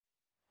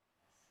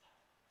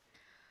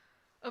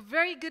A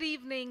very good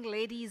evening,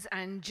 ladies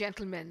and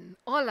gentlemen.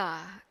 Hola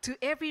to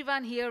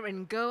everyone here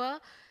in Goa,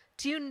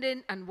 tuned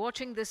in and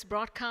watching this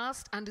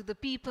broadcast, and to the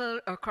people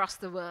across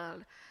the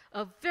world.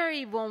 A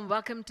very warm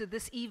welcome to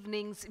this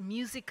evening's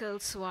musical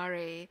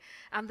soiree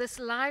and this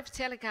live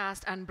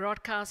telecast and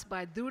broadcast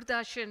by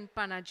Doordarshan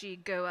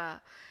Panaji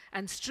Goa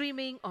and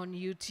streaming on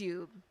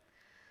YouTube.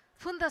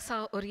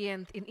 Fundasa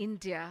Orient in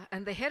India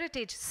and the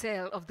heritage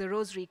cell of the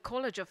Rosary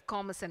College of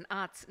Commerce and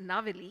Arts,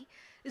 Naveli,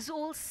 is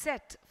all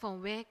set for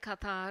Vem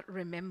Cantar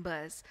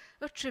Remembers,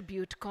 a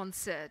tribute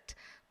concert.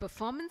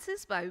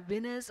 Performances by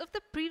winners of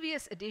the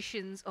previous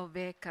editions of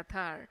Vem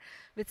Cantar,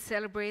 which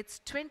celebrates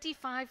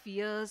 25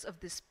 years of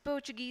this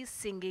Portuguese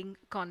singing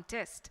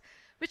contest,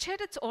 which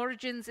had its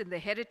origins in the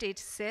heritage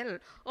cell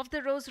of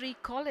the Rosary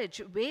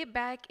College way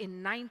back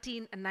in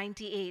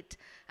 1998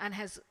 and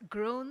has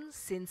grown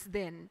since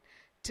then.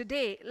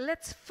 Today,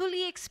 let's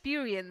fully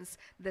experience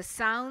the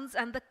sounds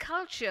and the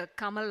culture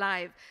come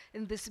alive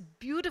in this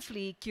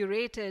beautifully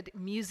curated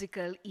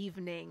musical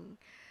evening.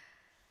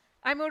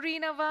 I'm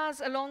Orina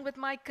Vaz, along with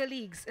my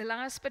colleagues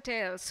Elias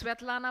Patel,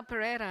 Svetlana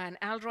Pereira, and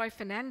Alroy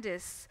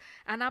Fernandes,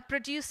 and our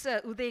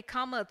producer Uday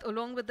Kamath,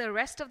 along with the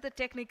rest of the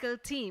technical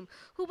team,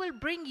 who will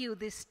bring you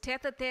these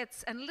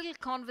tete-a-tetes and little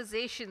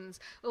conversations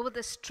over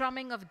the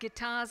strumming of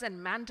guitars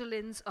and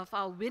mandolins of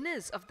our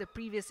winners of the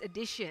previous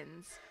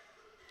editions.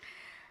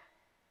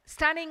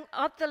 Standing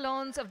at the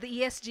lawns of the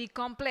ESG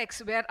complex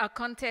where our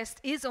contest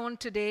is on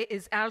today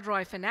is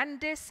Alroy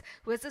Fernandes,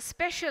 who has a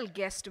special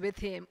guest with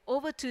him.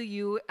 Over to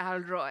you,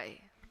 Alroy.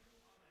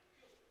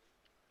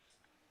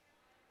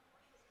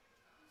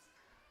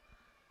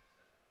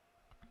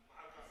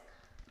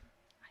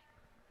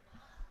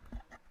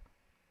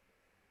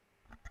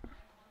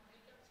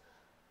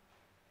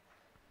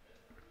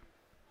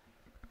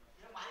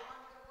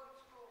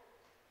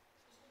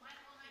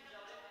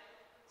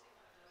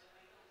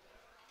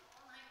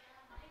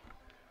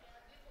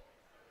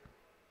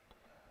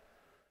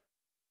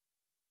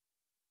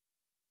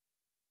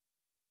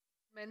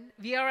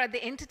 We are at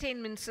the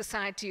Entertainment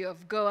Society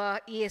of Goa,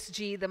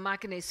 ESG, the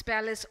Martinez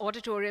Palace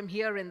Auditorium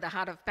here in the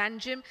heart of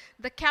Panjim,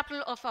 the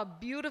capital of our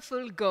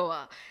beautiful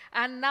Goa.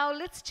 And now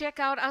let's check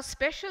out our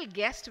special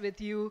guest with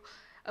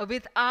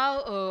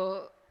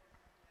our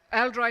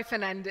Alroy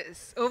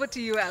Fernandes. Over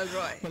to you,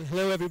 Alroy. Well,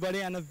 hello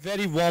everybody, and a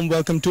very warm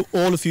welcome to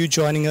all of you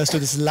joining us to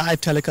this live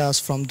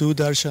telecast from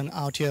Doordarshan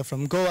out here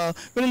from Goa.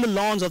 We're in the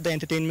lawns of the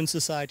Entertainment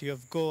Society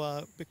of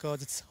Goa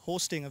because it's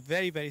hosting a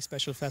very, very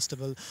special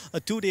festival, a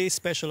two-day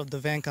special of the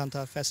Vem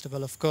Cantar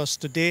Festival. Of course,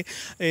 today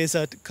is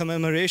a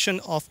commemoration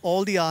of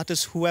all the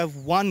artists who have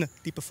won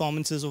the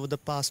performances over the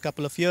past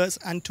couple of years,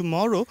 and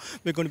tomorrow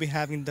we're going to be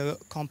having the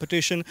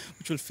competition,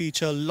 which will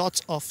feature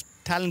lots of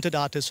talented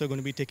artists who are going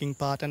to be taking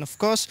part, and of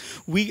course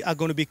we are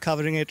going to be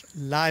covering it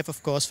live,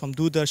 of course, from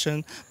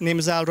Doordarshan. My name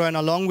is Alroy, and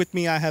along with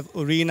me I have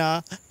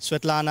Urina,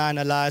 Svetlana and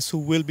Elias, who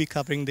will be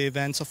covering the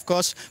events. Of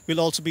course,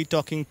 we'll also be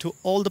talking to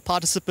all the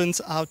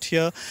participants out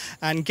here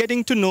and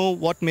getting to know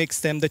what makes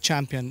them the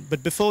champion.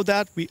 But before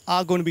that, we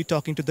are going to be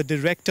talking to the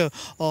director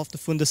of the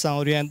Fundação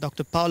Orient,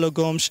 Dr. Paulo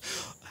Gomes,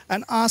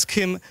 and ask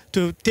him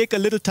to take a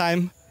little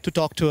time to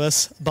talk to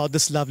us about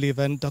this lovely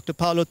event. Dr.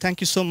 Paulo,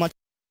 thank you so much.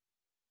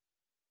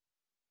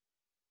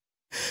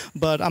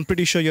 But I'm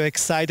pretty sure you're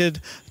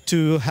excited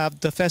to have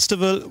the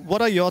festival.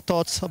 What are your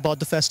thoughts about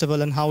the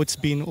festival and how it's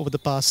been over the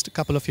past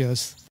couple of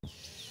years?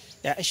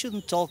 Yeah, I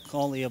shouldn't talk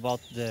only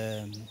about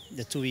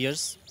the 2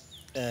 years,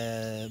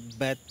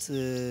 but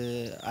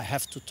I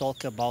have to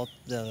talk about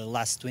the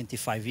last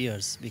 25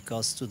 years,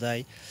 because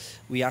today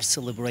we are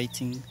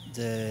celebrating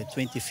the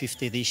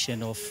 25th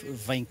edition of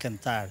Vem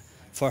Cantar.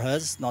 For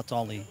us, not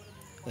only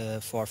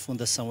for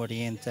Fundação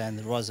Orient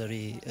and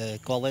Rosary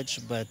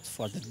College, but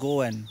for the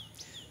Goan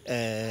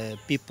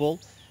people.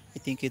 I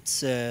think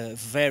it's a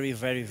very,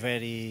 very,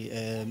 very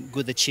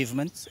good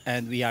achievement,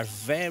 and we are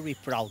very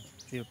proud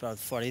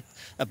for it,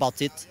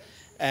 about it.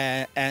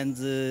 And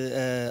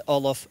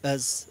all of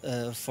us,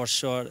 for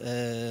sure,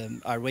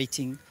 are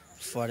waiting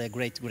for a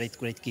great, great,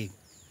 great gig.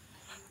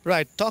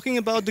 Right, talking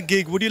about the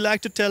gig, would you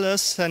like to tell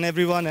us and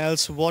everyone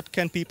else what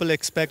can people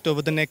expect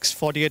over the next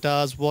 48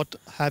 hours? What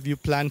have you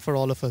planned for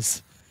all of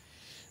us?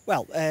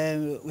 Well,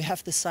 we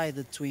have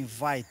decided to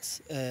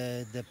invite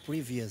the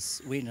previous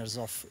winners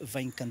of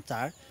Vem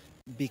Cantar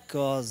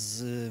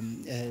because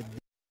the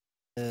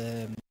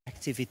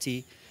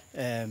activity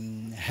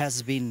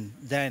has been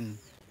done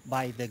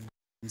by the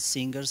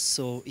singers,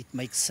 so it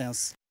makes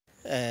sense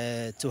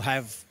to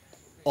have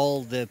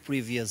all the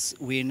previous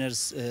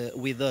winners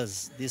with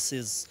us. This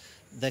is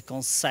the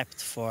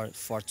concept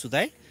for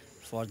today,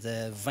 for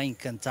the Vem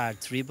Cantar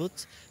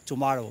tribute.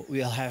 Tomorrow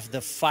we'll have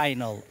the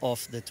final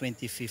of the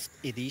 25th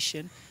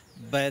edition,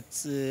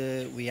 but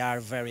we are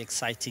very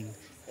exciting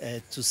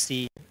to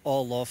see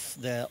all of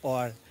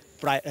our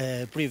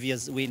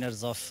previous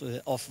winners of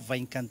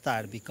Vem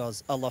Cantar,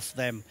 because all of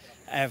them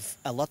have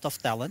a lot of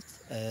talent,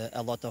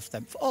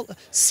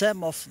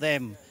 some of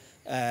them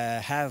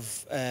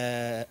have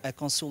a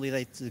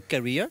consolidated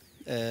career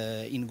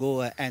in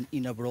Goa and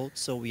in abroad,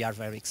 so we are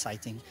very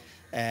exciting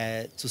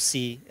to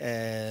see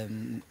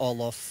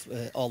all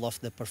of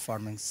the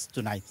performance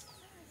tonight.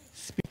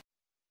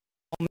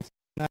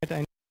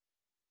 Tonight,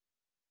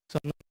 so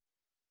I'm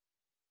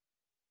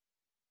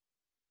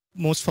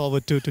most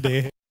forward to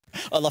today.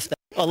 All of them.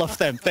 All of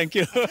them. Thank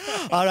you.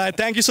 All right.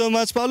 Thank you so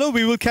much, Paulo.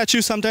 We will catch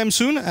you sometime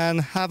soon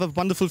and have a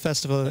wonderful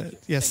festival.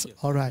 Yes.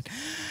 All right.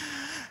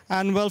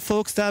 And well,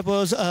 folks, that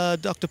was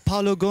Dr.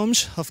 Paulo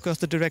Gomes, of course,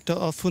 the director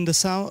of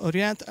Fundação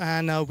Orient.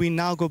 And we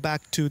now go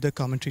back to the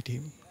commentary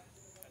team.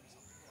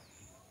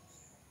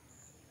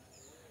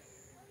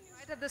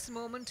 At this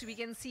moment, we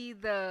can see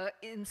the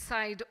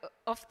inside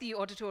of the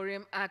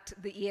auditorium at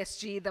the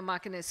ESG, the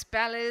Martinez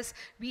Palace.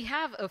 We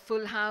have a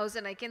full house,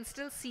 and I can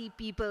still see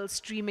people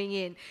streaming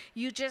in.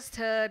 You just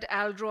heard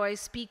Alroy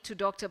speak to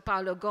Dr.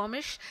 Paulo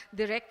Gomes,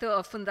 director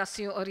of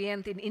Fundação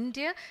Orient in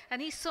India,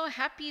 and he's so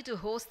happy to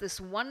host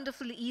this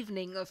wonderful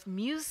evening of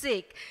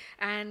music.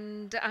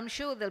 And I'm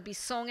sure there'll be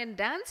song and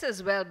dance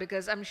as well,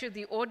 because I'm sure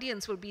the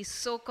audience will be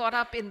so caught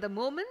up in the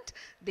moment,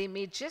 they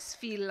may just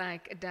feel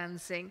like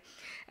dancing.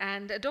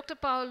 And Dr.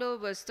 Paulo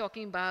was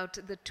talking about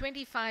the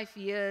 25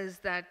 years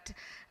that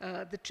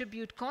the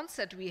tribute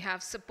concert we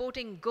have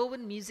supporting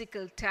Goan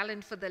musical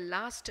talent for the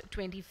last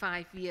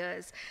 25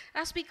 years.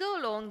 As we go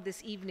along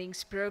this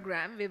evening's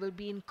program, we will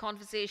be in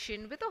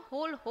conversation with a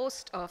whole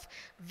host of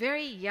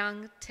very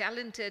young,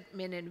 talented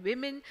men and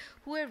women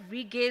who have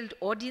regaled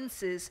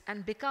audiences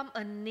and become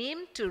a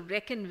name to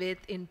reckon with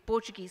in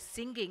Portuguese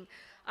singing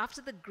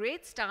after the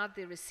great start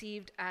they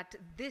received at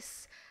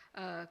this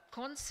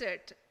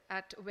concert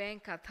at Vem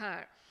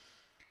Cantar.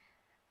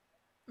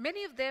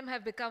 Many of them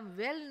have become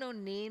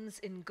well-known names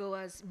in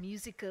Goa's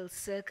musical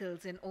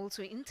circles and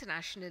also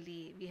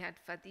internationally. We had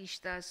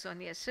Fadishta,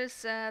 Sonia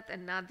Siddhart,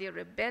 and Nadia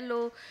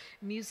Rebelo,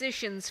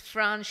 musicians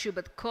Franz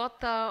Schubert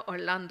Cota,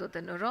 Orlando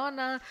de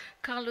Noronha,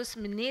 Carlos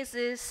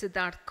Menezes,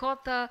 Siddhart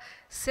Cota,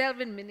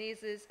 Sherwyn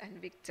Menezes, and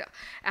Victor.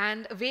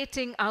 And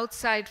waiting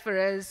outside for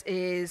us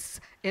is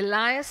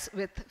Elias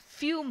with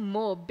few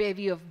more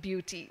bevy of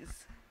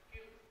beauties.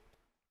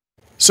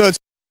 So it's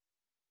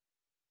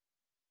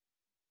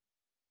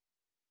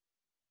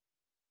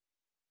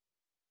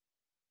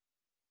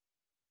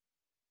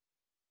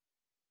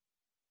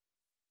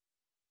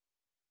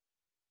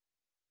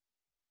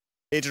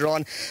later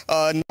on,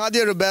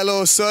 Nadia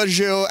Rebelo,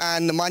 Sergio,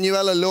 and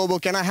Manuela Lobo.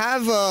 Can I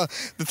have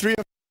the three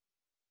of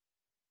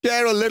you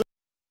share a little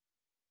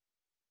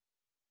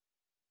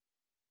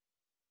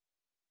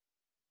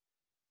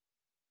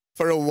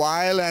for a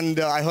while?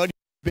 And I heard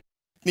you're a big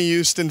Whitney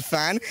Houston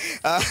fan.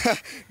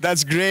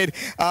 That's great.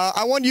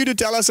 I want you to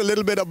tell us a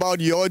little bit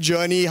about your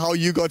journey, how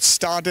you got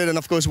started, and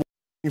of course, what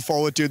you're looking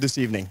forward to this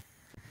evening.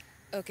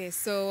 Okay,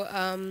 so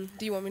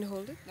do you want me to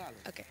hold it? No.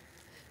 Okay.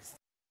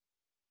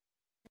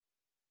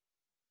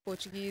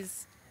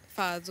 Portuguese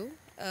fado.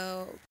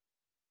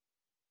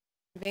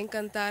 Vem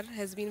Cantar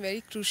has been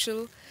very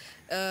crucial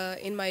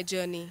in my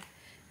journey.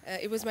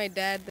 It was my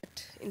dad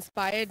that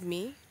inspired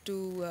me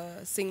to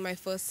sing my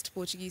first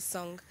Portuguese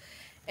song.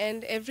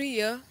 And every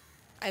year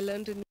I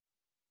learned a new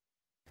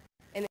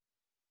and it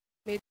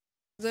made me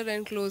closer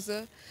and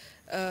closer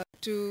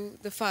to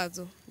the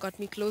fado, got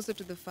me closer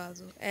to the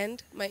fado.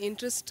 And my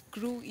interest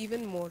grew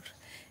even more.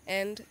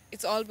 And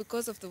it's all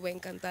because of the Vem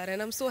Cantar.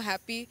 And I'm so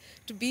happy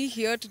to be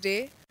here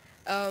today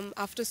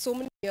after so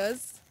many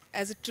years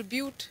as a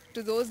tribute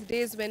to those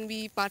days when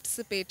we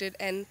participated,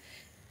 and it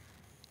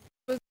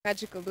was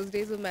magical. Those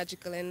days were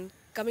magical, and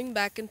coming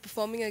back and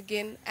performing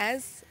again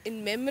as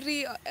in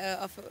memory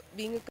of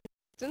being a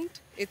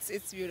contestant,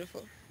 it's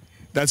beautiful.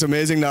 That's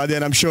amazing, Nadia,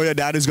 and I'm sure your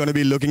dad is going to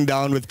be looking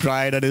down with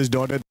pride at his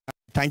daughter.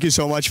 Thank you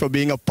so much for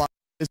being a part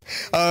of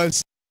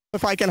this.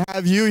 If I can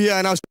have you here,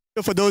 and now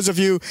for those of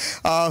you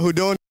who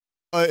don't,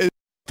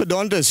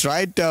 orthodontist,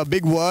 right?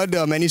 Big word,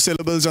 many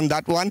syllables on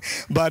that one.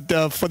 But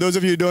for those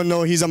of you who don't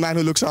know, he's a man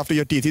who looks after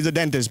your teeth. He's a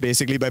dentist,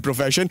 basically, by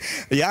profession.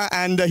 Yeah,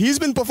 and he's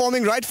been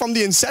performing right from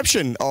the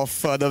inception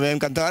of the Vem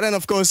Cantar. And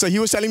of course, he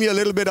was telling me a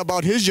little bit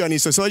about his journey.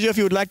 So, Sergio, if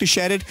you would like to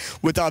share it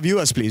with our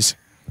viewers, please.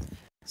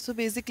 So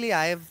basically,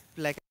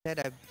 like I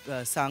said,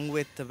 I've sung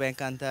with Vem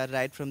Cantar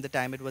right from the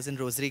time it was in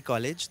Rosary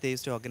College. They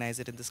used to organize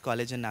it in this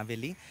college in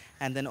Naveli.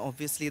 And then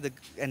obviously the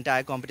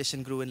entire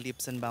competition grew in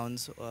leaps and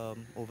bounds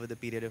over the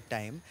period of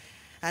time.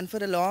 And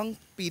for a long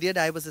period,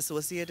 I was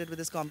associated with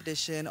this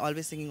competition,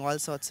 always singing all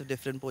sorts of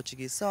different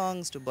Portuguese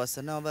songs, to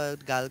bossa nova,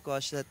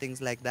 galcocha,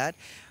 things like that.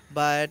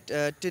 But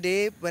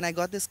today, when I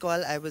got this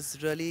call, I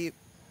was really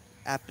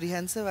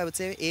apprehensive, I would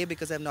say. A,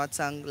 because I've not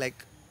sung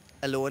like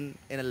alone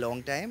in a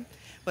long time.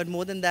 But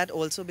more than that,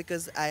 also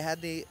because I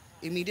had the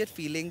immediate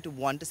feeling to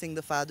want to sing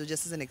the fado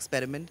just as an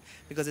experiment,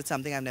 because it's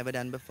something I've never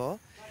done before.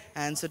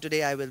 And so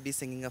today I will be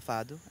singing a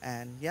fado,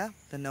 and yeah,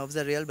 the nerves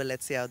are real, but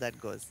let's see how that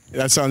goes.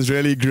 That sounds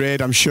really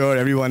great. I'm sure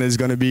everyone is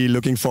going to be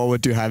looking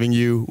forward to having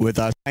you with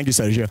us. Thank you,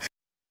 Sergio.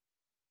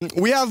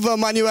 We have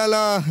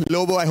Manuela,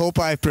 Lobo. I hope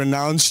I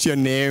pronounced your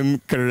name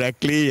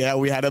correctly. Yeah,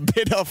 we had a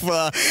bit of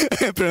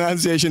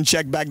pronunciation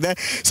check back there.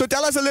 So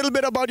tell us a little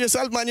bit about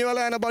yourself,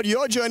 Manuela, and about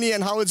your journey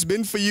and how it's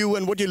been for you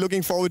and what you're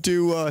looking forward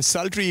to.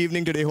 Sultry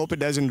evening today. Hope it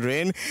doesn't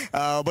rain.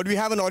 But we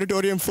have an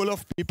auditorium full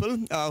of people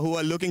who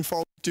are looking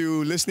forward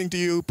to listening to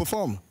you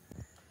perform.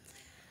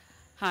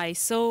 Hi.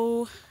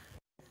 So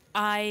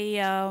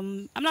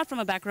I'm not from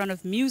a background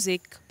of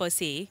music per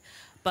se,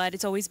 but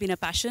it's always been a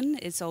passion.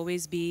 It's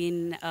always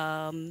been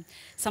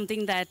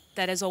something that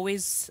has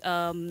always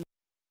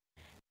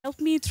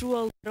helped me through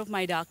a lot of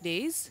my dark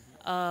days.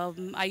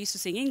 I used to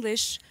sing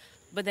English,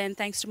 but then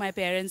thanks to my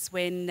parents,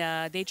 when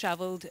they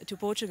traveled to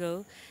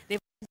Portugal, they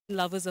were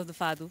lovers of the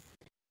fado.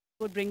 They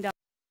would bring down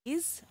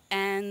these,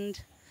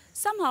 and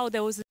somehow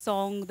there was a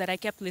song that I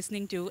kept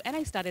listening to, and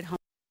I started humming.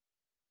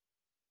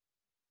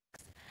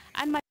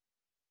 And my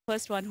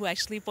first one who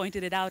actually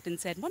pointed it out and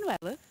said,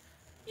 Manuela,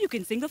 you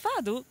can sing the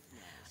fado.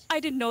 I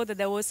didn't know that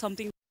there was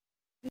something.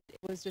 It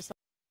was just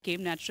something that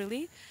came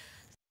naturally.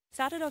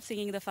 Started off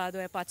singing the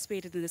fado. I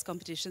participated in these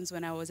competitions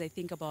when I was, I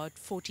think, about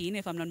 14,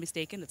 if I'm not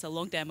mistaken. That's a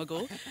long time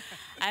ago.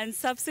 And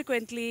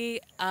subsequently,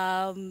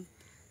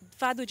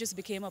 fado just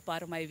became a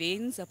part of my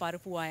veins, a part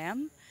of who I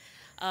am.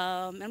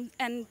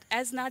 And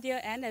as Nadia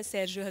and as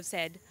Sergio have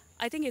said,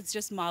 I think it's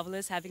just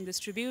marvelous having this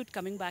tribute,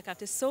 coming back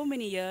after so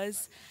many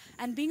years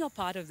and being a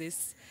part of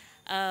this.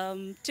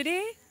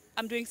 Today,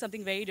 I'm doing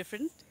something very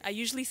different. I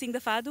usually sing the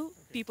fado.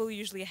 People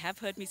usually have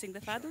heard me sing the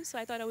fado, so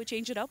I thought I would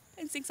change it up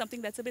and sing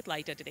something that's a bit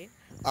lighter today.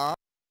 A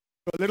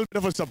little bit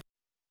of a surprise.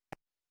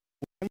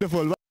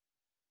 Wonderful.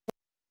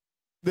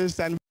 This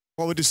and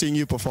forward to seeing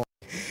you perform.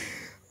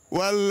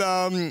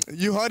 Well,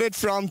 you heard it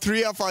from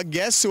three of our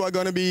guests who are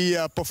going to be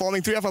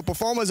performing. Three of our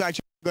performers actually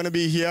going to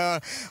be here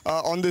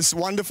on this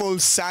wonderful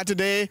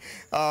Saturday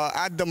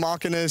at the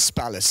Martinez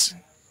Palace.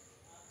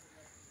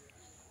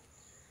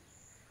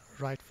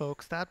 Right,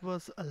 folks, that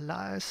was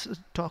Elias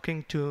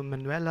talking to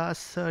Manuela,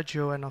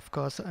 Sergio, and of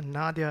course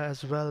Nadia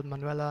as well.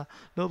 Manuela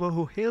Lobo,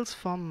 who hails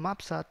from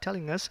Mapsa,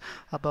 telling us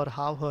about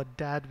how her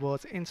dad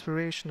was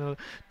inspirational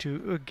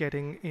to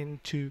getting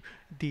into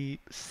the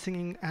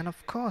singing. And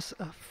of course,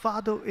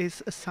 fado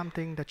is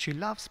something that she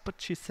loves, but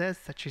she says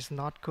that she's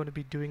not going to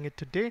be doing it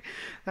today.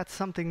 That's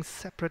something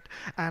separate.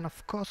 And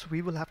of course,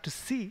 we will have to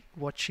see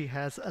what she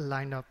has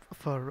lined up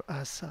for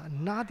us.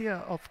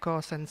 Nadia, of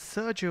course, and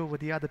Sergio were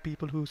the other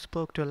people who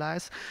spoke to Elias.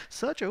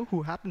 Sergio,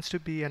 who happens to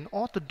be an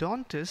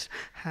orthodontist,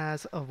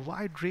 has a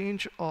wide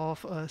range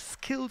of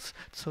skills,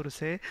 so to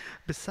say.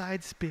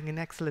 Besides being an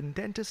excellent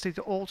dentist, he's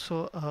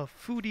also a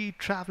foodie,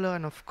 traveler,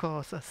 and of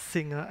course a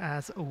singer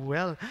as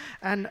well.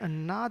 And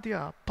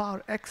Nadia,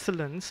 par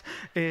excellence,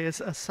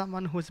 is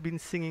someone who's been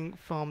singing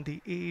from the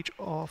age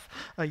of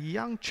a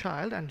young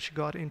child, and she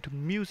got into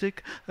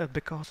music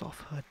because of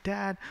her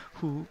dad,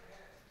 who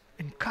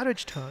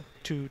encouraged her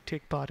to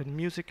take part in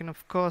music. And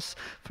of course,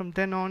 from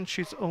then on,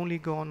 she's only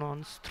gone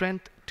on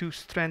strength to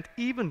strength,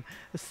 even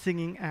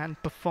singing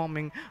and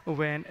performing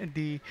when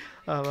the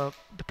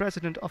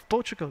president of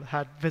Portugal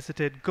had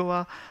visited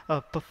Goa,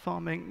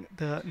 performing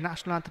the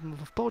national anthem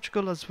of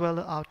Portugal as well,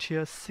 out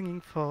here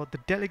singing for the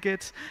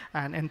delegates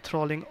and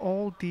enthralling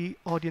all the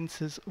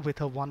audiences with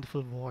her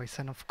wonderful voice.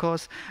 And of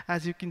course,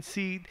 as you can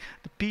see,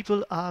 the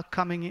people are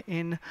coming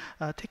in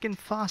thick and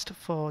fast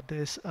for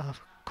this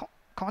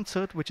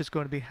concert, which is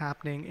going to be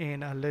happening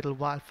in a little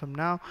while from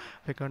now.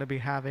 We're going to be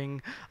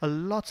having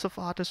lots of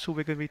artists who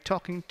we're going to be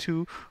talking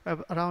to.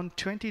 Around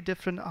 20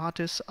 different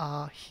artists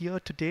are here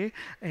today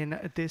in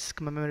this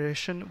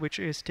commemoration, which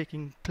is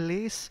taking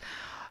place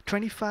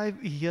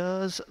 25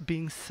 years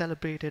being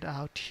celebrated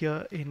out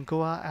here in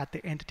Goa at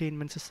the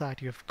Entertainment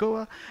Society of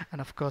Goa. And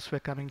of course,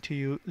 we're coming to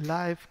you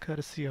live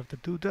courtesy of the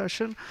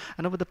Doordarshan.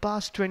 And over the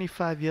past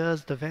 25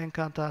 years, the Vem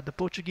Cantar, the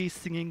Portuguese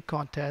singing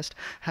contest,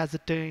 has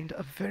attained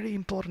a very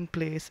important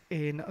place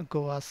in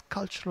Goa's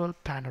cultural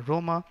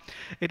panorama.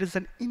 It is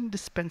an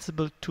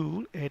indispensable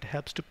tool. It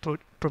helps to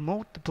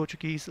promote the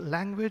Portuguese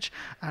language,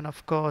 and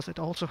of course it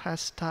also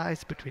has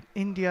ties between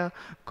India,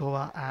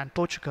 Goa and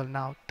Portugal.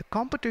 Now the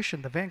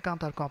competition, the Vem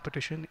Cantar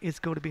competition, is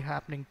going to be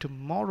happening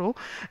tomorrow,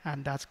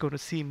 and that's going to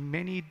see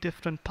many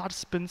different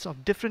participants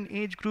of different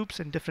age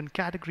groups and different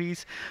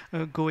categories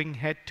going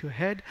head to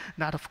head.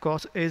 That of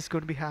course is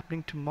going to be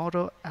happening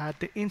tomorrow at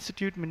the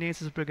Institute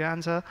Menezes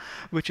Braganza,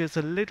 which is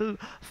a little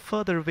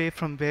further away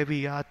from where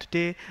we are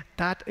today.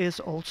 That is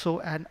also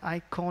an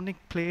iconic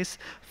place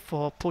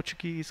for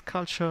Portuguese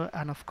culture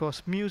and of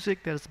course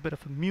music. There's a bit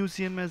of a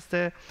museum is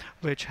there,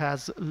 which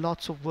has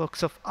lots of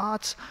works of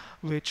arts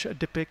which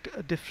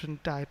depict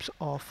different types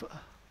of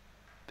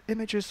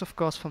images, of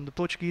course, from the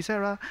Portuguese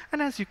era.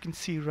 And as you can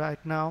see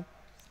right now,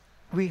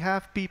 we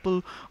have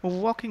people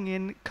walking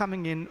in,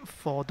 coming in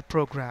for the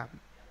program.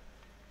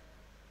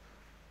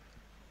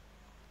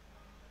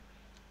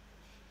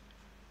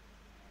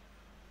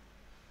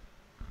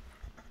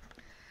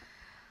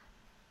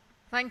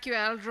 Thank you,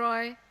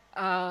 Alroy.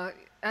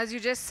 as you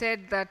just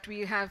said, that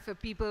we have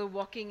people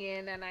walking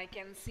in, and I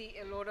can see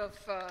a lot of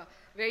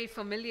very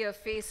familiar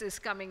faces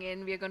coming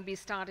in. We are going to be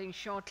starting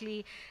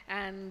shortly,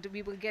 and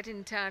we will get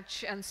in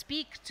touch and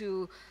speak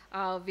to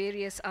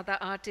various other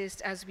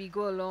artists as we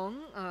go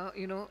along,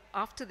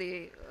 after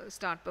they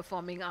start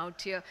performing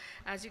out here.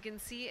 As you can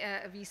see,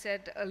 we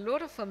said a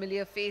lot of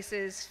familiar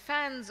faces,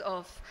 fans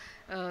of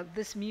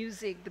this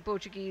music, the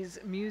Portuguese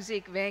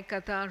music, Vem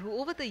Cantar, who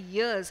over the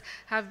years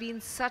have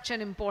been such an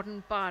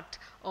important part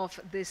of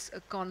this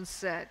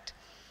concert.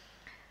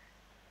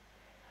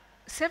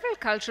 Several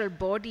cultural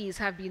bodies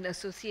have been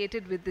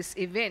associated with this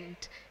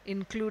event,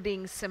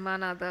 including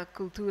Semana da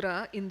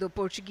Cultura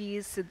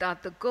Indo-Portuguese,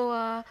 Siddhart de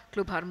Goa,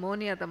 Club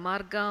Harmonia de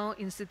Margão,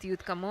 Institute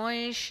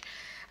Camões,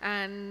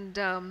 and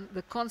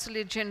the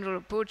Consulate General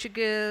of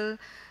Portugal,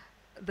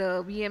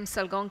 the VM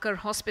Salgonkar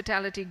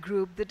Hospitality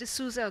Group, the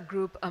D'Souza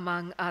Group,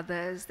 among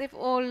others. They've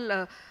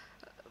all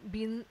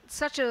been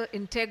such an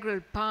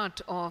integral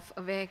part of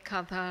Vem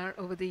Cantar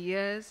over the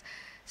years.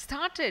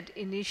 Started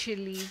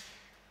initially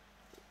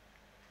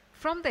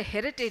from the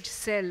heritage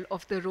cell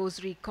of the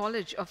Rosary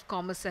College of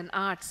Commerce and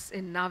Arts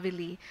in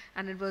Navili,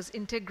 and it was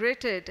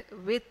integrated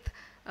with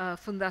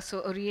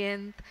Fundação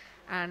Orient,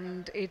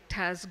 and it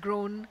has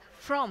grown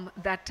from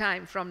that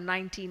time, from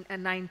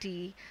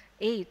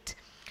 1998.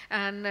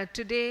 And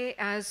today,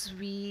 as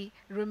we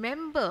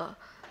remember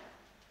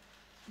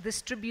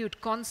this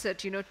tribute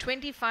concert,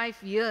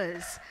 25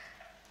 years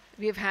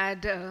we've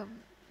had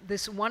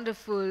this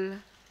wonderful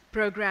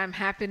program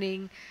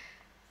happening,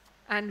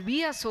 and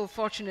we are so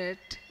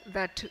fortunate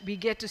that we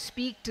get to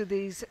speak to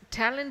these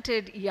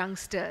talented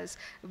youngsters.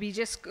 We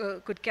just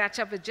could catch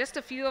up with just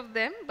a few of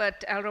them,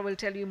 but Alra will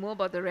tell you more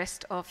about the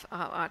rest of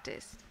our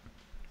artists.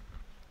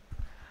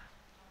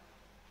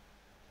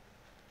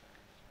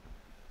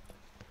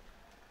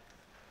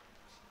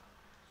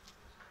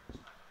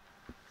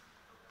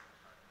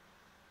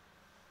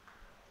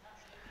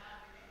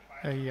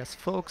 Yes,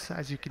 folks,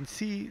 as you can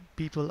see,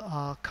 people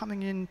are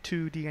coming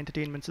into the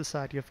Entertainment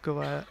Society of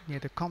Goa near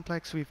the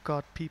complex. We've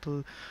got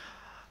people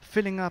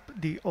filling up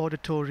the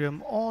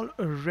auditorium all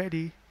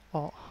ready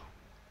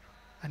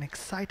and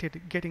excited,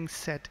 getting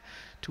set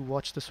to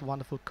watch this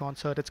wonderful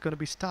concert. It's going to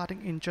be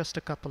starting in just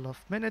a couple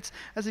of minutes.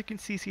 As you can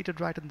see,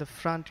 seated right in the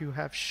front, you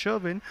have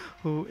Sherwyn,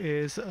 who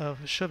is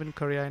Sherwyn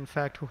Correia, in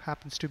fact, who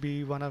happens to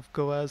be one of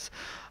Goa's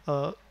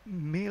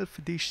male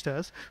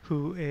fadishtas,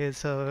 who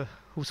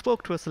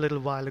spoke to us a little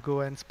while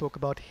ago and spoke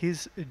about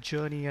his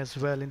journey as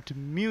well into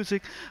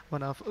music,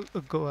 one of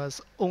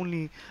Goa's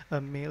only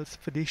male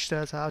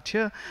fadishtas out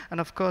here. And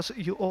of course,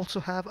 you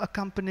also have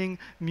accompanying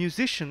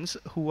musicians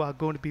who are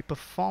going to be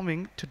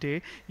performing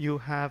today. You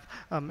have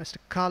Mr.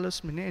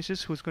 Carlos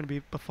Menezes, who's going to be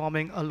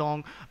performing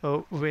along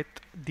with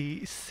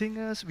the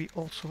singers. We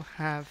also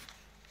have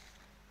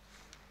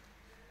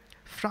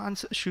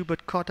Franz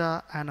Schubert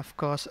Cota, and of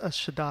course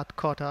Siddhart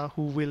Cota,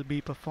 who will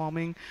be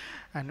performing.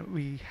 And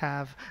we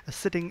have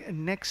sitting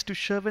next to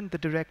Sherwyn, the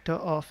director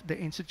of the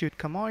Institute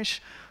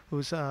Camões,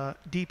 who's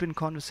deep in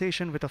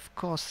conversation with, of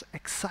course,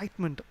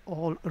 excitement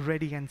all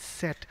ready and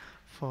set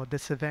for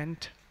this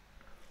event.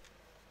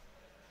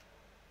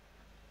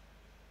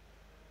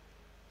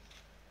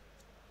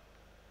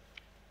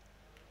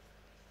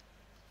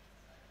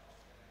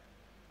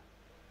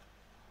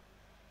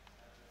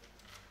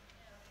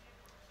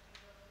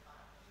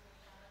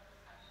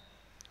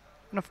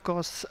 And of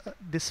course,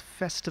 this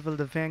festival,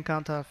 the Vem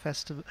Cantar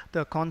festival,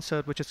 the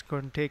concert which is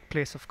going to take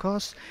place, of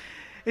course,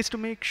 is to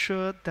make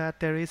sure that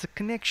there is a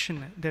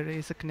connection. There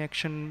is a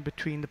connection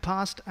between the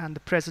past and the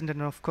present,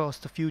 and of course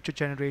the future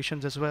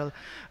generations as well.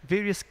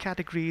 Various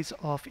categories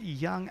of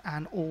young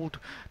and old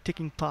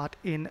taking part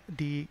in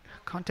the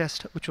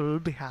contest, which will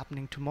be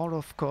happening tomorrow,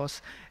 of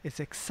course. It's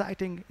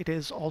exciting. It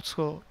is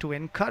also to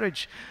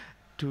encourage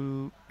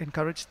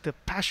the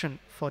passion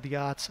for the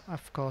arts.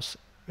 Of course,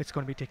 it's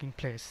going to be taking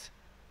place.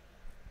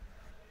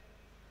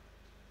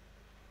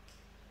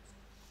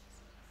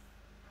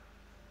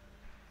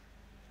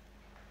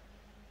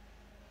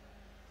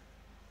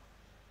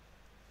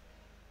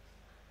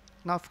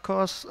 Now, of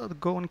course, the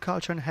Goan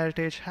culture and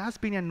heritage has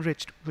been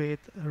enriched with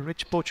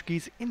rich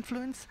Portuguese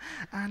influence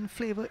and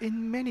flavor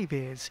in many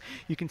ways.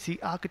 You can see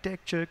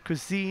architecture,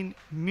 cuisine,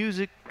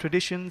 music,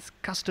 traditions,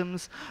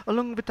 customs,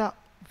 along with our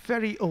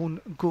very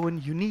own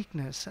Goan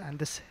uniqueness. And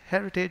this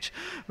heritage,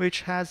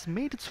 which has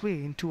made its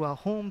way into our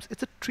homes,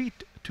 it's a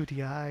treat to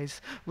the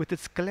eyes, with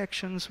its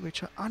collections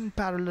which are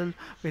unparalleled,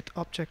 with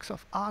objects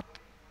of art,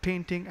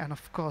 painting, and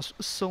of course,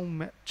 so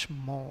much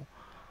more.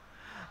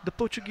 The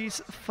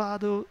Portuguese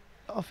fado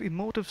of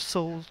emotive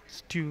soul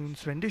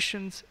tunes,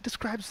 renditions,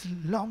 describes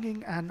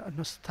longing and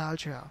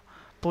nostalgia.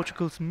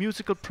 Portugal's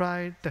musical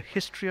pride, the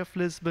history of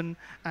Lisbon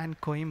and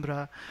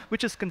Coimbra,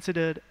 which is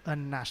considered a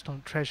national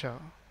treasure.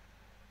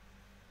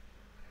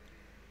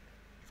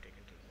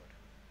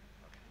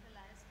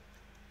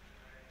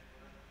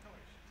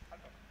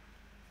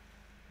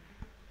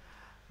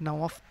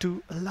 Now off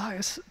to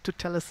Elias to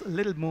tell us a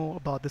little more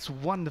about this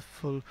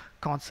wonderful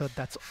concert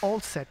that's all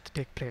set to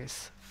take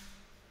place.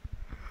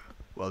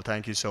 Well,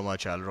 thank you so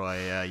much,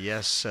 Alroy.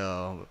 Yes,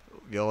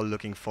 we're all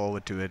looking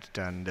forward to it,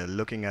 and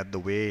looking at the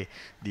way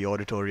the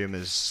auditorium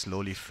is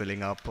slowly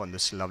filling up on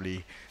this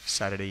lovely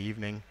Saturday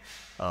evening.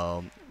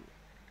 Um,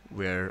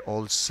 we're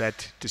all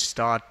set to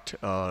start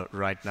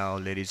right now,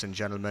 ladies and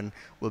gentlemen.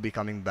 We'll be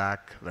coming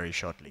back very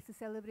shortly. It's a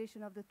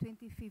celebration of the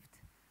 25th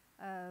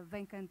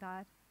Vem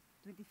Cantar,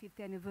 25th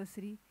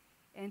anniversary.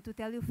 And to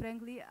tell you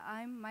frankly,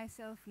 I'm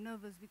myself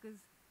nervous because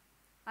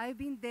I've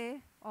been there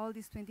all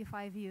these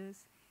 25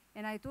 years.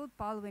 And I told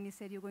Paul when he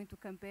said you're going to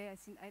compare,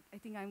 I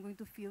think I'm going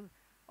to feel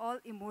all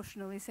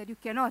emotional. He said you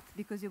cannot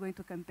because you're going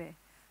to compare.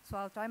 So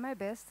I'll try my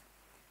best.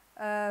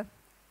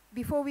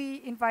 Before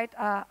we invite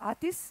our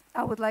artists,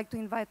 I would like to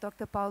invite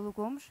Dr. Paulo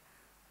Gomes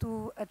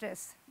to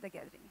address the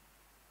gathering.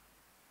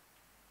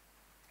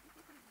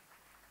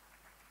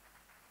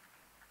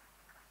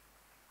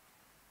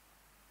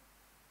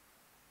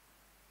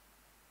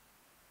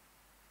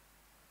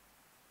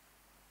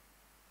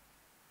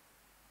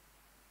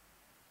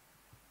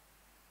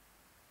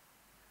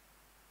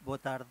 Boa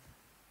tarde,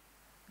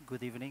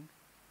 good evening.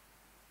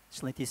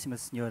 Excelentíssima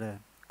Senhora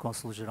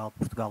Cônsul-Geral de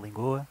Portugal em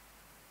Goa,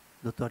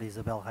 Doutora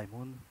Isabel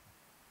Raimundo,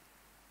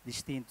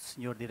 distinto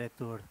Senhor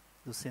Diretor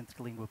do Centro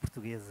de Língua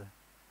Portuguesa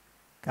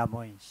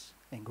Camões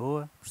em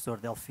Goa, Professor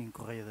Delfim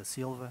Correia da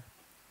Silva,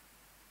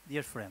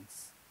 dear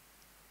friends,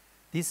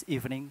 this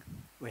evening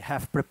we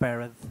have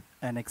prepared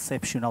an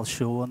exceptional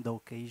show on the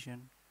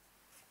occasion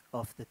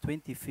of the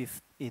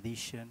 25th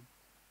edition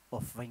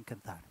of Vem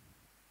Cantar.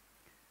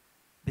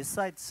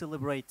 Besides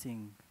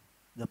celebrating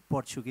the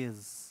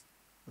Portuguese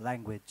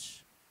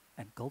language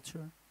and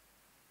culture,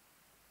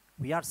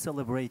 we are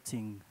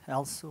celebrating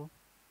also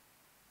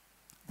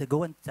the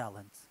Goan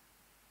talent.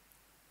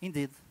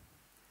 Indeed,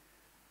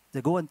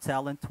 the Goan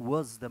talent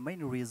was the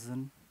main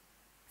reason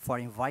for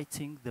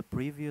inviting the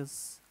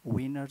previous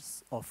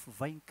winners of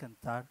Vem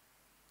Cantar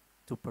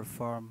to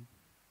perform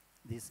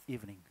this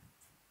evening.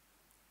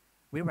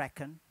 We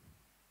reckon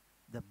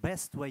the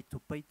best way to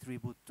pay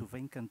tribute to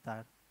Vem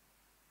Cantar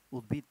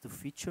would be to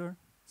feature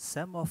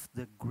some of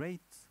the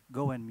great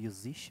Goan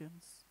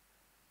musicians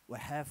who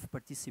have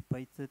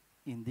participated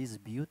in these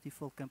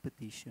beautiful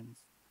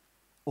competitions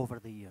over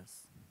the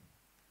years.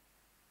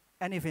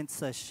 An event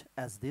such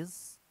as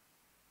this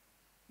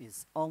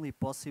is only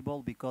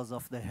possible because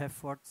of the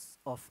efforts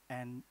of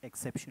an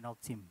exceptional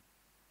team.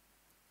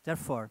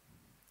 Therefore,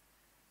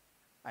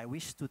 I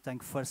wish to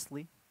thank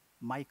firstly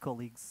my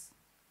colleagues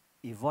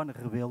Yvonne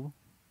Rebelo,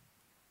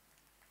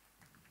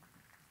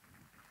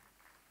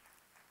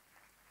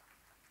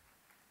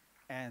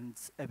 and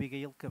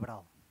Abigail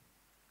Cabral.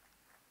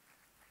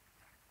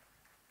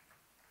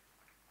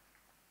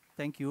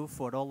 Thank you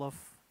for all of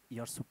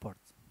your support.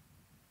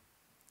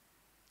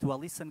 To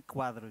Alison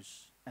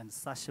Quadros and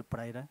Sasha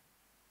Pereira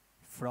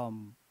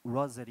from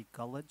Rosary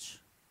College,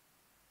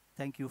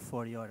 thank you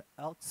for your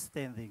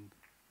outstanding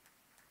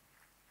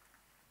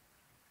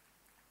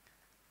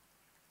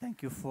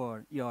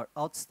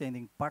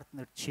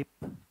partnership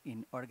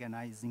in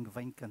organizing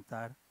Vem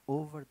Cantar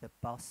over the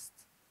past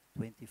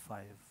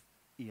 25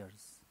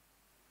 years.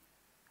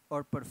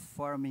 Or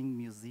performing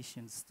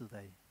musicians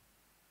today.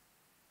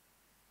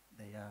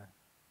 They are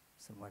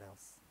somewhere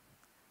else.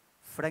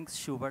 Frank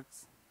Schubert,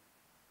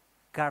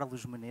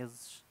 Carlos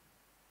Menezes,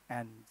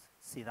 and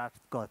Siddhart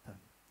Cota.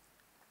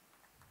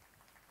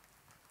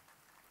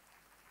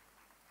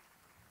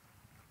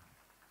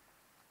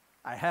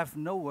 I have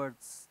no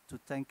words to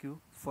thank you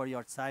for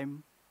your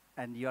time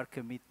and your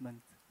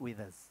commitment with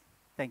us.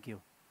 Thank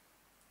you.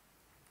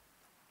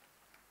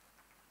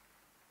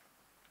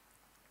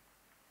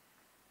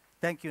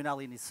 Thank you,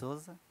 Nalini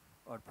Souza,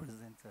 our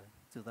presenter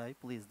today.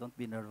 Please don't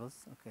be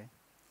nervous, okay.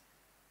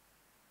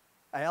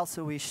 I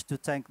also wish to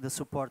thank the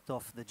support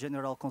of the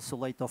General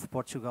Consulate of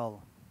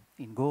Portugal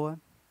in Goa,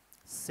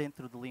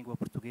 Centro de Língua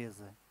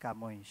Portuguesa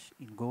Camões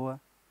in Goa,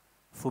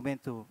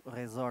 Fomento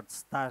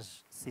Resorts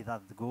Taj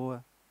Cidade de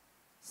Goa,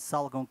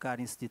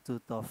 Salgoncar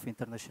Institute of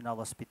International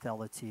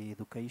Hospitality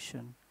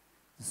Education,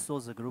 the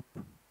Souza Group,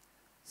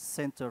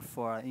 Center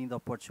for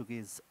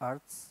Indo-Portuguese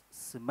Arts,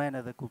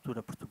 Semana da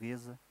Cultura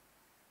Portuguesa,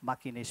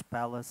 Maquinês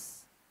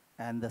Palace,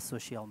 and the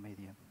social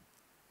media.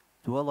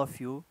 To all of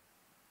you,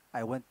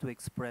 I want to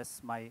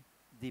express my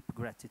deep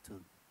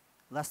gratitude.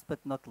 Last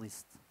but not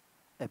least,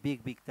 a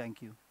big, big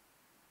thank you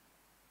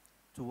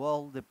to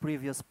all the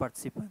previous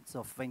participants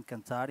of Vem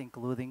Cantar,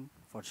 including,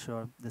 for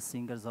sure, the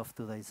singers of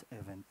today's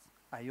event.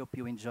 I hope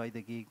you enjoy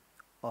the gig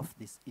of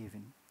this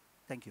evening.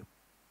 Thank you.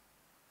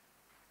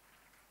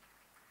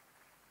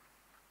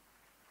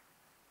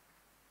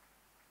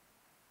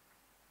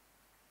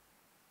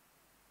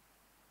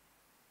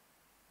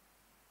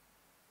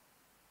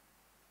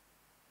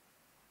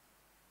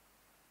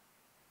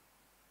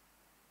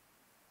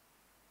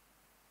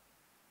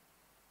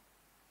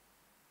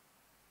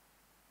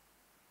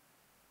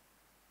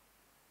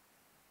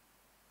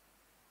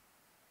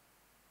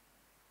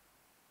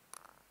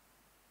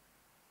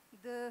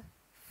 The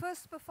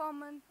first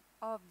performance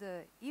of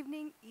the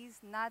evening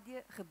is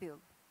Nadia Rebelo.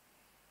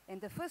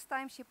 And the first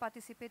time she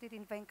participated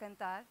in Vem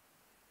Cantar,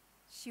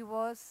 she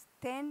was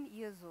 10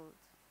 years old.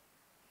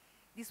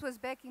 This was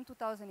back in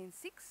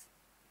 2006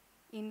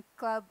 in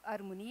Club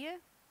Harmonia,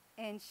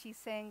 and she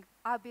sang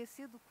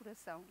ABC do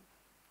Coração.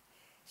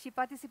 She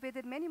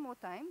participated many more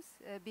times,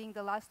 being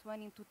the last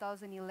one in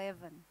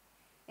 2011.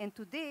 And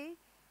today,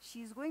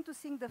 she's going to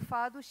sing the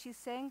fado she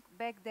sang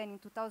back then in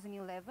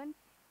 2011,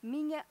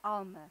 Minha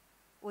Alma,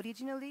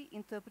 originally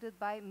interpreted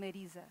by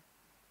Marisa.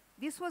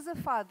 This was a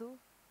fado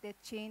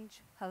that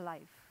changed her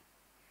life.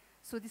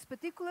 So this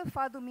particular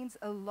fado means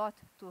a lot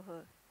to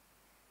her.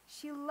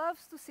 She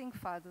loves to sing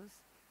fados,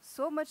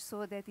 so much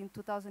so that in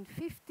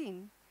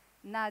 2015,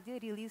 Nadia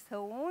released her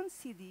own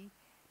CD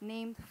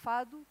named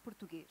Fado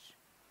Português.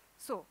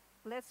 So,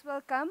 let's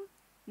welcome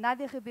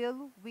Nadia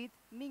Rebelo with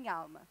Minha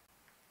Alma.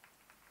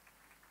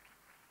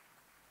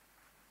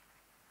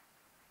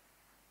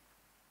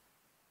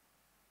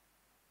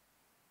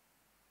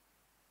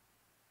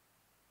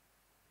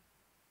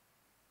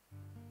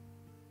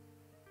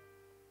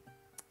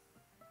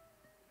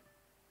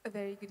 A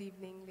very good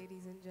evening,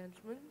 ladies and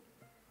gentlemen.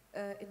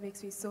 It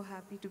makes me so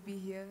happy to be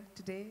here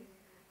today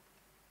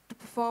to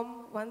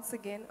perform once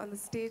again on the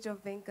stage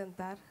of Vem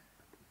Cantar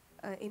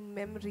in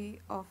memory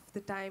of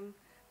the time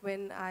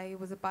when I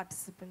was a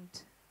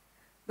participant.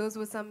 Those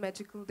were some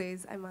magical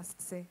days, I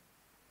must say.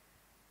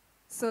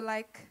 So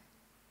like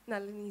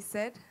Nalini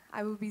said,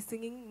 I will be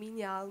singing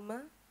Minha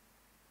Alma,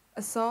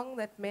 a song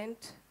that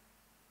meant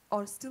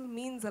or still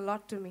means a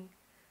lot to me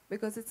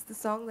because it's the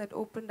song that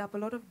opened up a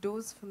lot of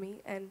doors for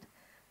me, and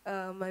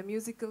my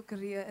musical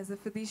career as a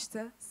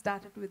fadista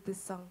started with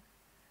this song.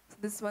 So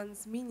this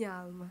one's Minha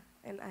Alma,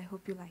 and I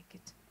hope you like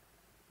it.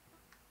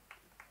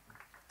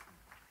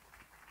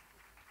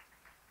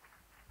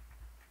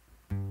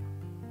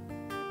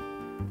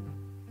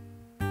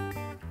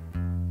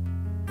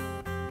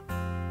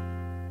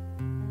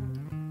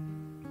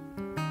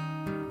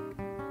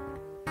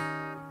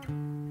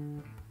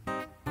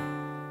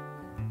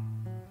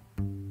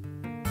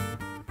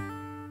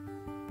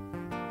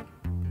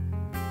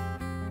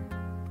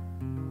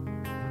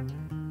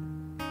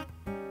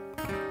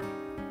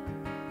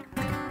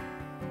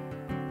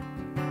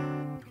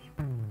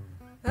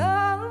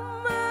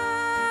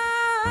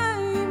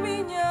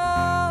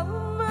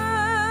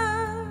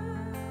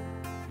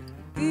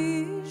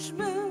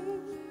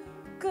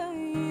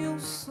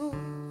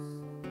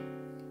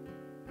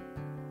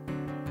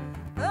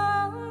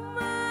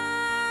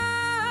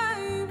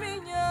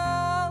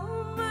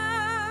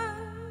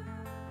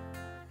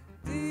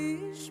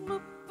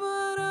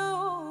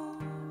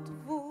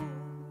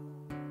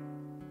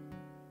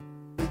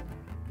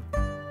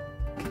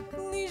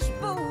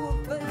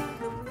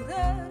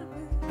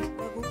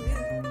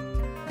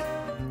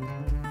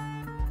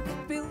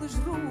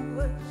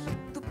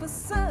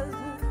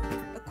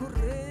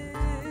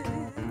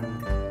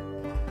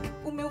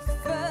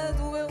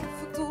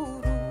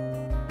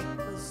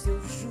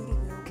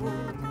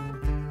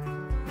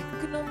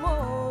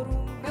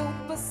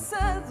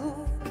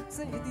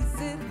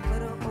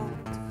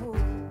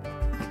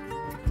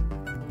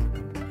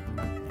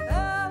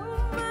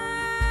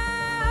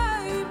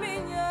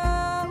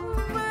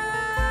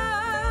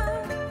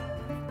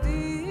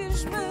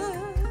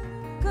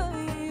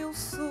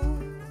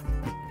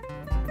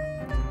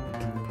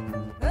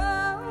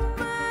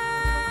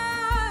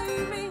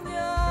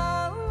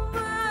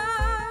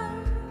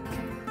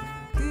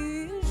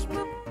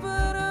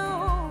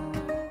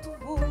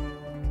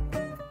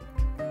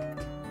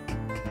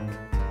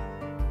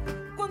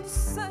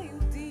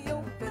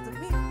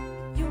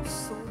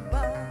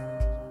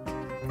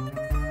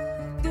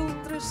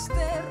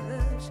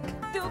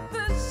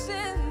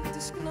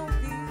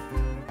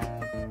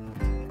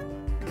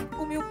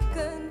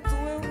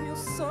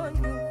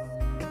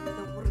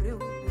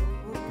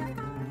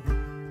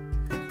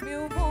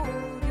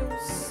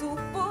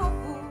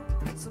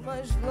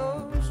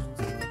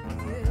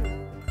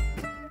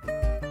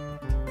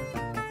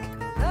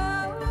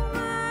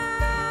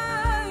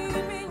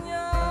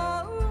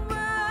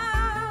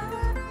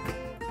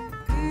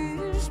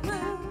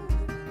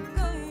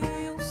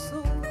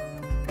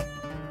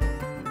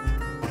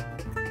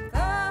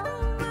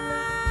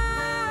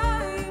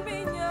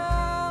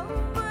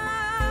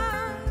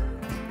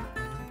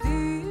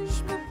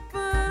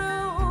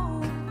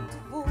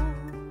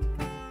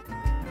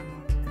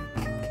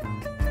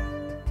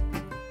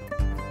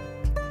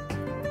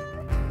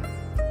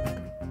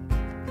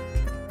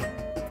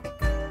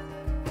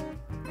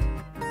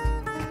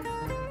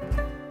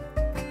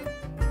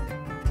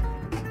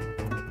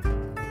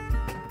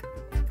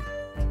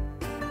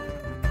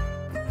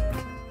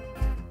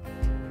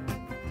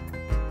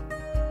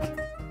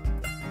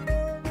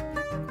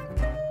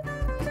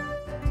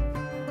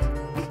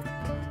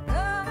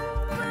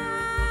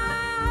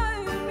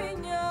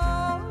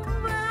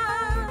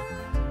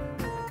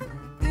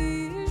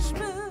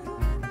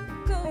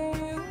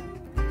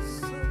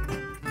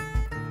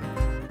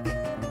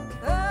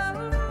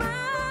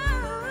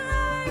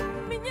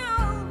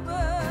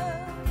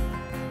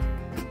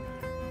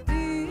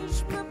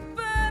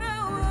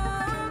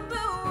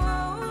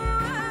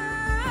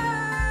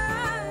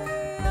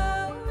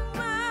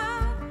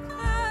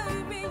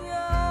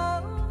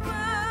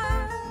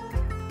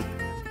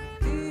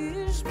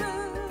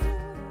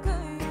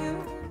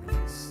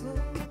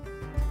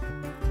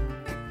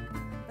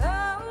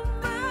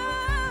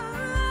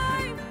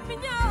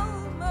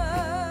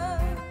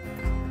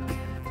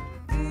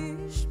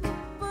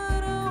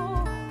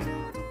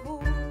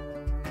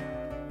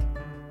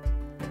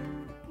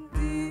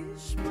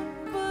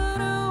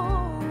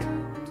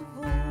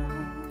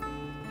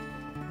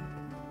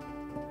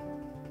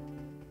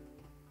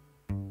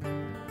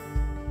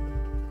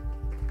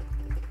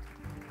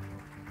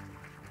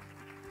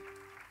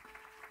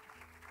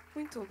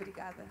 Muito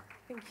obrigada.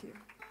 Thank you.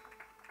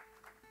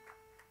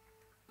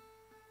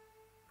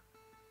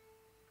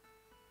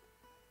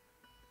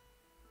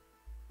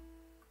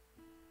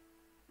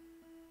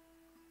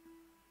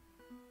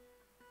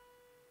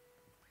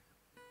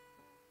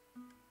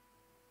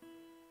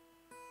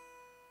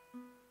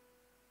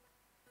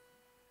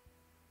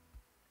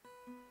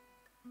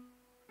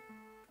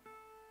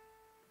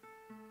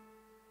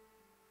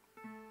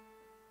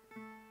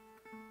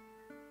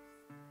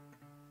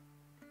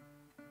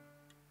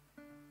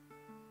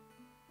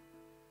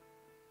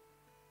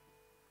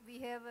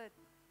 We have a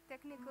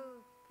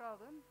technical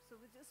problem, so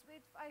we just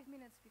wait 5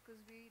 minutes because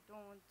we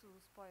don't want to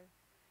spoil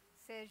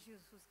Sergio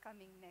who's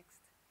coming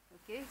next.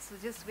 Okay, so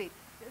just wait,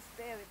 just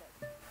bear with us.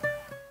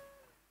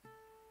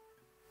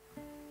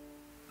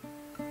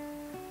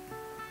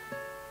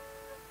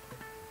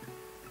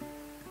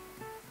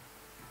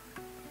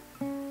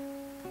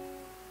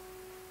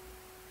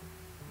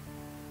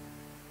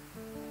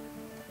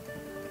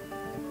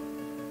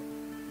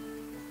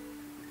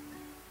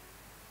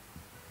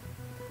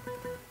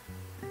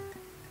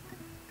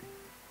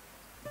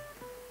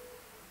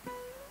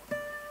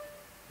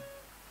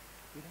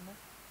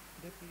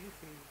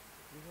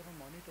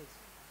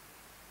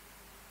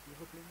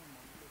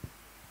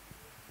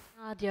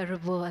 Nadia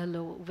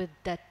Rebelo with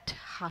that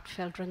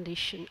heartfelt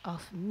rendition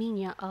of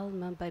Minha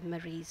Alma by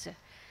Marisa.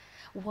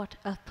 What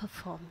a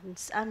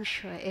performance. I'm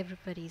sure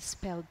everybody's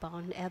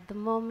spellbound at the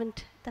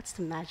moment. That's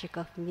the magic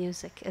of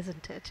music,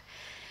 isn't it?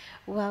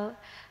 Well,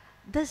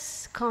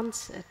 this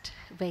concert,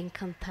 Vem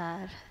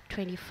Cantar,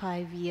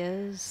 25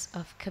 years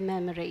of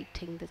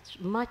commemorating this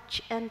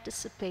much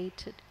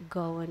anticipated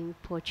Goan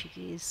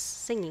Portuguese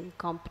singing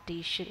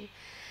competition.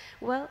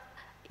 Well,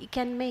 you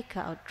can make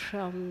out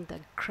from the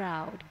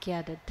crowd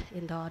gathered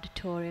in the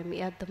auditorium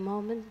at the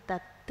moment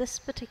that this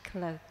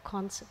particular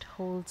concert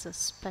holds a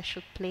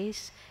special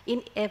place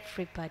in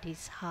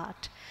everybody's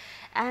heart.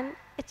 And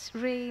it's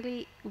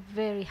really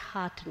very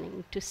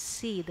heartening to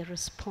see the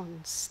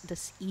response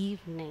this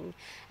evening.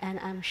 And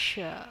I'm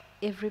sure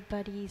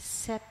everybody is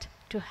set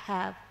to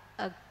have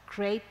a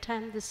great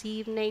time this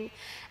evening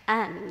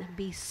and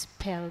be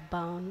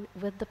spellbound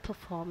with the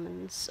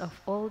performance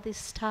of all these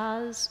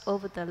stars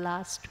over the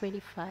last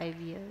 25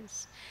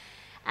 years.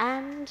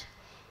 And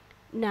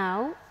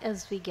now,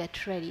 as we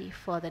get ready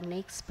for the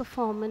next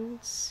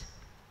performance,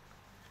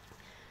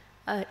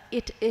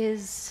 it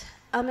is,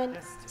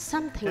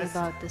 something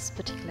about this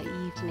particular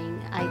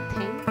evening, I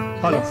think.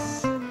 Hello.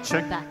 Yes.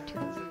 Check. Back to the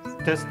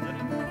music. Test.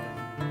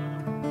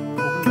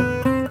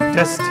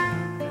 Test.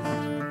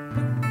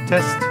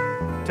 Test.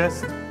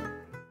 Test. Test.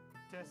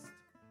 Test.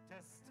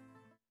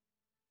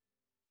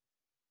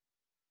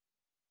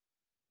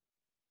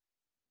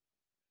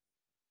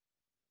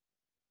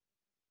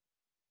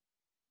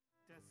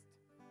 Test.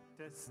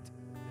 Test.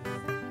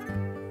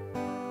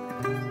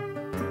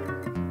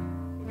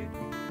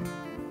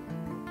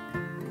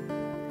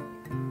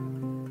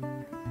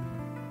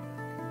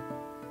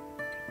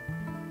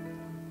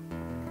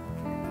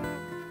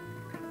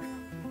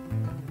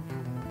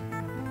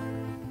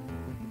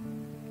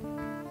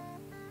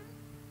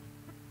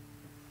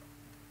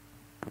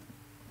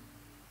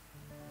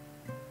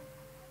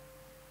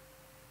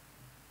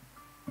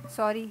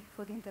 Sorry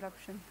for the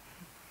interruption.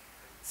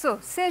 So,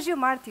 Sergio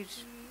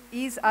Martires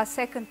is our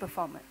second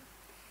performer.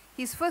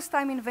 His first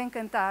time in Vem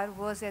Cantar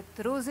was at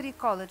Rosary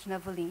College in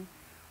Avalim,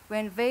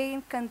 when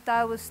Vem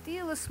Cantar was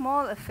still a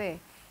small affair,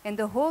 and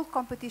the whole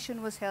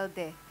competition was held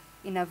there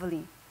in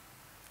Avalim.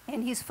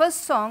 And his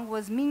first song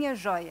was Minha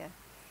Joia,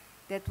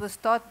 that was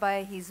taught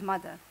by his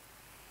mother.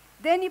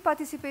 Then he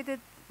participated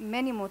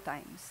many more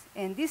times.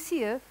 And this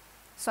year,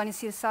 Sonny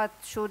Siddhart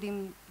showed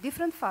him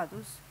different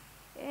fados,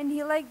 and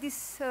he liked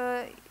this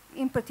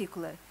in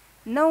particular.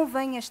 Não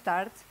Venhas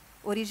Tarde,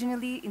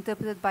 originally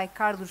interpreted by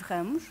Carlos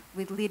Ramos,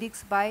 with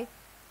lyrics by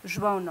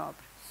João Nobre.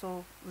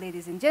 So,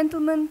 ladies and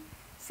gentlemen,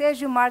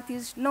 Sergio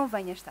Martires, Não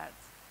Venhas Tarde.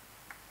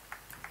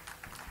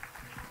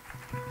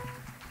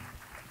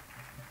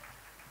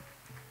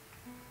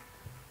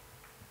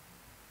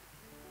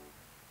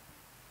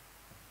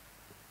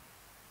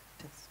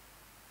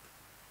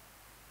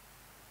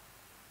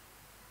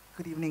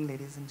 Good evening,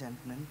 ladies and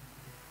gentlemen.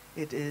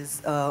 It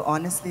is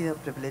honestly a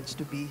privilege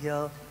to be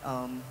here.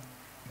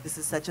 This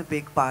is such a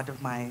big part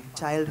of my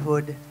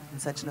childhood and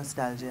such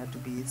nostalgia to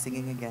be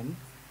singing again.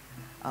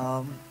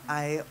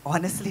 I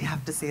honestly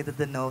have to say that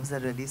the nerves are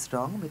really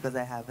strong because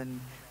I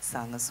haven't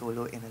sung a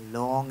solo in a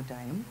long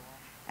time,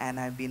 and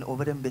I've been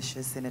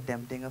overambitious in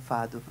attempting a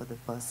fado for the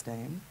first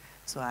time.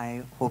 So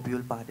I hope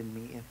you'll pardon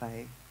me if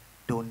I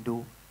don't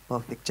do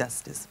perfect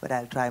justice, but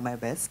I'll try my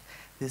best.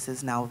 This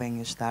is Não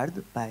Venhas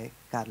Tarde by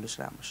Carlos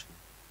Ramos.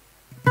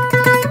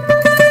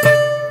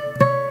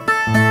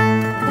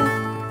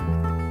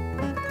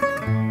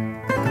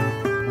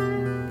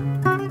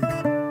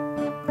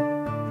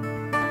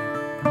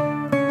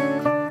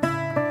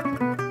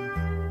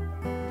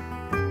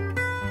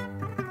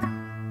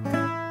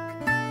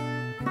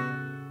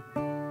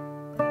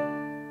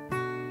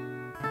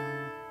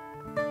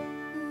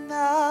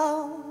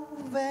 Não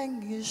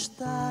venhas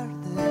tarde,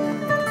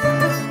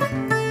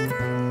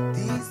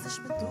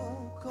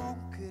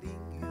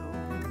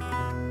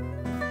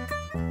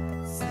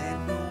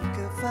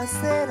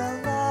 fazer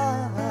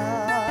alarme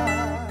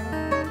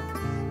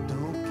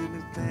do que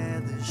me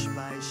pedes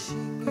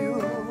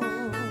baixinho.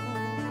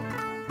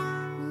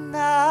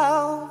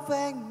 Não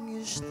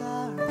venhas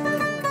tarde.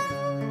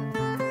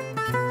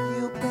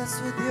 Eu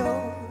peço a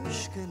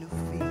Deus que no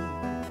fim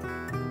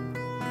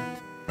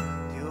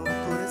teu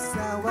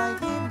coração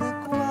ainda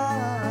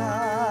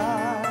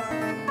guarde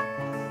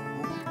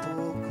um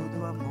pouco do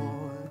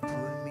amor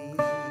por mim.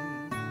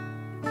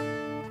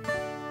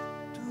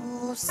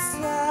 Tu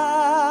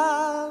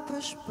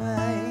sabes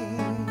bem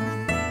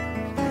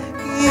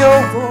que eu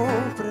vou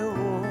para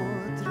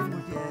outra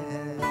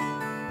mulher,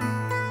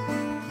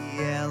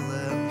 que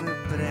ela me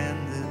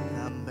prende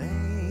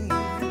também,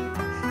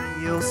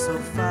 e eu só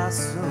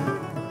faço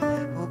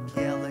o que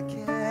ela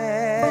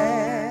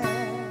quer.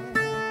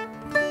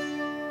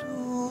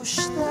 Tu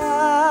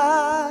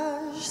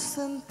estás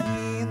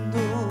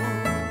sentindo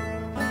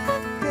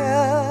que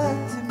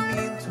te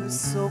minto e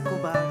sou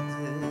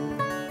cobarde,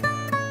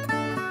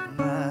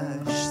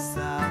 mas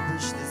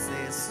sabes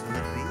dizer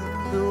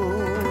sorrindo,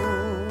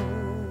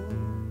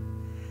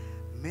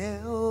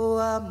 meu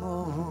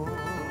amor,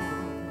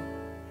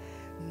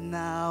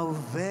 não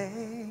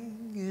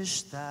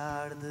venhas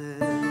tarde.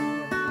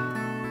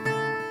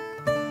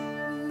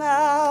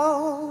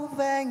 Não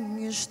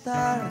venhas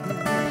tarde.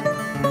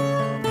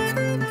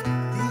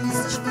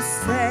 Dizes-me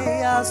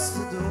sem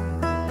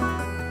açudume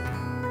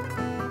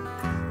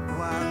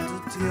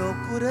quando teu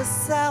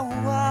coração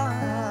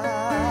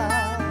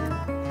arde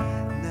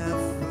na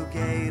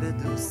fogueira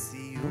do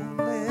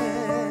ciúme.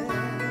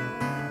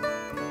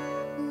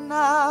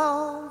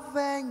 Não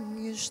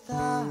venhas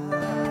tarde.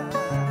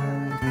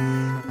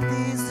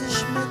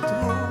 Dizes-me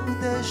tu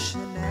da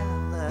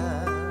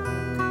janela,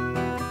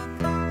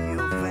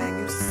 eu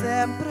venho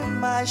sempre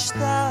mais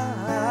tarde,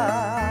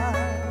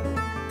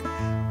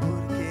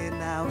 porque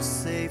não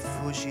sei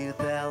fugir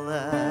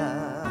dela.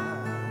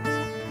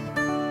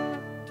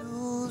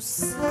 Tu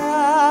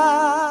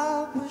sabes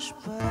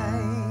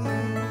bem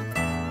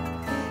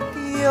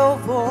que eu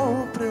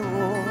vou para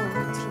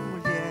outra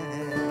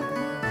mulher,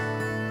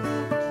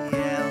 que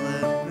ela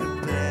me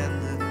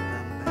prende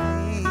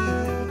também,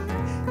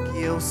 que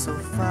eu só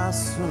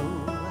faço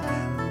o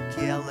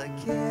que ela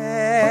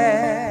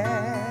quer.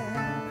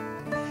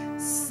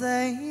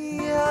 Sem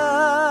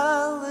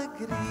alegria,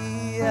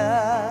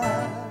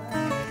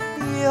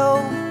 eu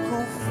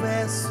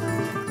confesso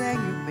que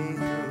tenho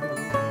medo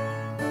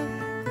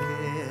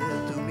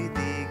que tu me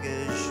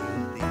digas um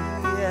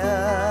dia,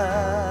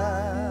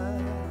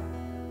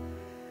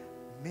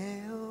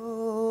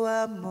 meu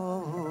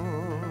amor,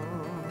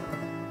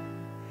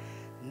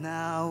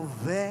 não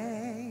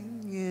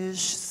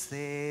venhas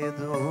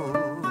cedo.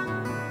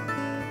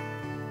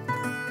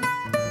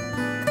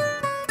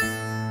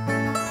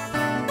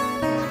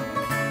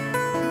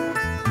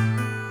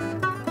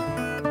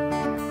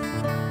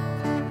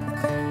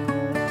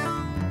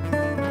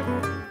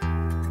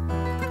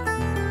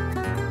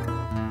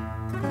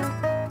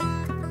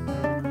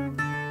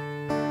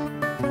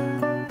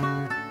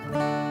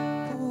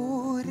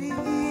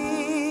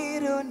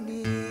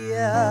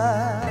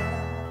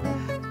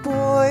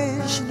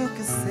 Pois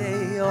nunca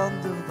sei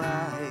onde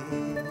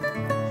vais,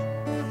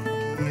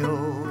 que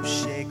eu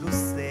chego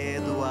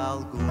cedo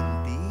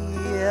algum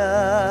dia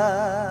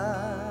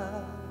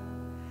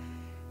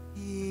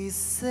e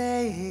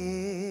seja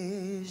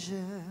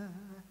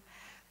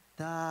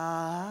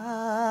tarde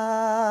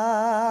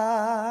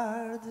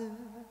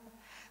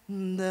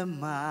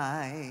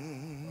demais.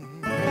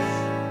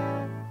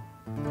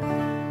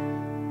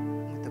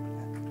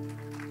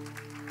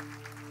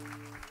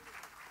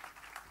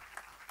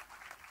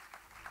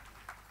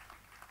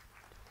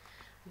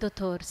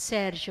 Doutor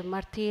Sergio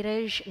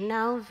Martires,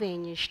 não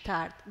venhas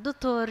tarde.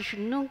 Doutores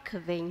nunca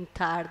vêm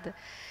tarde,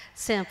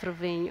 sempre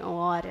vêm a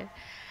hora.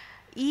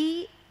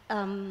 E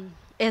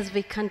as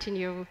we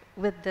continue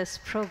with this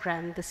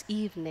program this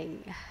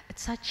evening,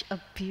 it's such a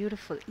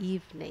beautiful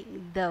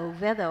evening. The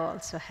weather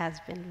also has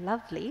been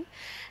lovely,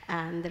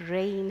 and the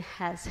rain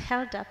has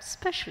held up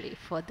specially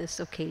for this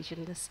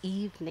occasion this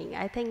evening.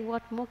 I think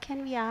what more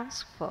can we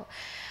ask for?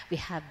 We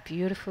have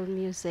beautiful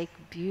music,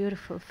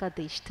 beautiful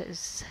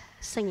fadistas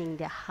singing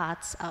their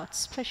hearts out,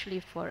 especially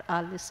for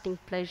our listening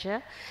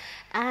pleasure.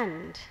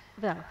 And,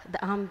 well, the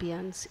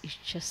ambience is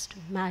just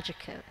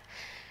magical.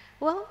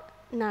 Well,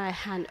 now I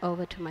hand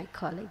over to my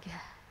colleague,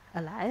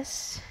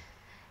 Elias,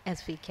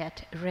 as we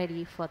get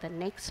ready for the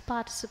next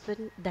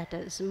participant, that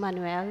is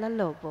Manuela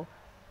Lobo.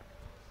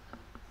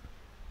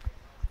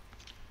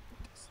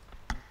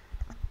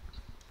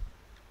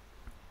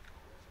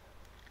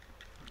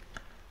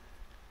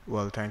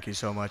 Well, thank you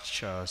so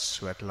much,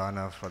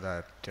 Svetlana, for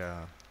that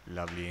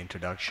lovely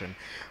introduction.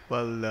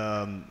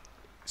 Well,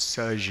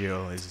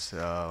 Sergio is,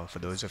 for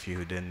those of you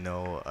who didn't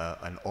know,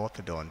 an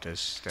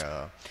orthodontist,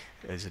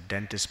 is a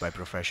dentist by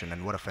profession,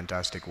 and what a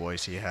fantastic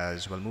voice he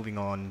has. Well, moving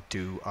on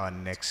to our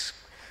next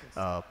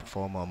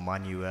performer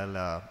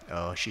Manuela.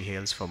 She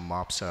hails from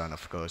Mopsa, and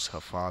of course her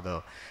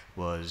father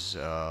was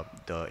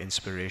the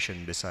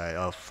inspiration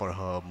for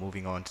her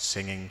moving on to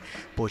singing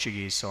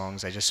Portuguese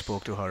songs. I just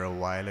spoke to her a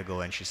while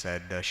ago, and she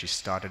said she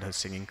started her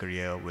singing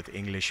career with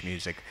English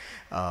music,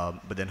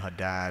 but then her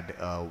dad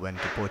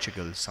went to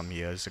Portugal some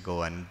years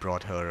ago and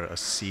brought her a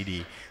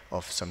CD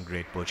of some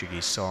great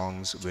Portuguese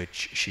songs,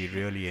 which she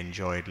really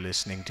enjoyed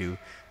listening to,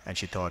 and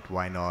she thought,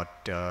 why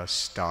not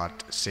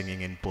start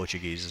singing in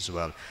Portuguese as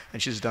well? And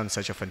she's done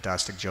such a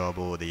fantastic job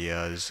over the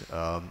years.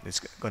 It's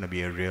going to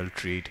be a real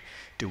treat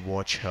to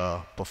watch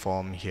her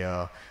perform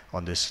here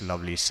on this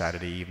lovely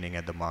Saturday evening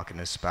at the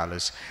Martires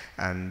Palace.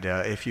 And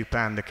if you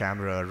pan the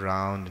camera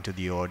around into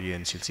the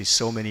audience, you'll see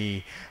so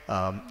many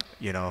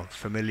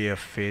familiar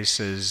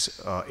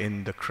faces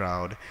in the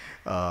crowd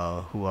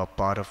who are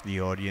part of the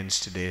audience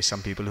today.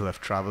 Some people who have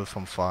traveled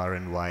from far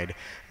and wide.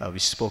 We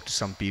spoke to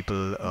some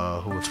people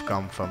who have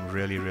come from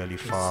really, really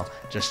far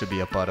just to be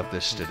a part of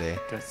this today.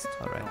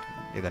 All right,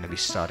 we're going to be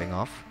starting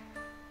off.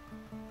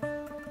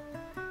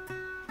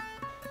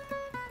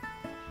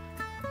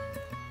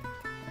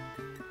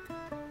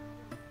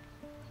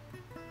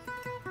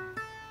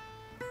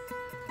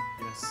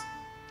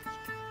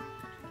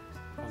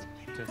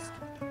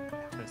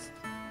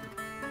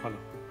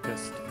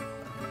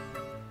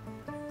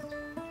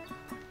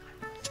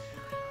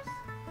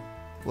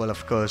 Well,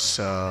 of course,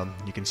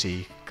 you can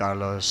see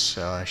Carlos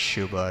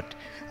Schubert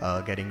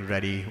getting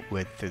ready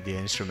with the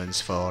instruments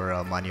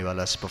for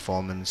Manuela's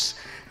performance.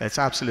 It's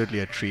absolutely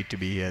a treat to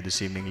be here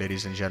this evening,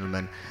 ladies and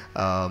gentlemen.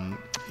 And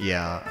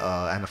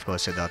of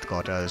course, Siddhart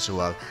Cota as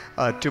well.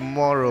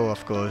 Tomorrow,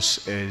 of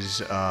course, is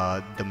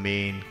the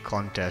main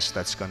contest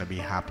that's going to be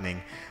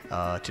happening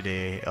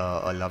today.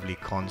 A lovely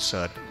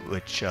concert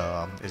which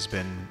has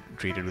been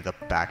treated with a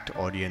packed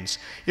audience.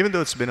 Even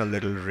though it's been a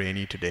little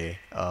rainy today,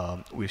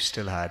 we've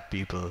still had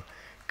people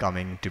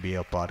coming to be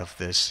a part of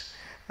this,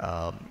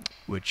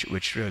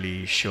 which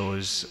really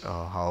shows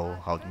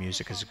how the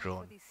music has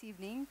grown. This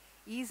evening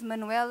is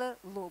Manuela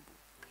Lobo.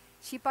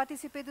 She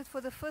participated for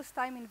the first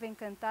time in Vem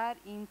Cantar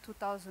in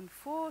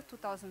 2004,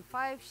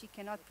 2005. She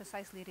cannot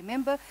precisely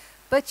remember,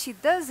 but she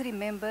does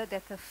remember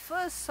that the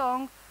first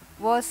song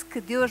was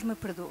Que Deus Me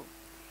Perdoe.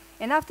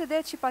 And after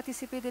that, she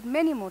participated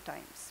many more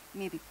times,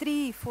 maybe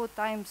 3, 4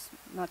 times,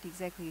 not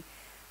exactly,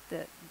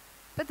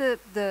 but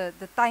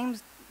the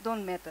times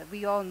don't matter.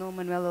 We all know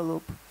Manuela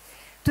Lobo.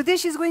 Today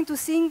she's going to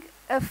sing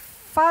a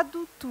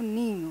Fado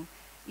Toninho.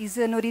 It's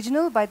an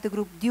original by the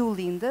group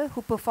Diolinda,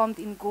 who performed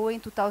in Goa in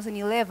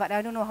 2011.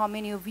 I don't know how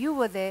many of you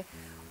were there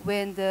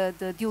when the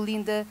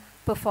Diolinda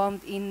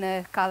performed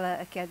in Kala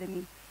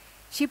Academy.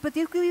 She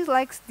particularly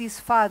likes this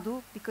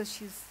fado because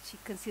she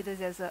considers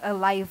it as a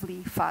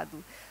lively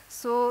fado.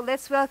 So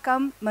let's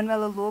welcome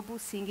Manuela Lobo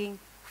singing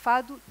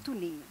Fado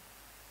Toninho.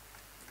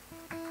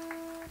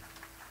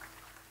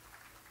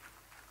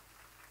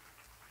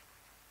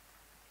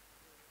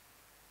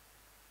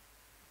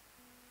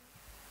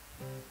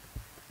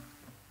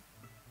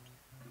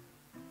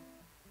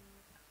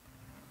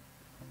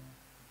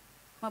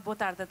 Boa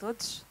tarde a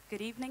todos.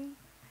 Good evening.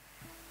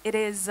 It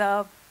is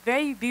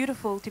very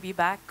beautiful to be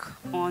back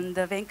on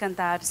the Vem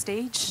Cantar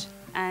stage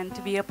and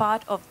to be a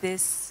part of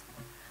this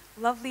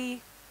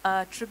lovely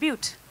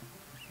tribute.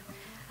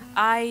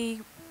 I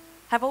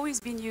have always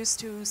been used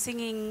to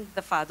singing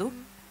the fado,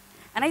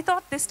 and I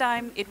thought this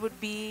time it would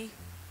be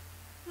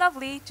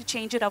lovely to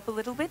change it up a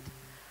little bit.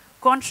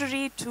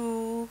 Contrary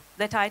to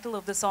the title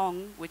of the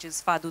song, which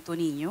is Fado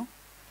Toninho,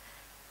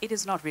 it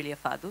is not really a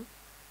fado.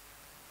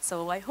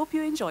 So I hope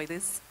you enjoy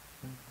this.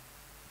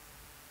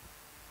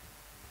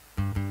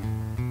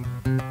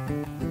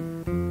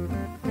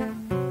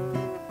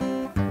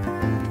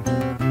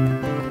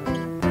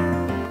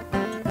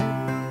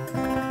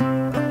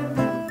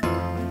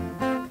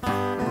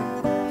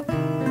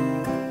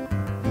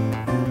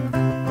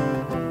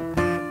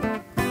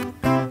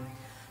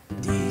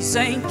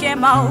 Dizem que é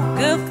mau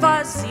que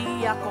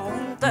fazia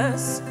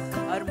contas,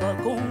 arma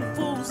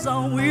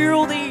confusão e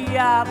o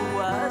diabo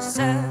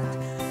achar.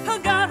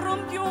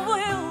 Agarram-me que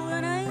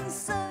eu nem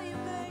sei o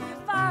que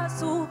eu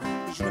faço.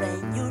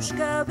 Esgrenho os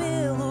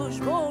cabelos,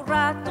 vou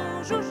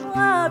ratos os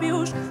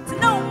lábios. Se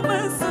não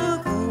me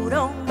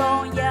seguram,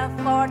 dói-a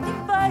forte e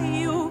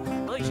feio.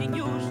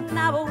 Beijinhos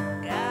na boca,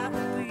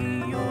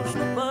 arrepios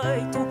no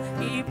peito.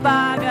 E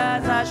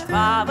pagas as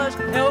favas,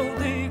 eu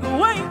digo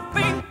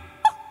enfim.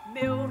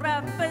 Meu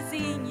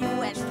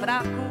rapazinho, és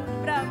fraco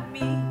para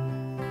mim.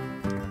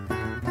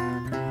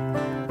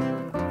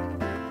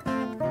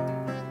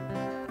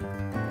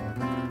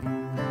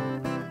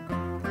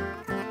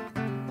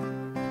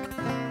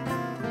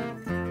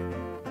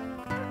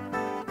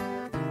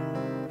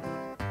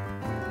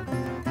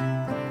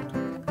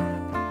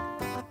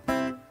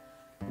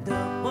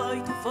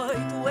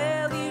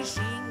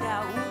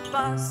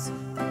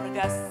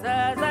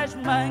 Arregaças as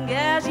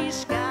mangas e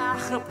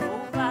escarra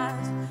pro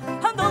lado.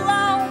 Anda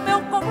lá o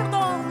meu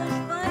cobordões,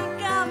 vem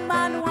cá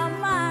mano a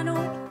mano.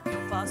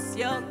 Eu faço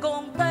e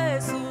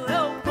aconteço,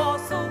 eu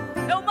posso,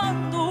 eu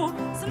mando.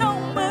 Se não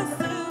me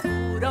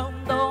seguram,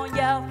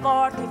 dou-lhe a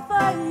forte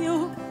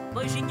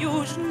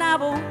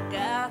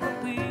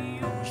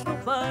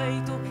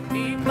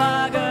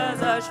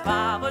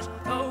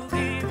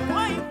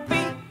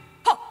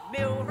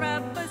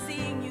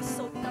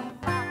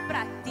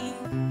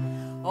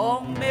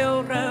oh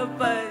meu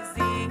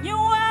rapazinho,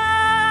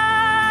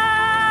 ai,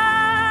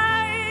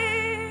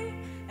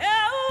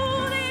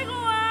 eu digo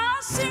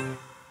assim,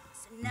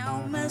 se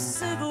não me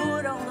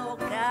seguram dou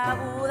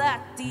cabo da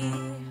ti.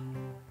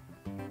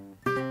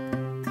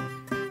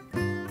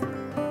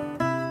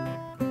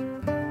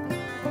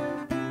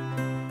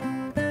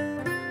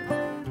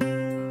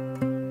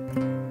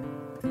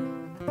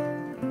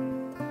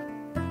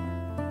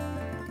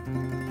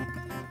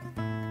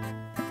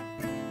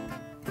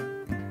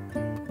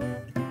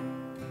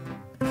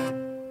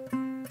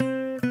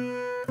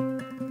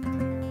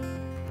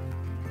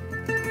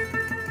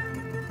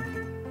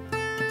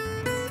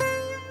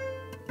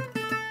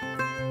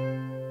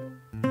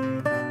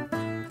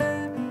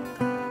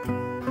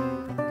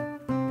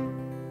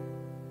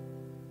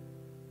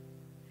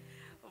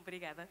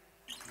 Obrigada.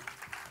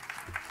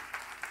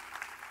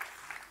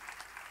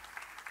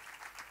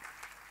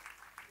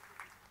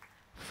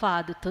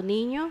 Fado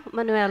Toninho,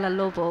 Manuela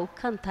Lobo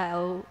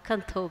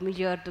cantou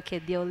melhor do que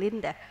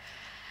Diolinda.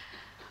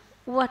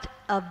 What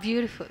a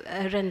beautiful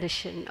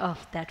rendition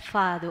of that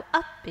fado,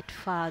 upbeat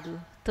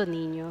fado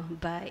Toninho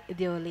by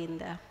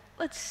Diolinda.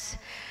 It's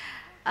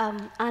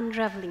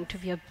unraveling to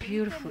be a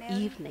beautiful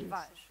evening.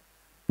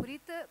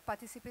 Poorita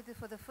participated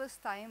for the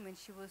first time when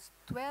she was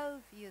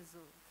 12 years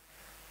old.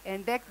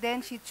 And back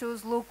then she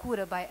chose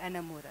Loucura by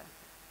Ana Moura.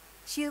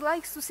 She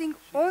likes to sing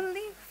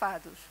only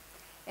fados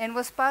and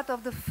was part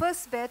of the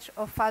first batch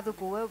of Fado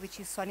Goa, which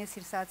is Sonia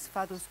Sirsat's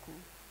Fado School.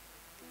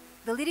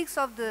 The lyrics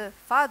of the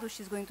fado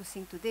she's going to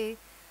sing today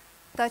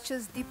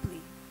touches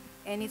deeply,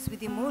 and it's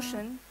with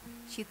emotion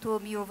she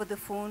told me over the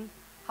phone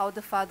how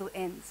the fado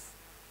ends.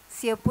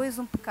 Se é pois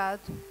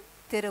pecado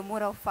ter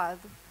amor ao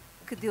fado,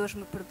 que Deus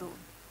me perdoe.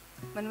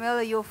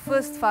 Manuela, your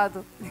first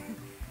fado.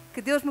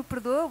 Que Deus me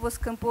perdoe was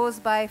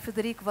composed by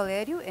Frederico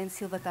Valério and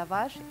Silva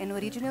Tavares and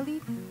originally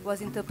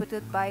was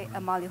interpreted by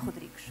Amália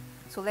Rodrigues.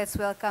 So let's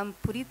welcome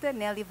Poorita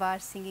Nelly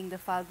Vaz singing the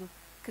fado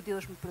Que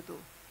Deus me perdoe.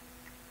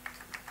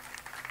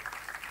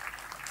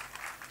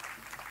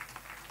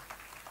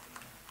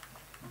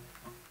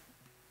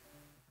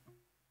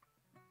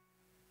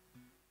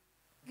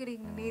 Good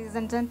evening, ladies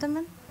and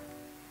gentlemen.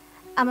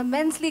 I'm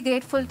immensely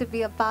grateful to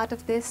be a part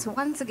of this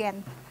once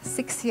again,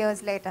 6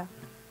 years later.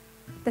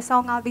 The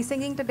song I'll be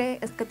singing today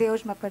is Que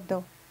Deus me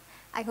perdoe.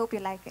 I hope you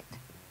like it.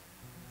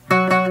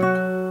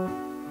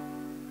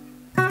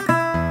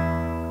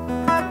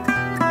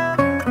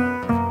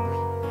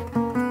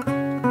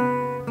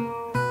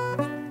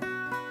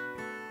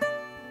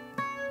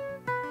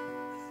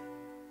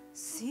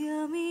 Se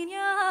a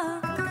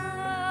minha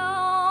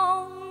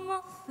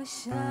alma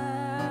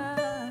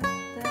fechada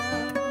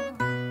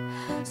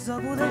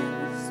só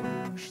pudesse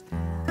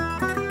mostrar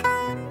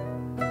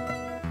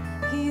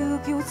que o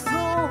que eu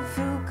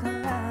sofro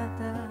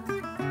calada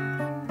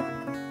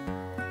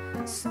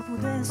só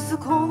pudesse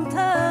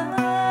contar,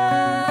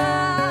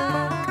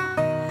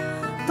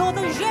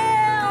 toda a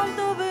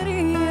gente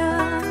veria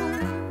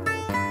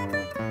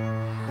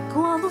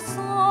quando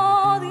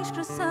sou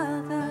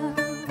desgraçada,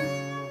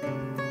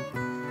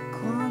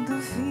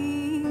 quando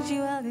finge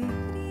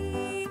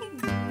alegria,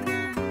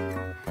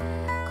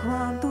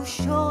 quando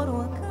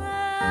choro a cantar.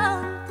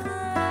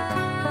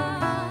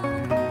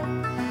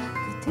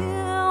 Que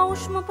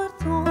Deus me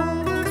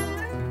perdoe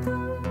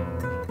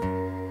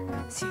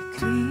se é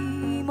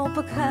crime ou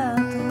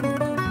pecado,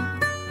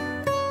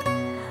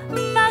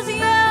 mas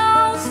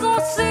eu sou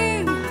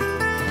assim,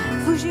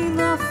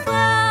 fugindo a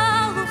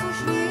fado,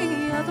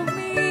 fugia de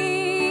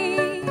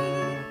mim,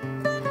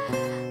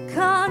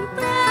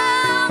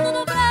 cantando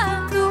no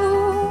brado,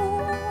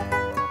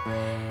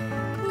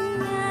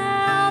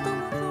 nada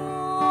me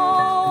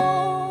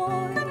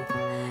dói.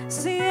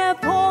 Se é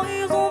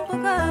pois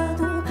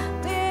pecado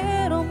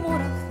ter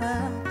amor a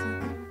fato,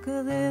 que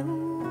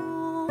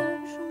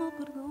Deus me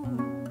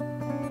perdoe.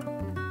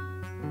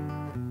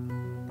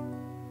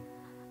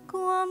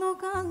 Quando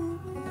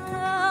canto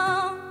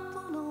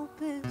não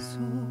penso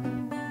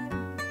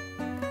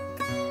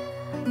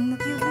no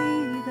que a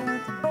vida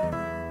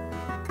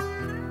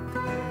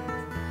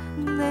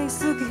tem, nem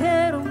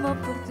sequer me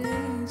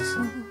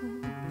pertenço,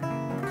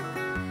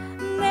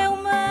 nem o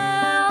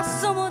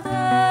maço mudar.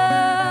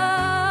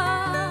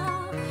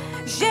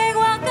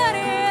 Chego a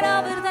querer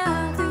a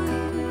verdade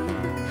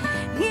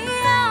e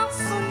a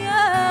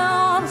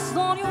sonhar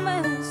sonho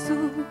imenso,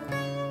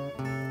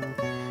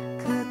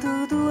 que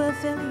tudo é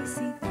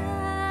felicidade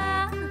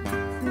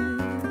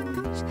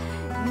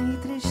e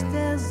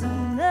tristeza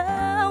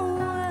não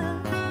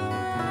é.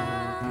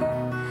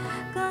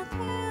 Que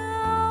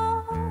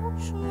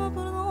Deus me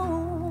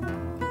perdoe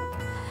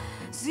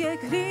se é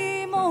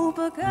crime ou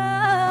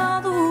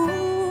pecado,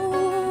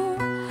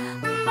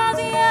 mas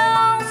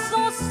eu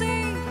sou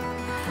assim,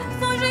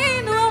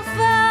 fugindo ao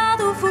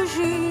fado,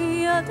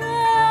 fugia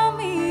de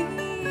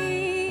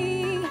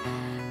mim,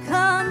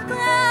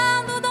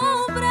 cantando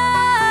do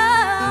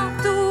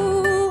prato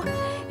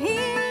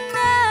e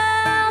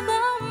nada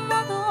me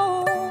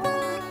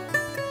dói.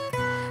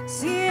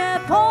 Se é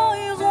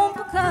pois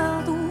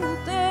pecado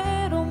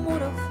ter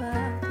amor a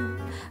fato,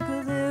 que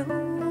Deus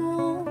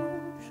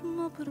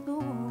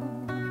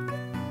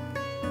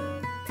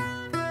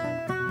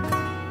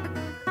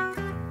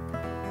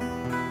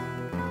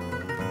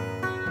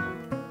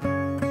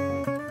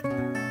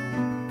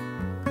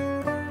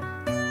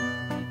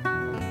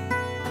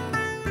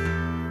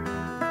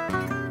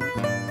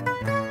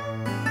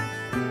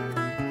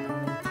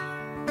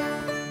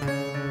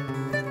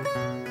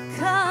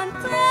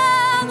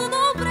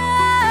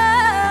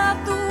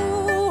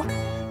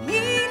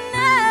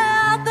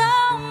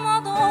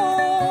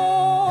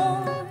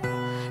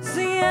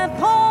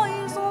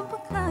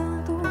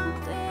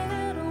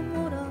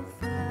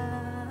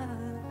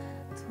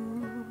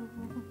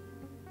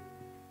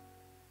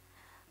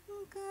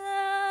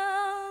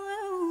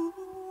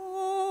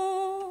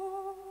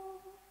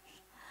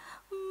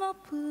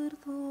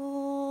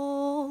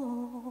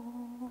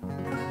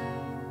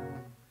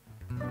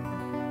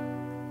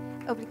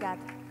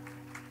Obrigada.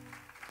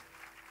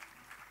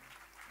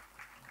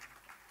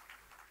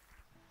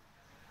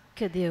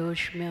 Que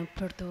Deus me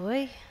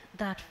perdoe.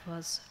 That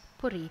was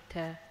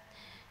Poorita.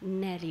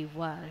 Nelly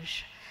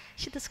was.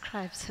 She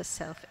describes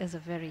herself as a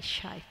very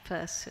shy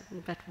person,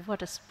 but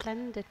what a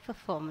splendid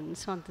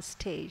performance on the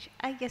stage.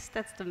 I guess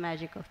that's the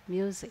magic of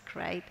music,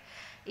 right?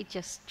 It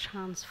just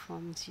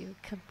transforms you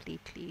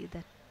completely.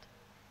 That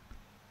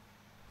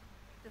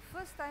The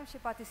first time she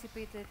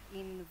participated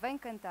in Vem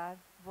Cantar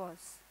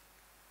was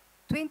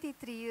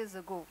 23 years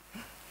ago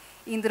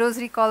in the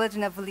Rosary College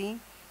in Avelin,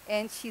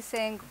 and she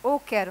sang O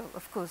Carol,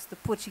 of course, the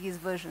Portuguese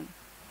version.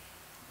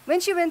 When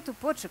she went to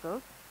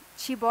Portugal,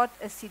 she bought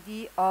a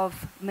CD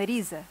of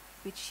Marisa,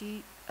 which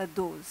she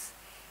adores.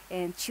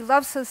 And she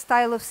loves her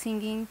style of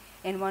singing,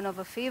 and one of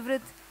her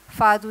favorite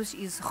fados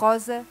is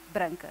Rosa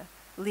Branca,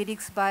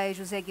 lyrics by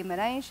José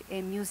Guimarães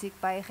and music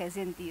by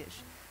Rezende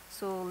Dias.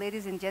 So,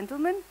 ladies and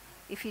gentlemen,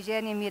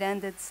 Ifigênia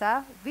Miranda de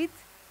Sá with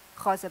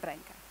Rosa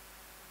Branca.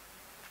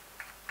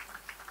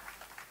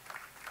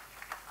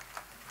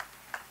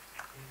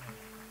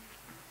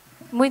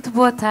 Muito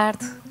boa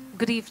tarde.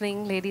 Good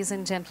evening, ladies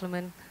and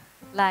gentlemen.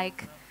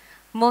 Like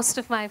most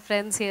of my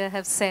friends here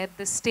have said,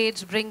 the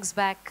stage brings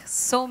back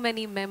so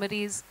many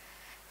memories.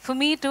 For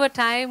me, to a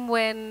time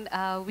when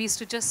we used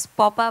to just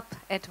pop up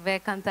at Vem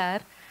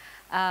Cantar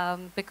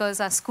because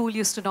our school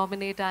used to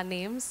nominate our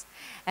names.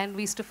 And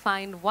we used to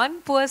find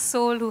one poor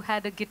soul who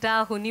had a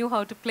guitar, who knew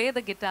how to play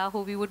the guitar,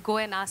 who we would go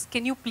and ask,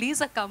 can you please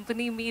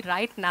accompany me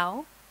right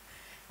now?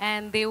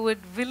 And they would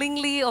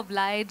willingly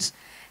oblige.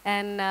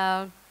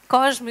 And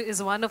Cosme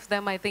is one of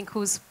them, I think,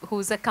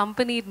 who's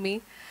accompanied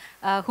me,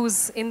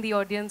 who's in the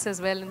audience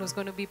as well and who's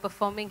going to be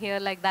performing here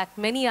like that,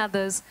 many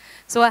others.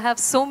 So I have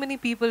so many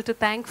people to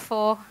thank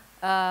for,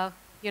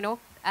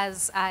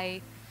 as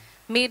I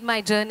made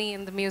my journey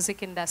in the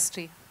music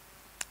industry.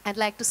 I'd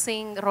like to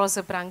sing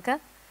Rosa Branca,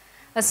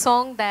 a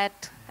song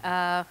that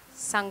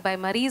sung by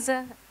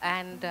Marisa,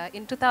 and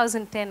in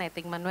 2010, I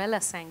think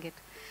Manuela sang it.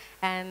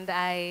 And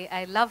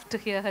I loved to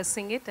hear her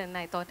sing it, and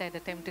I thought I'd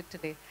attempt it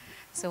today.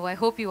 So I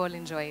hope you all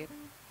enjoy it.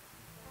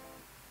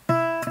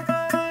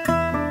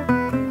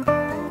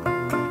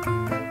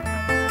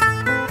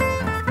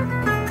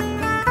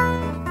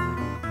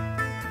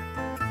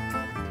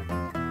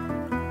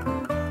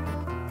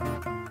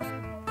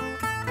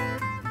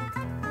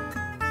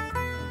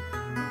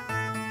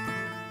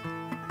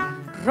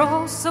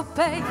 Roça o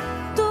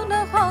peito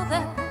na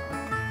roda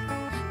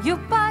e o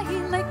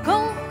baile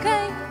com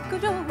quem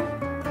colheu.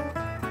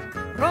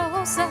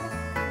 Roça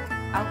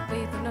ao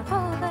peito na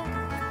roda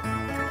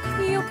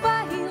e o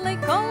baile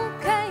com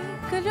quem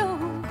calhou.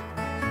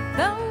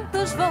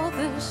 Tantas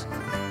voltas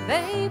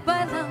dei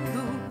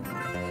bailando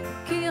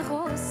que a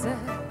roça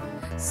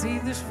se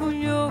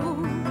desfolhou.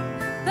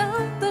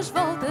 Tantas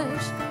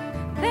voltas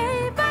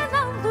dei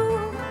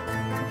bailando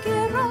que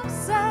a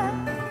roça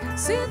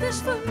se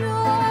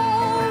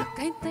desfolhou.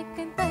 Quem tem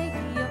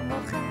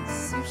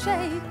amarra-se o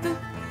jeito.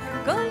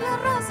 Colhe a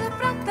rosa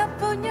branca,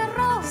 põe a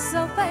rosa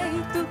ao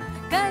peito.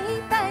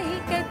 Quem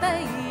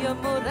tem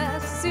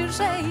amarra-se o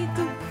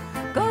jeito.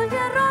 Colhe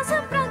a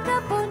rosa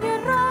branca, põe a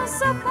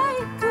rosa ao peito.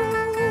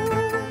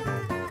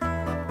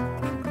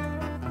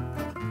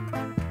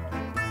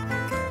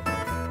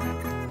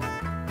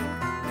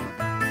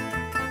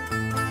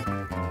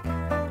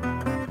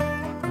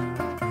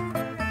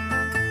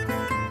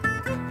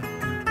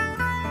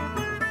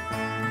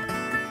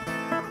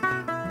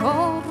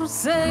 Oh,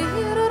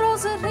 roseiro,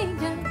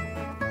 rosarinha,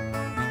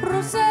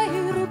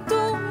 roseiro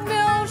do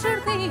meu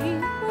jardim.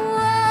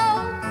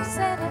 Oh,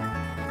 rosera,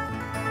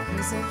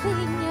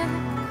 rosarinha,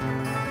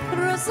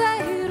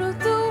 roseiro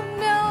do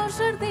meu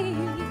jardim.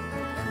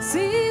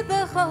 Se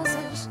de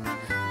rosas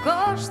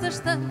gostas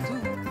tanto,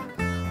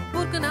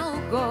 porque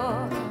não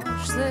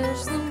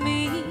gostas de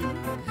mim?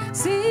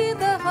 Se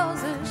de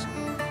rosas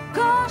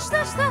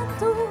gostas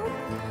tanto,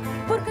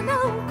 porque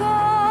não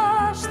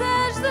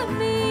gostas de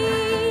mim?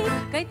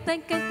 Quem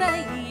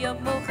tem,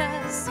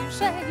 amarra-se o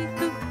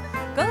jeito.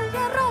 Colhe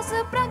a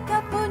rosa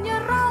branca, põe a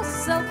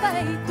rosa ao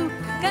peito.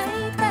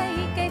 Quem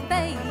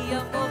tem,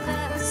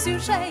 amarra-se o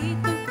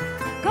jeito.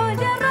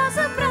 Colhe a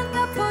rosa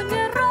branca, põe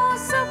a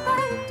rosa ao peito.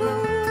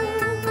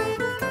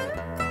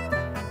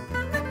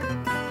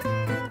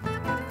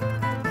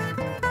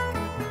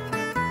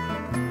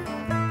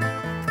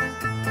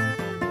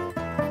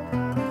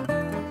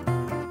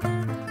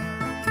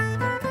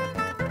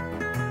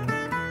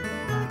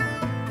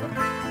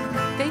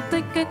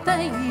 Quem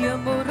tem,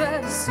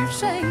 amarra-se o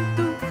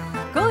jeito.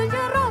 Colhe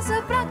a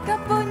rosa branca,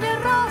 põe a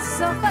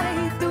rosa ao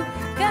peito.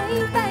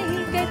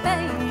 Quem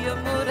tem,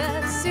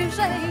 amarra-se o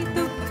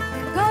jeito.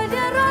 Colhe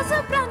a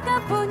rosa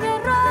branca, põe a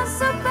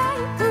rosa ao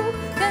peito.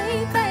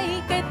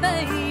 Quem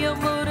tem,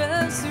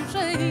 amarra-se o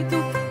jeito.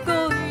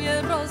 Colhe a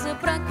rosa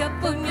branca,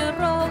 põe a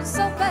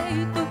rosa ao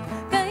peito.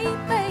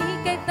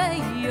 Quem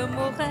tem,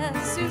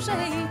 amarra-se o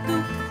jeito.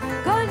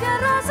 Colhe a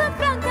rosa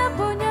branca,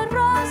 põe a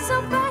rosa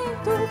ao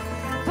peito.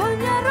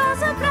 Põe a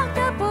rosa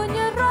branca, põe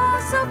a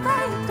rosa ao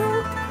peito.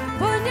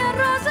 Põe a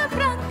rosa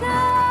branca,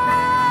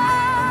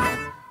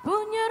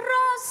 põe a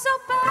rosa.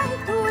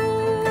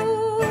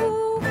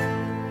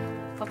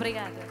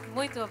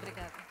 Muito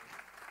obrigada.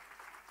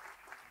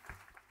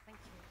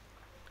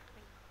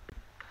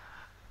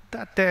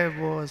 That there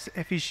was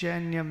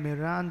Efigenia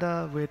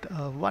Miranda with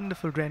a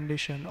wonderful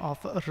rendition of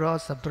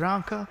Rosa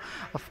Branca.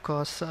 Of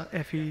course,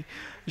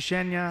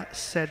 Efigenia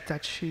said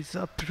that she's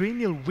a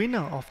perennial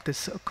winner of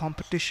this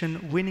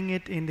competition, winning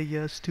it in the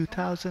years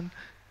 2000,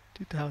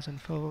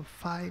 2004,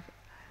 5,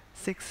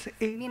 6,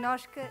 8.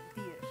 Minoshka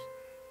Dias.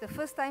 The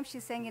first time she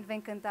sang in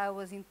Vem Cantar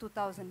was in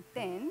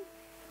 2010,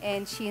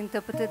 and she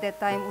interpreted that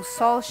time O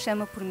Sol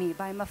Chama Por Mim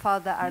by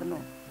Mafalda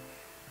Arnaud.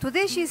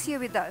 Today she's here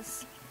with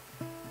us,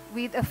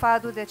 with a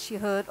fado that she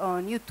heard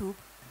on YouTube,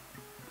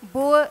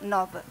 Boa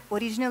Nova,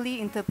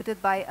 originally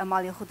interpreted by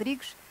Amália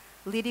Rodrigues,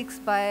 lyrics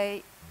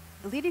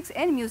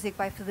and music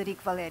by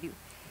Frederico Valério.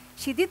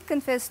 She did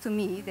confess to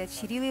me that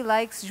she really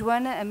likes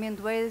Joana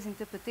Amendoeira's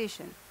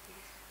interpretation.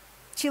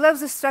 She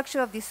loves the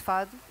structure of this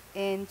fado,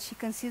 and she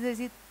considers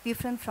it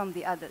different from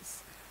the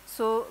others.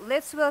 So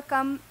let's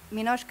welcome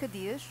Minoshka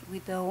Dias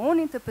with her own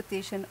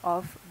interpretation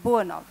of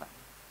Boa Nova.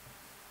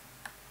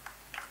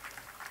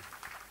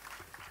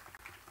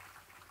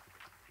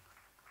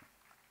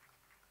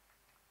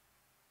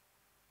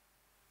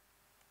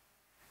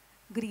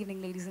 Good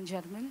evening, ladies and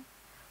gentlemen.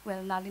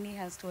 Well, Nalini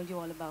has told you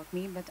all about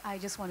me, but I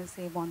just want to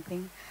say one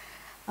thing.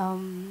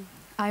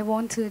 I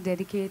want to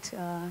dedicate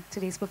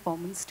today's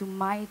performance to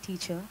my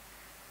teacher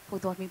who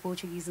taught me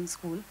Portuguese in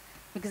school,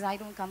 because I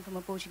don't come from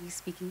a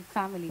Portuguese-speaking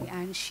family,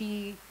 and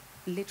she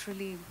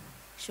literally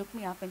shook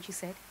me up and she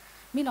said,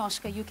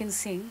 Minoshka, you can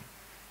sing.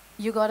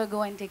 You got to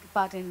go and take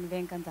part in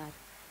Vem Cantar.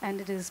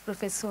 And it is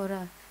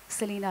Professora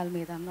Selena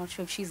Almeida. I'm not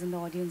sure if she's in the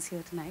audience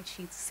here tonight.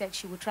 She said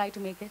she would try to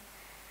make it.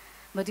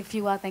 But if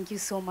you are, thank you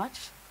so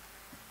much.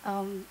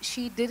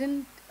 She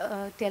didn't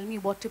tell me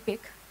what to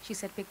pick. She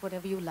said, pick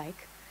whatever you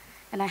like.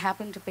 And I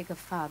happened to pick a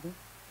fado,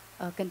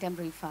 a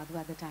contemporary fado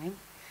at the time.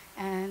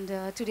 And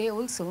today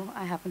also,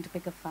 I happened to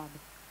pick a fado.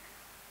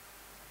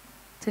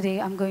 Today,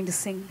 I'm going to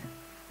sing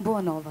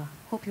Boa Nova.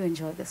 Hope you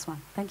enjoy this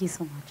one. Thank you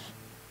so much.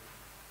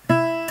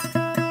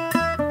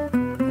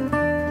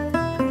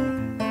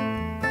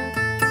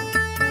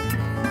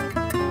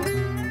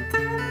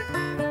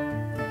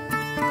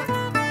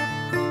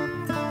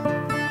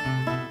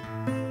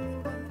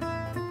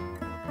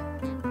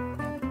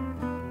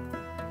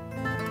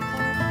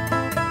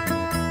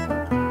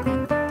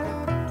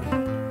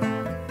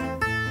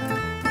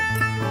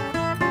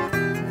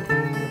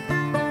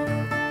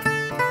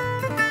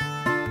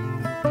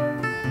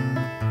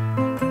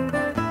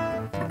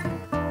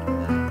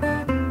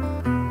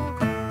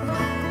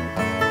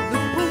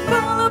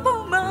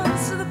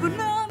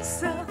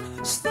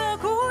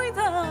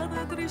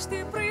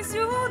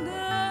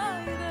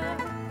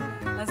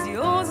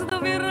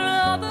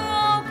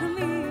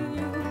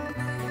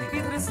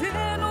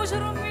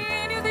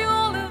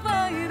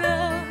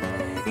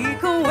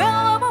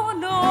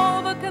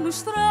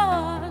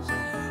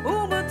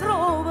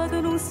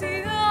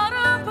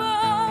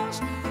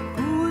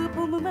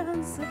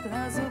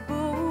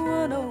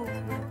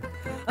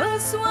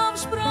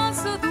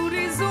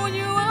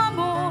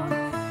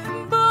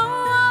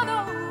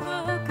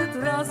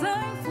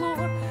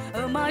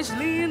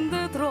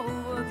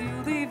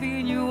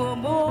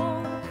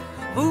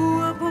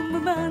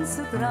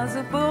 Traz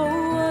a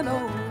boa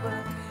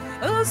nova,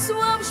 a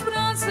suave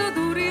esperança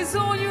do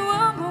risonho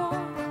amor.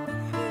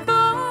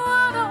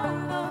 Boa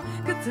nova,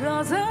 que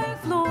traz em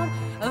flor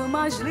a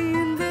mais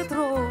linda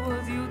trova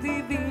de o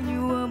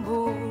divino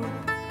amor.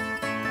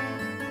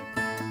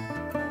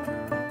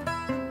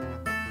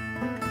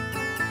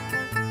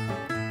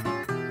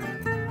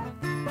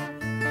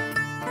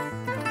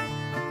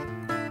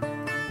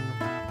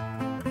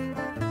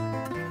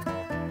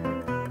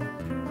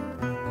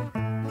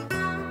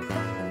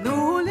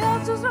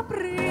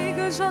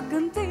 Já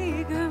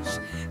cantigas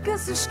que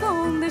se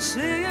escondem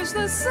cheias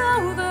de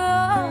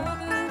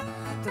saudade,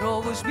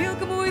 trovas mil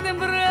que muito em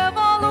breve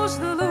à luz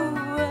da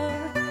lua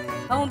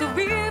hão de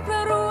vir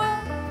para a rua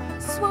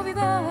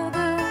suavidade.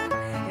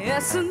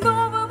 Essa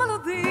nova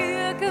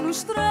melodia que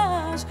nos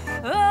traz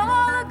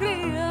a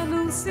alegria,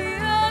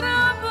 anunciar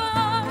a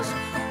paz.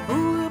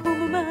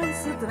 Boa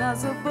mansa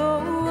traz a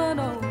boa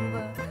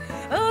nova,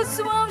 a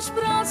suave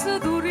esperança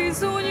do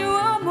risonho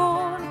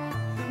amor.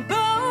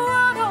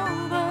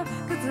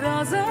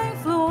 Traz em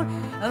flor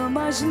a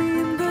mais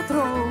linda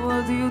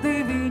trova de o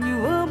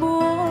divino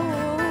amor.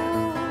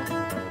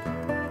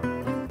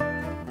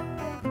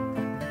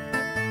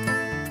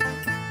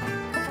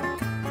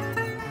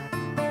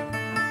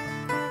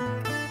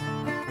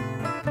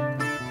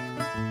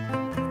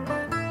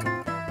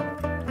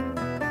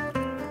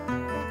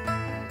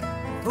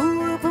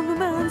 Boa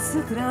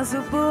mansa traz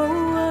a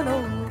boa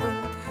nova,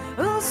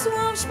 a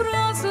suave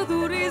esperança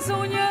do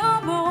risonho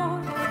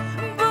amor.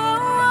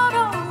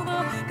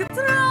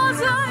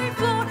 Traz em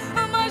flor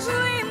a mais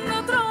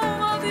linda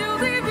trova de o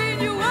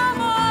divino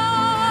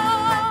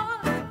amor.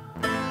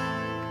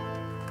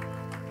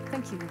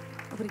 Thank you.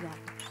 Obrigada.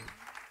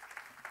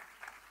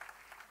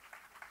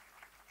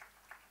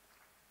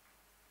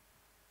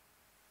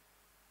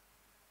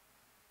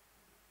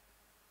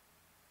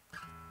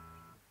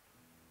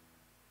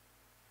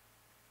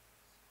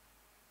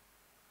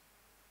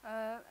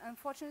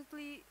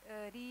 unfortunately,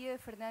 Rhea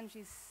Fernandes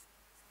is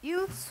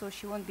ill, so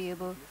she won't be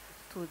able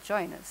to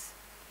join us.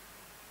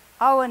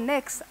 Our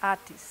next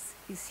artist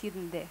is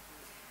hidden there.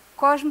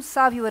 Cosme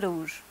Sávio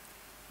Araújo.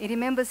 He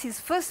remembers his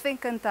first Vem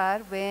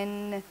Cantar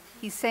when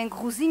he sang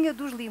Rosinha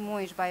dos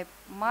Limões by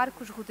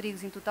Marcos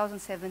Rodrigues in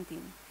 2017.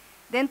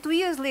 Then 2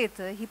 years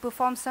later, he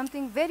performed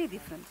something very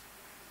different.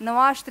 Não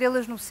Há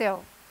Estrelas no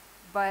Céu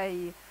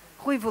by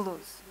Rui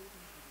Veloso.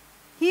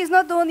 He is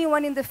not the only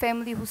one in the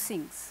family who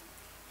sings.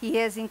 He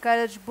has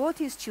encouraged both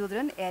his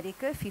children,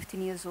 Erica,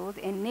 15 years old,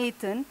 and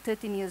Nathan,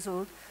 13 years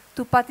old,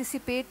 to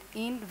participate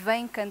in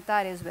Vem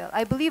Cantar as well.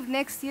 I believe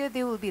next year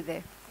they will be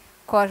there.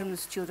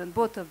 Cosme's children,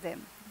 both of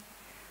them.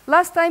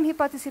 Last time he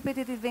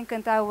participated in Vem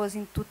Cantar was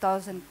in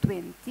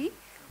 2020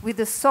 with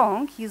the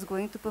song he is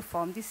going to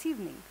perform this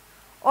evening,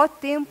 O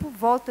Tempo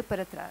Volta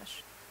Para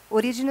Trás,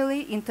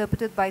 originally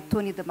interpreted by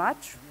Tony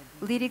D'Amato,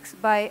 lyrics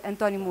by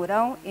António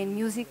Mourão, and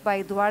music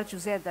by Eduardo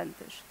José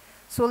Dantas.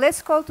 So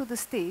let's call to the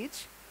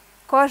stage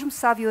Cosme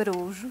Sávio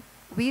Araújo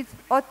with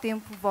O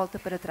Tempo Volta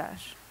Para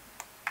Trás.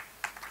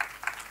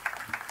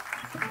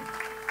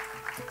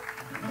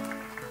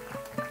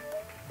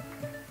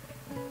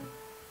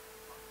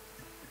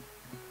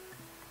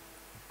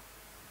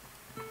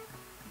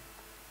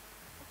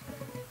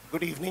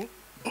 Good evening.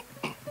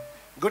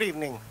 Good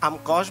evening. I'm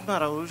Cosme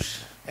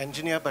Araujo,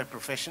 engineer by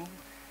profession.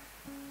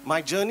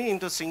 My journey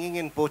into singing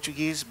in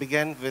Portuguese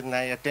began when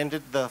I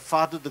attended the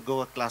Fado de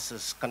Goa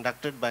classes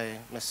conducted by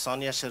Ms.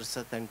 Sonia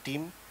Shirsat and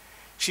team.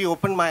 She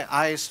opened my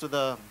eyes to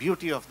the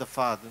beauty of the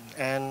Fado,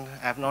 and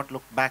I have not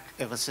looked back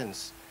ever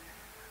since.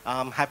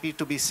 I'm happy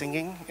to be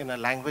singing in a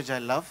language I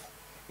love,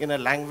 in a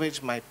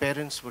language my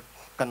parents would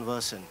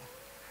converse in.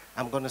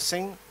 I'm going to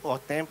sing O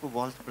Tempo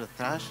Volta Para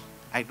Trás.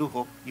 I do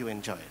hope you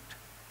enjoy it.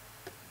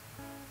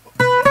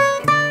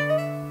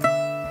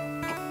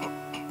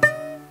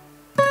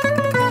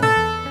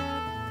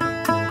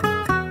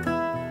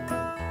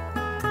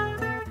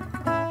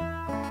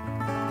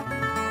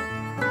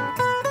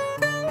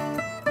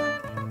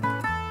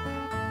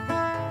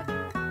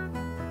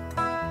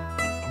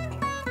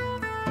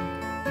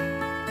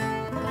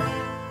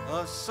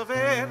 A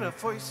Samairah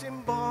foi-se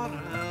embora,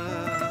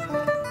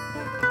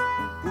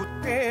 o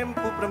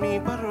tempo para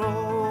mim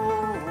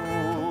parou.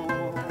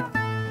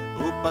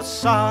 O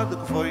passado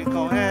que foi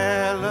com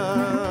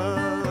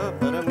ela,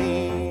 para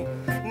mim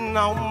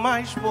não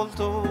mais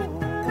voltou.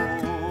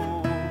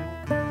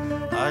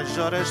 As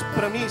horas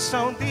para mim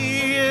são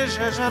dias,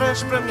 as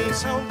horas para mim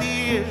são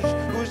dias,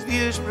 os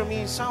dias para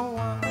mim são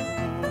anos.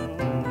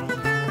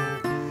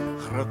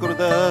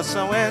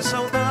 Recordação é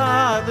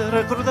saudade,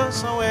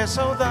 recordação é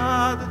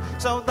saudade,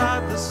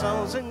 saudade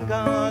são os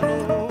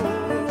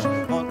enganos.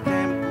 O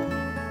tempo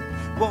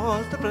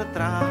volta para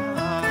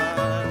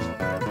trás,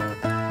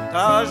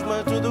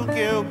 traz-me tudo o que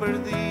eu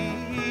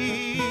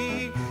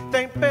perdi.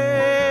 Tem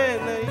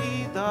pena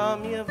e dá a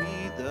minha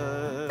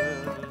vida,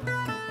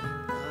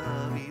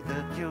 a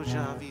vida que eu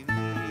já vivi.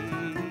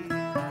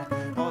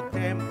 O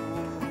tempo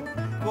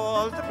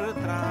volta para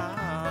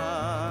trás,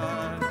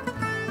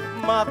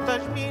 mata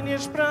as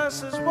minhas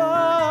esperanças boas,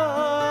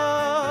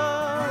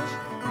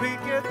 vi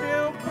que é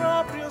teu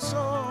próprio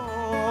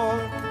sol,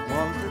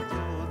 volta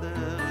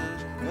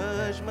todas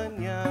as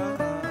manhãs,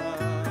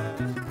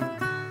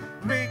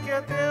 vi que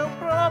é teu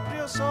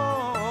próprio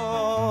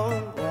sol,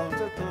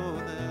 volta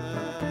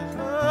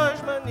todas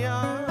as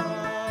manhãs.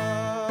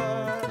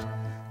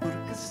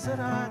 Porque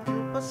será que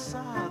o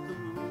passado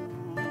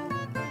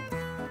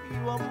e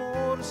o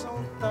amor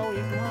são tão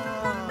iguais?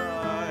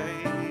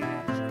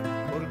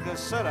 Porque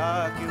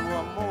será que o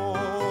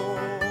amor,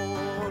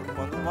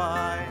 quando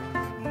vai,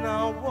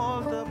 não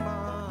volta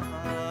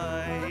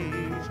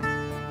mais?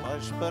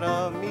 Mas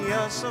para mim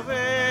a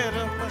saber,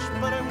 mas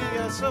para mim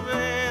a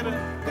saber,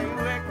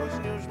 tenho ecos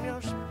nos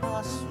meus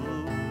passos.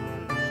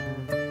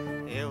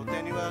 Eu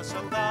tenho a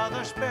saudade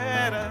à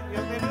espera,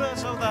 eu tenho a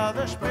saudade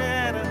à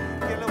espera,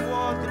 que ela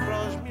volte para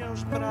os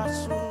meus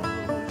braços.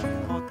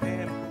 O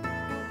tempo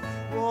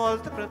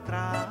volta para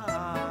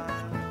trás,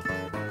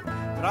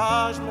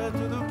 traz-me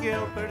tudo o que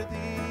eu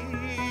perdi.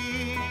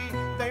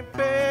 Tem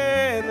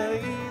pena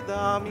e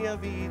dá a minha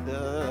vida,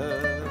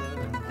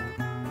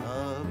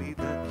 a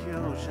vida que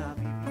eu já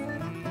vivi.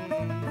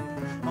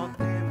 O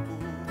tempo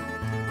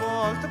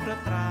volta para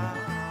trás,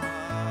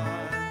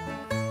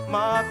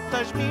 mata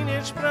as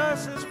minhas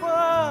esperanças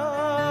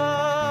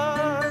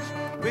boas,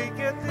 vi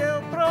que é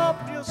teu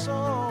próprio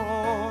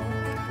sol,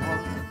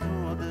 volta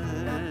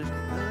todas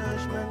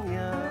as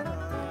manhãs,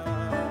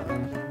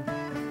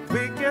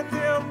 vi que é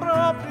teu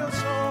próprio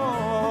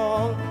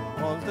sol,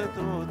 volta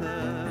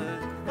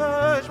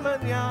todas as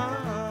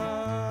manhãs.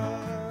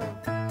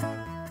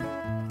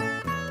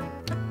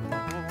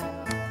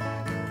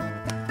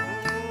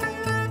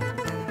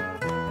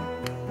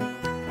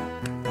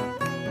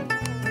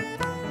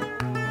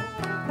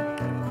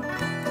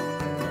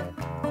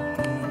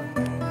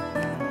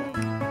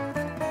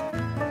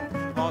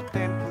 O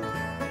tempo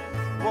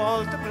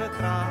volta para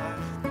trás,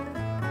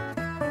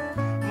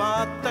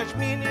 mata as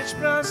minhas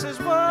esperanças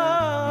boas,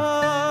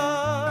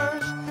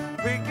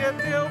 vi que é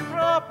teu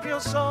próprio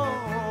próprio som,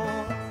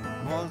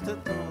 volta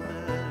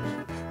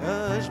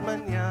todas as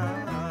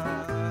manhãs.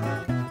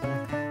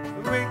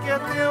 Vê que é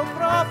teu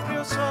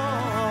próprio som,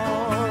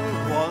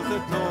 volta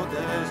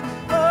todas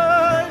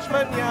as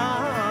manhãs.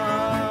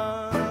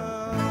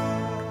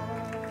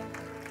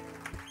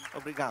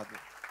 Obrigado.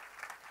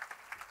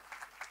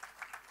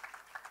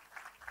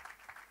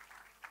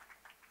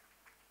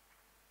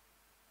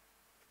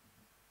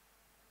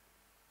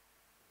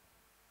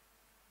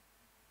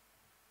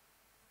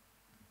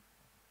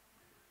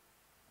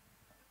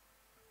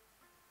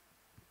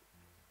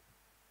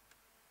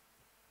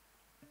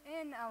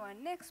 And our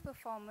next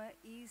performer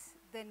is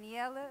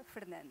Daniela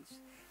Fernandes.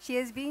 She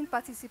has been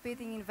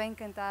participating in Vem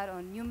Cantar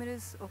on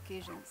numerous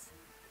occasions.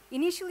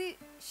 Initially,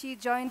 she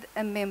joined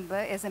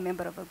as a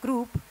member of a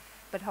group,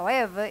 but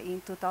however, in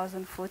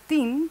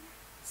 2014,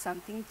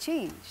 something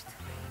changed.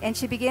 And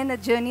she began a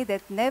journey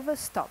that never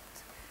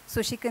stopped.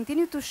 So she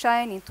continued to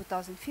shine in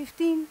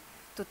 2015,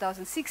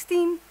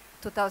 2016,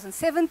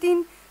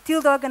 2017,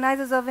 till the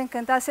organizers of Vem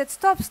Cantar said,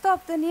 stop,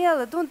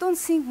 Daniela, don't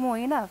sing more,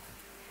 enough.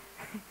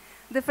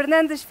 The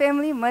Fernandes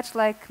family, much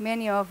like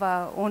many of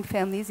our own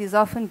families, is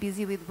often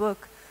busy with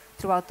work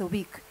throughout the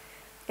week.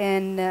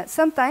 And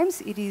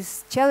sometimes it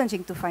is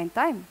challenging to find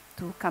time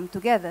to come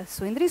together.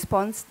 So in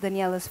response,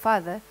 Daniela's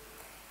father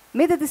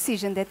made a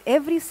decision that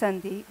every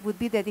Sunday would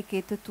be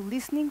dedicated to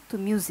listening to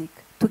music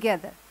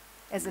together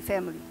as a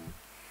family.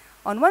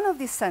 On one of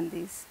these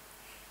Sundays,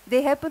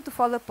 they happened to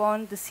fall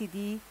upon the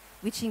CD,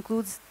 which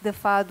includes the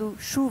fado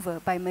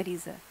Chuva by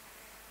Marisa.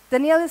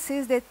 Daniela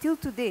says that till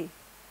today,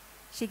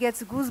 she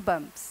gets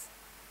goosebumps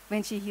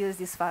when she hears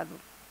this fado.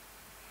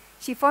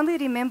 She fondly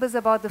remembers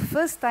about the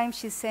first time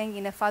she sang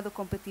in a fado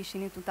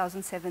competition in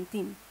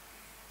 2017.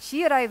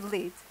 She arrived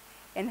late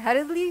and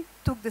hurriedly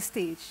took the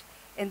stage,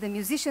 and the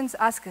musicians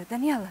asked her,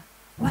 Daniela,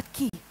 what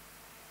key?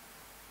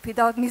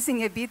 Without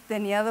missing a beat,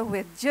 Daniela, who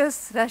had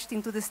just rushed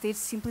into the stage,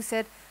 simply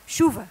said,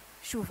 Chuva,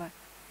 Chuva.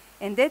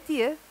 And that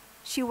year,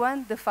 she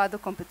won the fado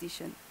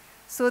competition.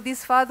 So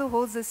this fado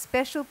holds a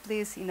special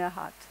place in her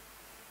heart.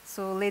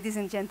 So ladies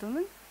and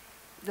gentlemen,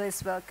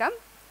 let's welcome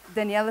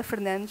Daniela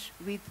Fernandes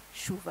with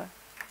Chuva.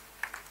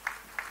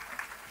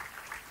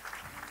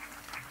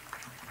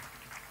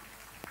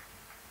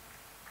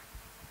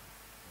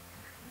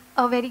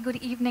 A very good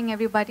evening,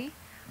 everybody.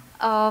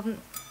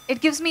 It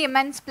gives me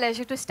immense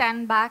pleasure to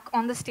stand back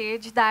on the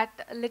stage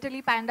that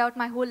literally panned out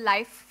my whole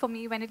life for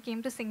me when it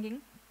came to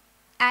singing.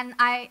 And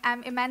I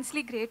am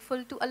immensely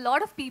grateful to a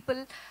lot of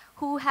people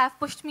who have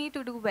pushed me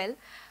to do well,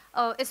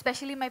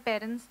 especially my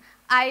parents.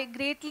 I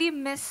greatly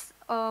miss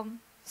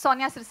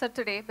Sonia Sirsar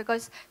today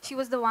because she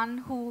was the one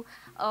who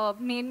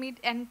made me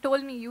and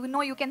told me, you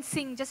know you can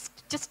sing,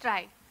 just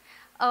try.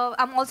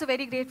 I'm also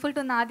very grateful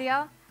to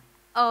Nadia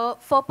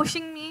for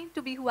pushing me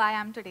to be who I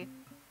am today.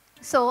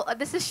 So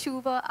this is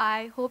Chuva.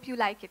 I hope you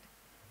like it.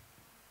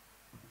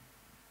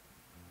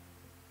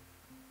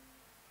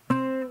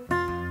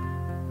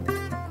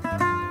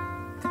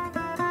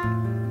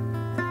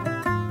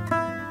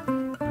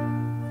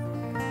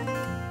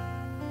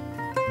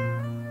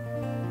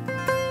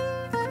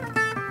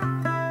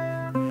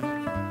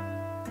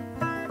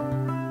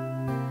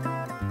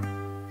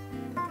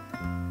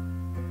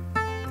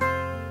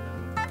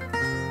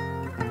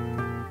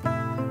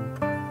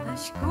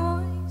 As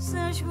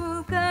coisas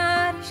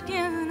vulgares que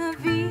na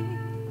vida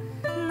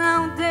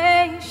não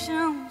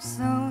deixam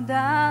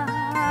saudade.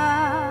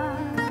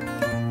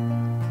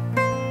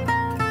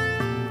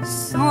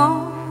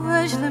 Só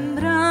as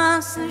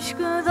lembranças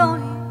que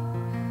doem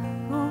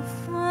o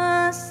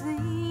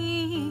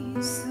fazem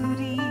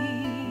sorrir.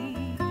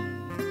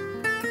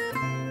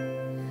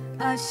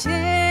 A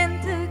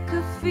gente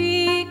que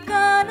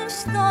fica na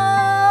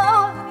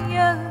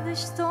história da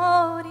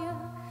história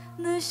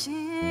da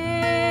gente.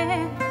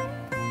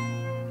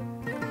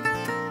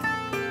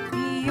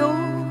 E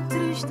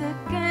outros de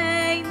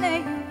quem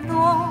nem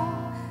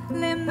nós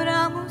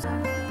lembramos.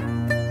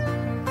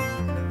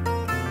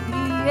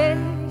 E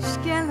eis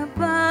que ela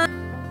vai.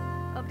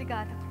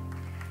 Obrigada.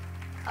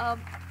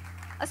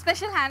 A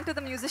special hand to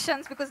the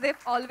musicians because they've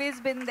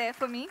always been there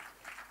for me.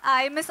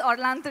 I miss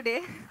Orlan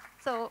today,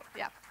 so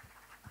yeah.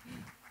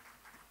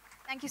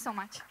 Thank you so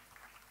much.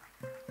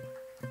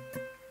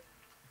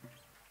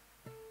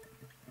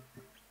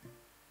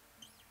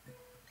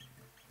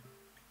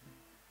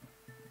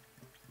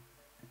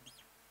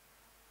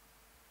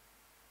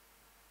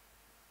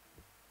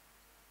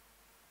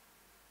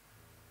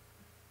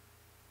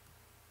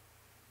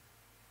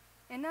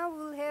 And now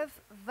we'll have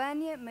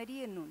Vania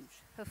Maria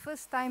Nunes. Her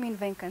first time in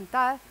Vem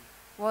Cantar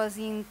was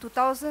in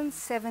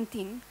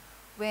 2017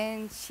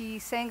 when she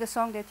sang a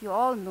song that you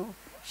all know,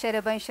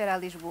 Cheira Bem, Cheira a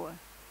Lisboa.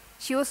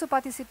 She also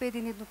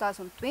participated in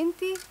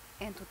 2020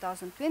 and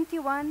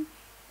 2021,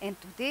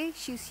 and today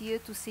she's here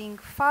to sing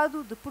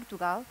Fado de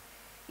Portugal,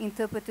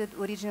 interpreted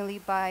originally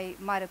by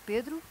Mara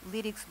Pedro,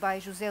 lyrics by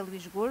José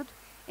Luís Gordo,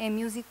 and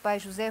music by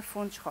José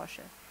Fontes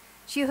Rocha.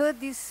 She heard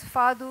this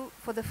fado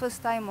for the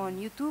first time on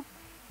YouTube,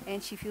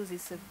 and she feels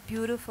it's a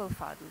beautiful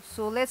fado.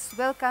 So let's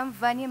welcome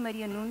Vania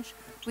Maria Nunes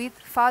with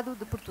Fado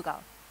de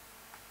Portugal.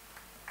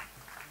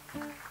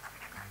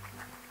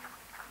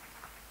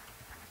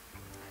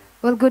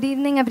 Well, good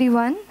evening,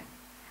 everyone.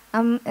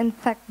 I'm, in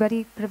fact,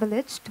 very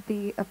privileged to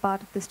be a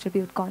part of this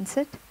tribute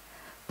concert.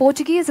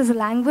 Portuguese as a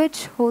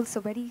language holds a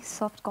very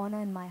soft corner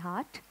in my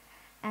heart.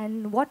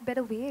 And what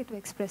better way to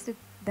express it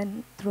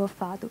than through a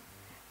fado?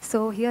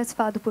 So here's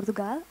Fado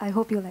Portugal. I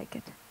hope you like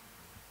it.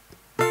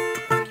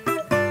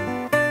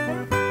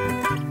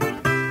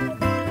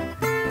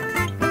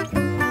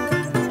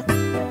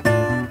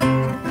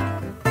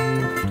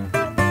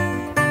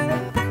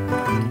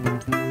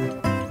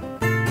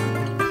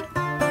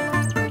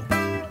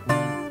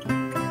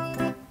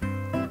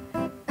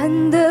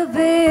 Anda a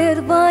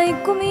ver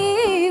bem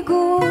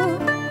comigo,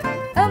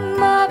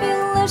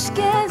 amável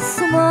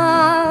esquece o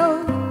mal.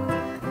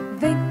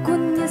 Vem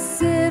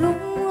conhecer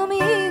um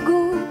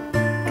amigo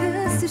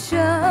que se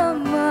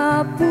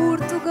chama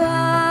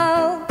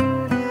Portugal.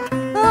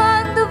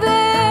 Anda a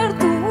ver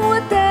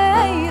tua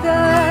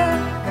terra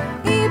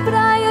e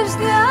praias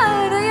de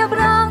areia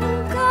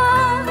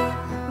branca.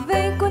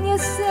 Vem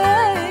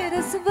conhecer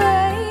a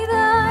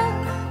ceveira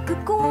que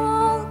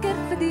qualquer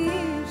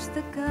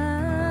fadista canta.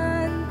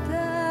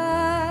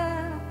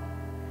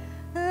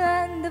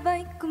 Anda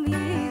bem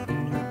comigo,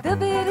 da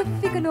beira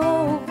fica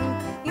novo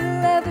e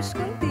levas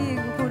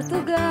contigo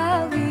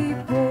Portugal e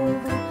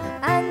povo.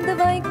 Anda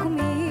bem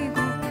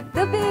comigo,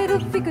 da beira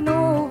fica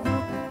novo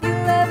e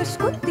levas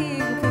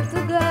contigo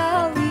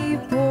Portugal e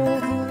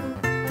povo.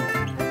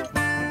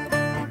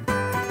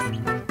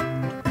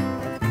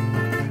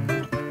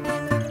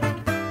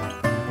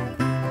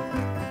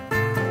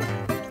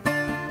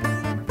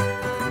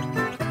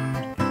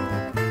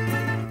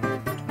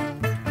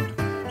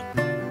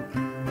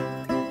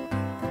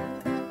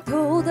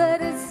 Toda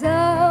eres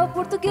a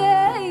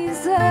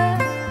portuguesa,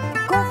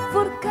 com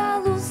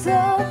forcalos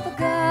a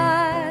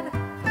pagar.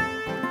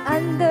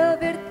 Anda a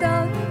ver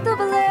tanta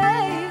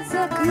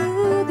beleza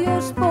que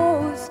Deus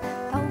pôs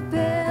ao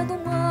pé do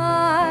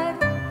mar.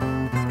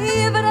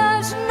 E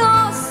verás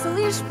nossa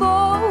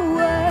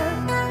Lisboa,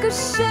 que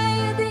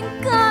cheia de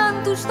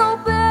encantos tão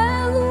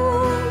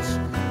belos.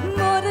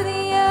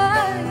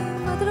 Moraria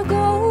em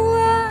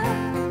Madragoa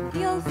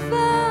e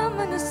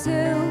Alfama no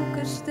seu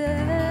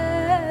castelo.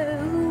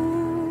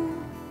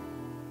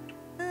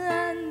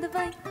 Anda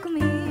bem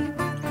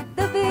comigo,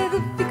 da beira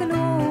fica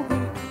novo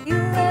e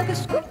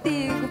levas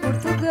contigo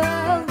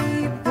Portugal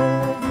e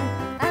povo.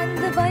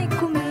 Anda bem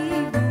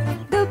comigo,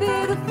 da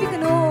beira fica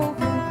novo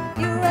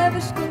e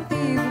levas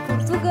contigo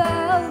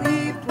Portugal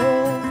e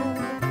povo.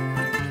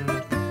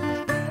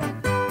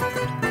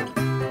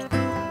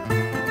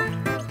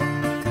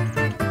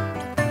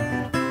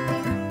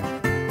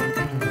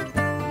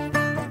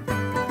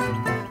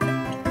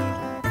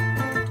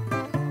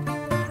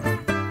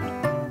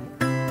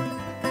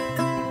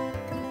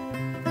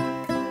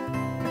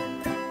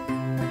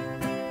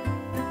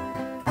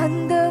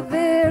 Anda a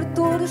ver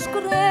touros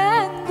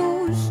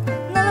correndos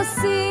na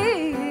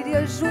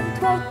Síria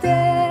junto ao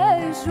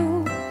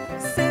Tejo.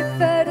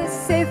 Ceifeira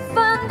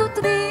ceifando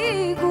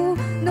trigo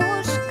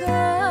nos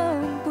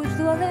campos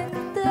do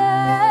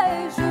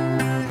Alentejo.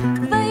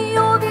 Vem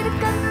ouvir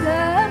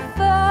cantar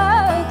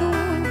fado,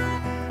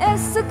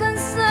 essa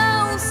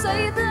canção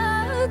sem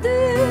idade,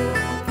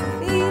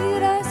 e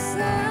dirá-se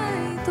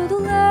em todo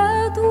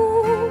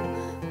lado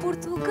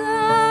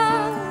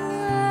Portugal.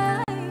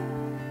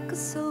 Que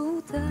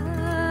saudade.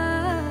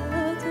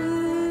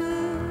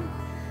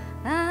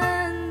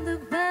 Anda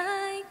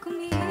bem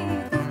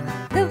comigo,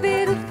 da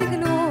beira fica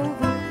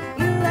novo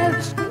e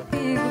levas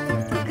contigo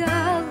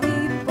Portugal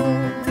e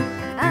povo.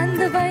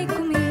 Anda bem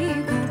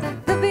comigo,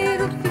 da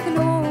beira fica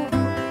novo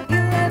e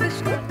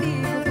levas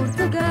contigo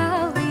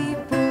Portugal e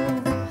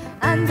povo.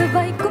 Anda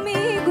bem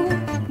comigo,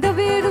 da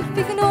beira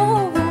fica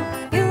novo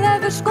e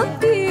levas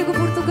contigo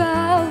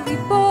Portugal e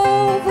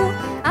povo.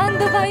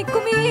 Anda bem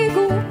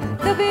comigo,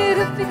 da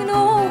beira fica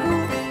novo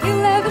e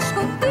levas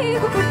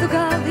contigo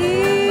Portugal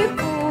e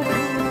povo.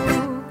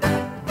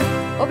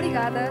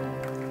 Obrigada.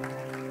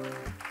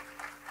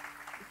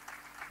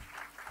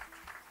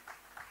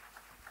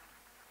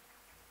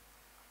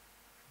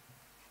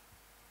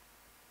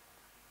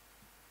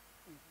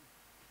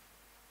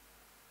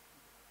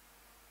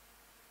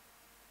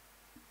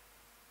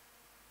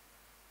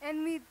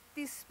 And with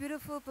this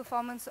beautiful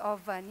performance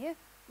of Vania,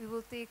 we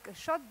will take a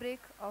short break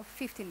of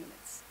 15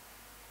 minutes.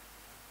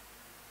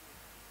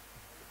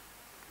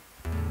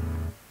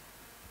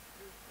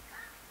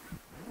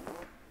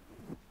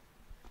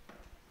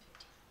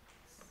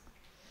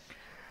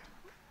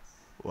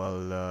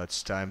 Well,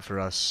 it's time for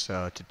us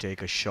to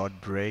take a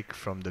short break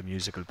from the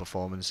musical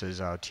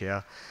performances out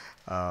here.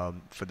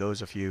 For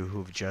those of you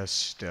who've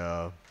just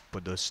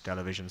put those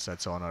television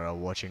sets on or are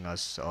watching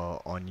us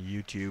on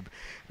YouTube,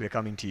 we're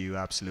coming to you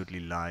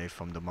absolutely live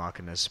from the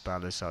Martires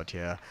Palace out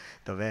here.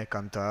 The Vem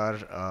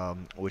Cantar,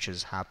 which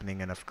is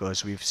happening, and of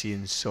course we've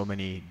seen so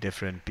many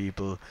different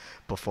people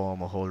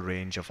perform, a whole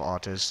range of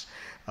artists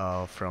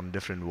from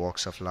different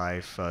walks of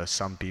life.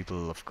 Some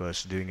people, of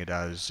course, doing it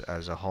as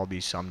a hobby,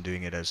 some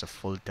doing it as a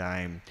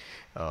full-time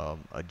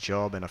a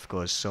job, and of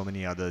course so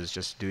many others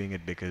just doing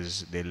it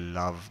because they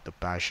love the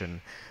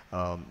passion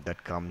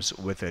that comes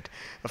with it.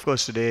 Of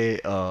course, today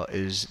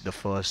is the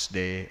first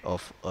day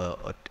of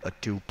a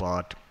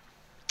two-part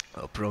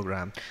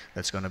program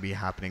that's going to be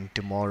happening.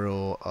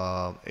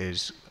 Tomorrow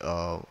is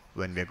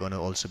when we're going to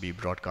also be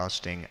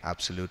broadcasting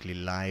absolutely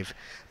live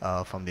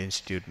from the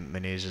Institute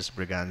Menezes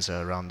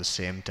Braganza around the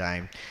same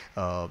time.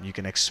 You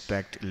can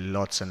expect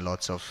lots and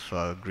lots of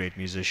great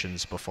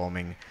musicians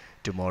performing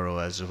tomorrow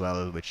as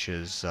well, which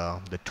is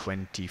the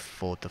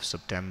 24th of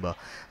September.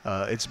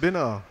 It's been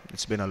a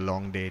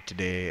long day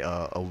today,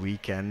 a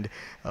weekend. It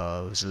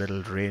was a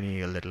little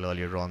rainy a little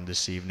earlier on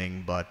this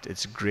evening, but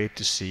it's great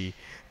to see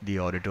the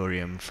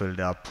auditorium filled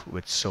up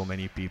with so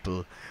many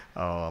people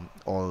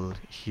all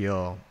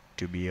here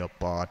to be a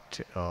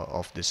part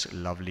of this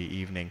lovely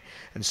evening,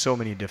 and so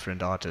many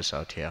different artists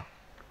out here.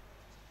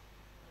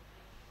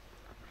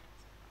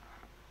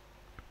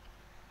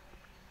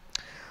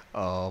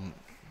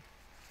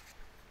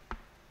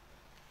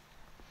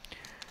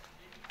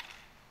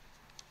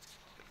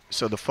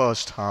 So the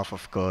first half,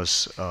 of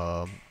course,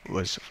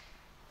 was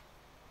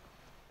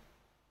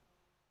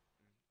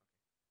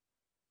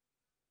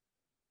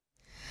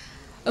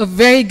a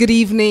very good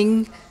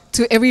evening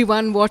to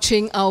everyone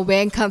watching our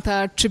Vem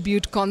Cantar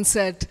tribute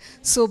concert.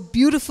 So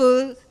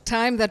beautiful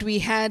time that we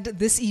had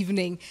this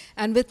evening.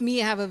 And with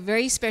me, I have a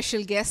very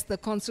special guest, the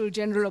Consul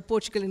General of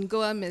Portugal in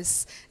Goa,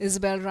 Miss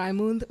Isabel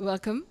Raimund.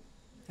 Welcome.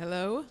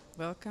 Hello,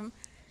 welcome.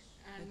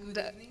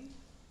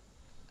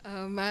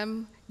 And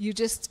ma'am, you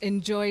just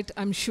enjoyed,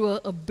 I'm sure,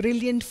 a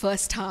brilliant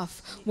first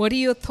half. What are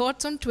your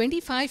thoughts on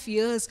 25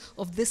 years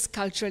of this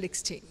cultural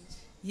exchange?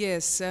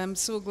 Yes, I'm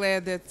so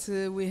glad that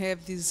we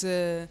have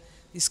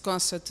this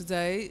concert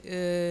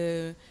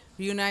today,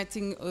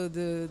 reuniting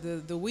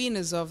the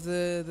winners of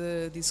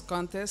this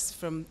contest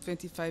from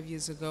 25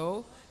 years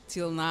ago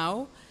till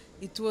now.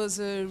 It was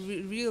a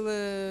real,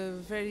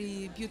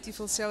 very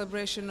beautiful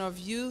celebration of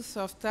youth,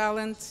 of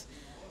talent,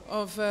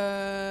 of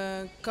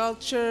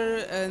culture,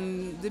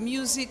 and the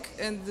music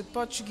and the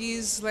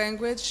Portuguese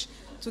language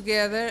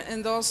together,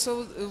 and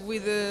also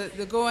with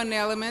the Goan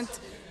element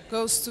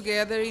goes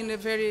together in a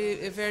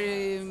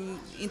very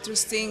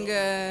interesting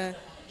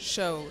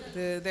show.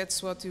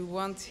 That's what we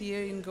want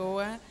here in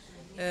Goa,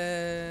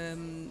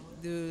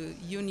 the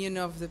union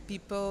of the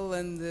people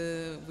and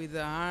with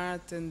the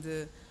art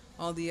and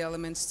all the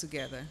elements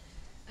together.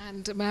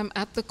 And ma'am,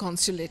 at the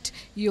consulate,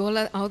 you all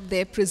are out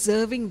there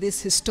preserving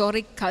this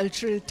historic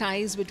cultural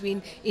ties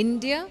between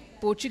India,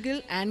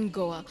 Portugal and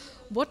Goa.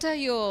 What are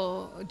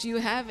do you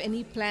have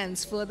any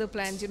plans, further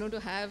plans, to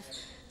have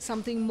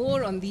something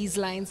more on these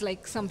lines,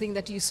 like something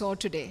that you saw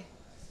today?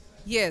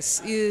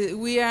 Yes,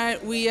 we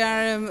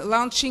are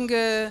launching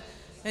a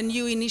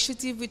new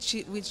initiative,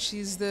 which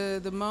is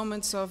the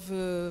Moments of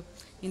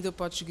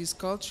Indo-Portuguese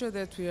Culture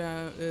that we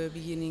are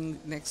beginning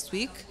next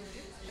week.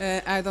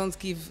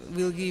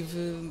 We'll give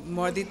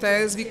more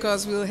details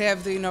because we'll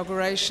have the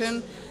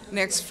inauguration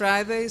next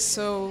Friday,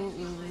 so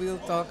we'll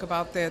talk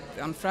about that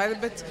on Friday.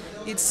 But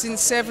it's in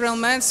several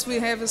months. We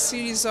have a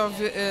series of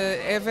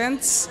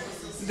events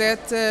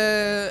that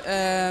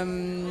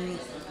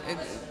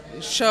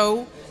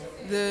show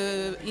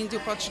the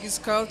Indo-Portuguese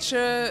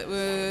culture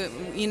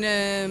in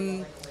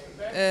a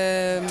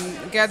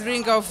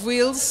gathering of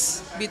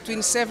wills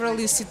between several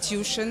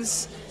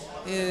institutions,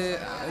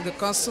 the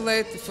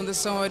Consulate, the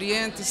Fundação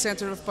Oriente, the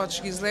Center of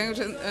Portuguese Language,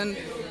 and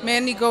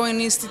many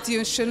Goan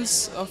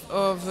institutions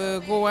of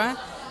Goa,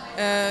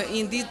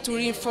 indeed to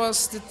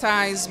reinforce the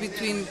ties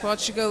between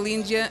Portugal,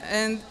 India,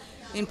 and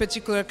in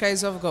particular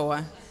case of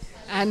Goa.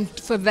 And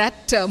for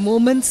that,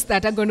 moments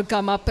that are going to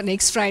come up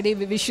next Friday,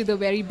 we wish you the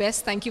very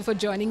best. Thank you for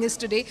joining us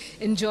today.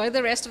 Enjoy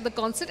the rest of the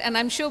concert, and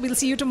I'm sure we'll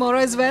see you tomorrow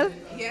as well.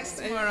 Yes,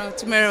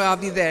 tomorrow I'll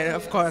be there,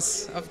 of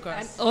course.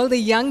 And all the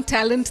young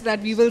talent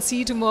that we will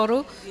see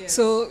tomorrow. Yes.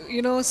 So,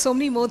 so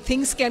many more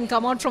things can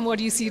come out from what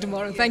you see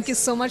tomorrow. Yes. Thank you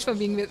so much for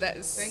being with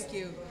us. Thank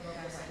you.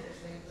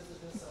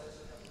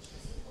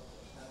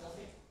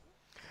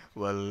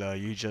 Well,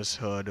 you just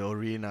heard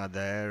Orina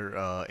there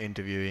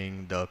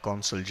interviewing the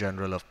Consul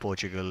General of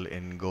Portugal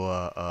in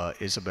Goa,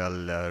 Isabel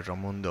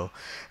Ramundo.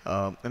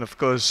 And of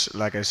course,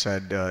 like I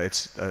said,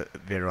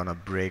 we're on a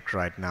break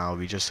right now.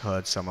 We just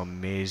heard some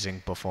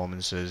amazing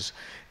performances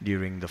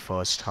during the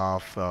first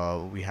half.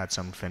 We had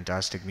some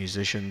fantastic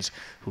musicians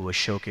who were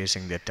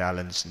showcasing their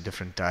talents in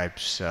different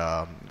types,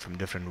 from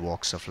different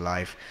walks of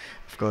life.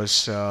 Of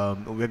course,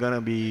 we're going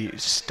to be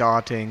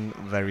starting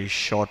very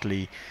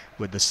shortly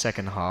with the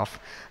second half.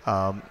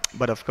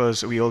 But of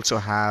course, we also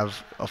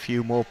have a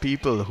few more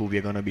people who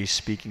we're going to be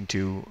speaking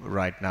to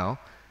right now.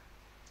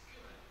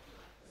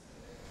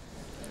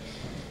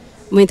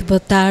 Muito boa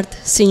tarde,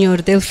 Sr.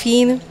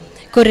 Delfino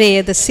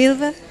Correia da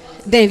Silva.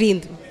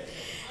 Bem-vindo.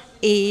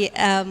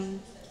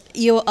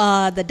 You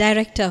are the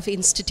director of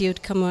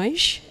Institute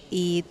Camões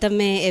e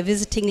também é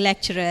visiting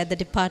lecturer at the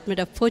Department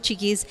of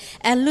Portuguese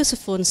and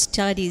Lusophone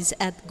Studies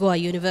at Goa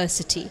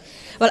University.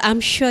 Well,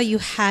 I'm sure you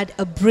had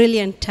a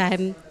brilliant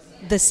time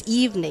this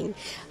evening.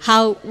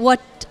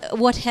 What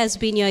what has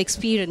been your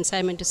experience,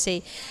 I mean to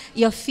say,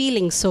 your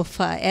feelings so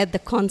far at the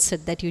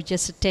concert that you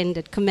just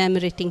attended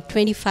commemorating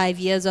 25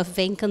 years of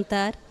Vem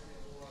Cantar?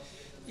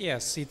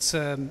 Yes,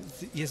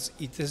 yes,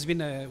 it has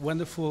been a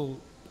wonderful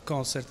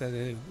concert and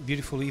a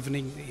beautiful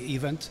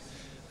event.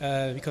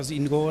 Because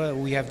in Goa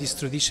we have this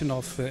tradition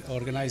of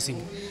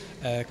organizing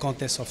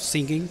contests of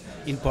singing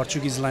in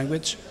Portuguese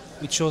language,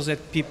 which shows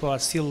that people are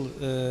still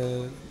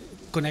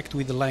connect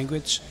with the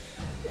language.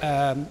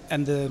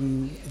 And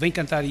Vem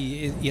Cantar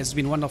has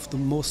been one of the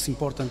most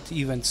important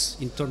events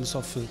in terms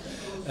of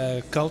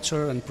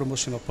culture and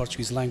promotion of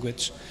Portuguese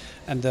language.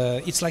 And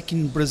it's like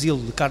in Brazil,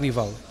 the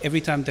Carnival.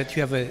 Every time that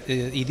you have an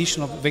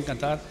edition of Vem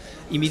Cantar,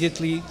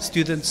 immediately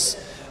students,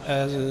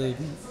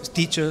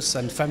 teachers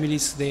and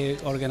families, they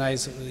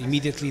organize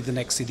immediately the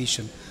next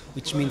edition,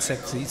 which means that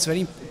it's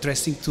very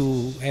interesting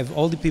to have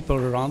all the people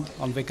around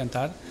on Vem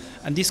Cantar.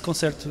 And this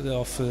concert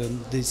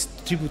this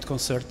tribute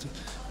concert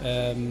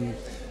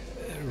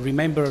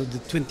remember the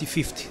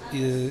 25th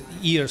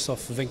years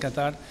of Vem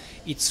Cantar.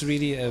 It's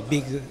really a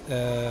big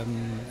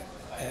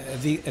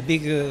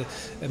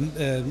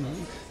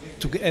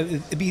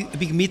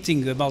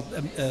meeting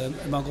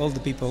among all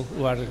the people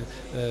who are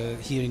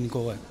here in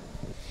Goa.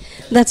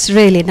 That's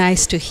really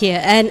nice to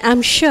hear. And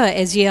I'm sure,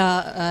 as you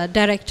are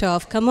director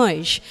of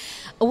Camões,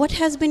 what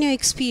has been your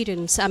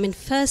experience, I mean,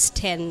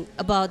 first-hand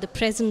about the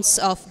presence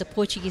of the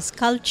Portuguese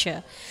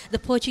culture, the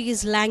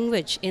Portuguese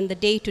language in the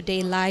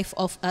day-to-day life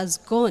of us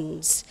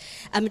Goans?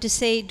 I mean to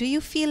say, do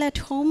you feel at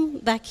home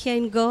back here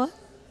in Goa,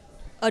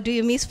 or do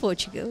you miss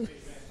Portugal?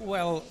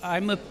 Well,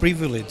 I'm a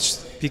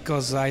privileged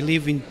because I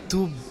live in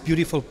two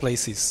beautiful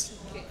places.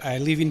 I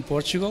live in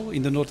Portugal,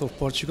 in the north of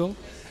Portugal,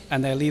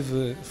 and I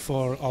live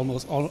for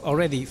almost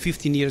already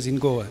 15 years in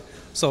Goa.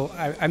 So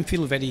I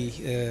feel very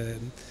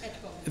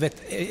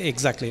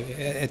exactly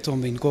at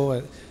home in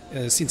Goa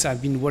since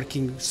I've been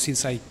working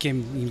since I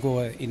came in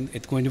Goa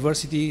at Goa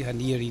University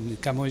and here in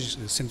Camões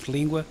Centro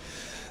Língua.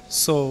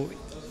 So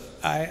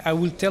I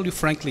will tell you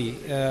frankly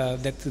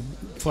that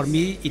for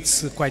me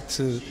it's quite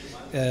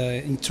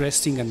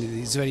interesting and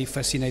it's very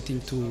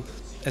fascinating to,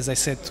 as I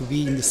said, to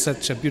be in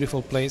such a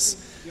beautiful place.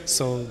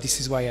 So this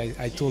is why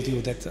I told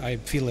you that I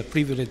feel a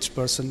privileged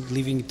person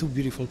living in two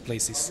beautiful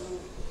places.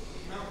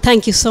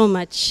 Thank you so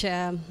much,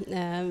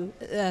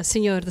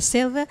 Senhor da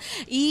Silva.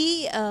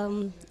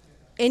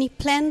 Any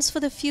plans for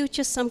the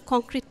future, some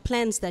concrete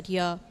plans that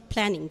you're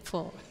planning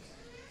for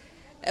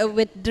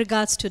with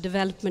regards to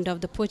development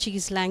of the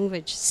Portuguese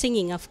language,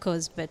 singing of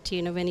course, but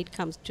you know, when it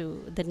comes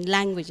to the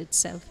language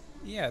itself?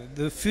 Yeah,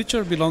 the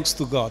future belongs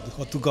to God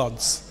or to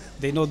gods.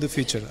 They know the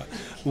future.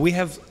 We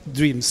have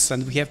dreams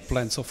and we have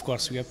plans, of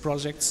course. We have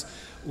projects.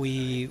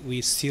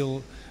 We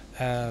still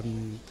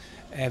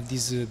have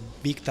this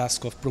big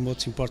task of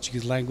promoting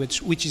Portuguese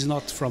language, which is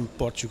not from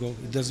Portugal.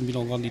 It doesn't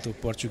belong only to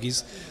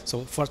Portuguese.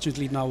 So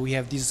fortunately now we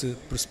have this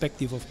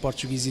perspective of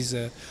Portuguese is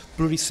a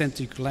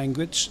pluricentric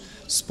language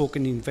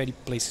spoken in very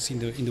places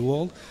in the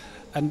world.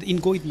 And in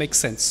Goa it makes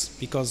sense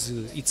because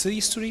it's a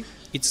history,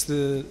 it's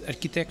the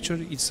architecture,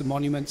 it's the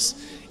monuments,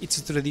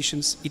 it's the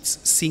traditions, it's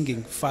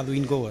singing Fado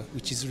in Goa,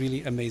 which is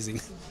really amazing.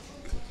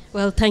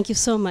 Well, thank you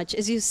so much.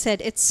 As you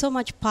said, it's so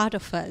much part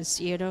of us,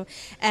 you know,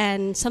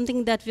 and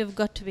something that we've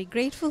got to be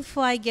grateful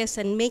for, I guess,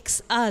 and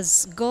makes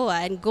us, Goa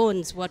and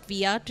Goans, what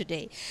we are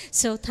today.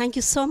 So thank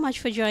you so much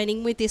for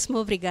joining me. Muitíssimo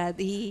obrigada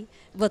e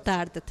boa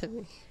tarde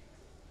também.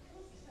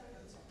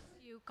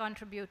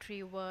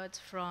 Contributory words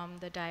from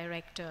the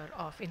director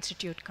of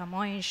Institute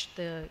Camões,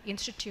 the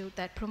institute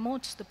that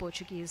promotes the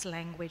Portuguese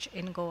language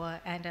in Goa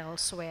and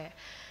elsewhere.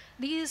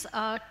 These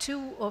are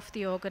two of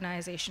the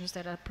organizations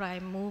that are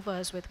prime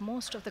movers with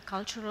most of the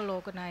cultural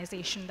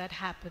organization that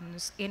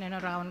happens in and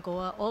around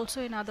Goa,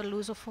 also in other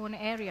Lusophone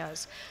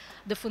areas.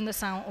 The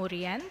Fundação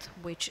Orient,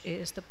 which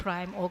is the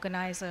prime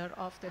organizer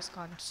of this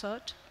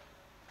concert.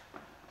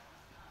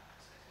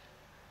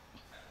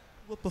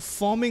 We're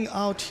performing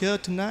out here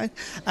tonight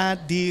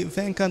at the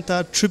Vem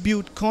Cantar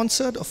tribute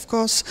concert. Of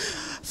course,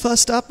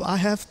 first up I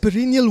have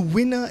perennial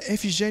winner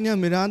Efigenia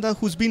Miranda,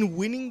 who's been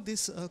winning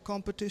this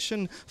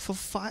competition for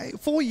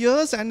 4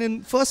 years and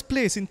in first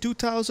place in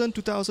 2000,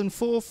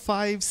 2004,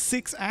 5,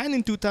 6 and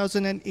in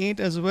 2008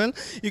 as well.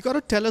 You got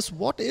to tell us,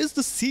 what is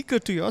the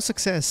secret to your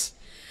success?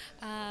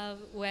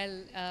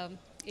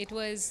 It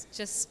was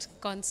just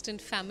constant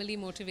family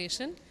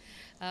motivation.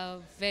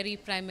 Very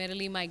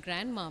primarily my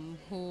grandmom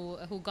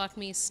who got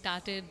me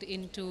started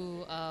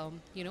into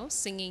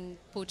singing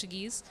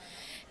Portuguese,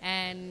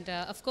 and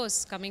of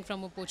course coming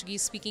from a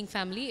Portuguese speaking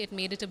family it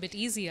made it a bit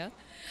easier,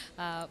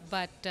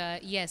 but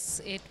yes,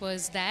 it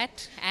was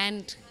that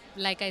and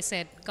like I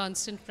said,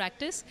 constant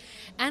practice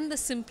and the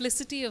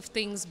simplicity of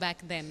things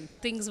back then.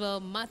 Things were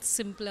much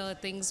simpler,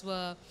 things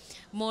were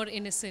more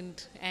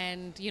innocent,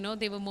 and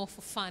they were more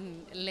for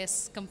fun,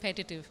 less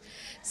competitive.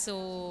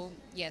 So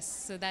yes,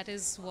 so that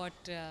is what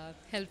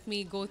helped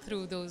me go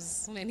through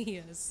those many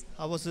years.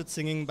 How was it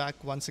singing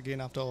back once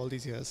again after all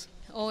these years?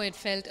 Oh, it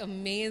felt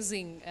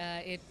amazing.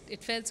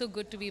 It felt so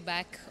good to be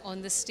back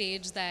on the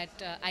stage that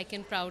I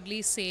can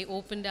proudly say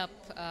opened up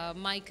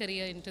my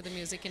career into the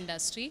music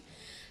industry.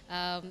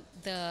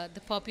 The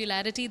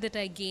popularity that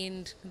I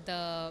gained,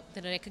 the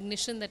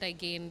recognition that I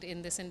gained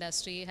in this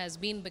industry has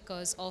been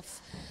because of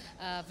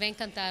Vem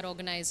Cantar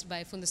organized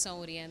by Fundação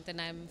Orient,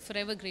 and I'm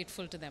forever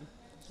grateful to them.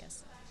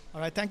 Yes. All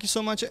right, thank you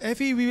so much,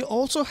 Effie. We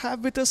also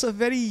have with us a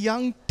very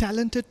young,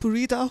 talented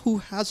Poorita who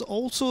has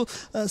also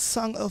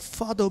sung a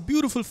fado,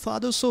 beautiful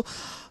fado. So,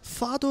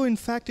 fado, in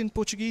fact, in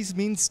Portuguese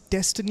means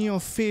destiny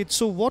or fate.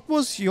 So, what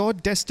was your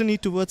destiny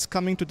towards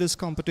coming to this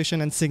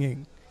competition and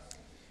singing?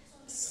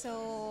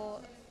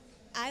 So,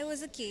 I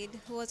was a kid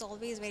who was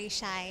always very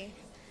shy.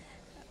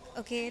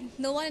 Okay,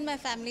 no one in my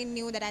family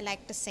knew that I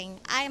liked to sing.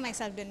 I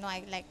myself didn't know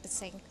I liked to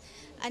sing.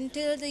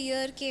 Until the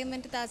year came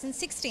in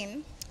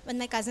 2016, when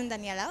my cousin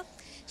Daniela,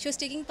 she was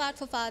taking part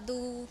for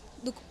Fado,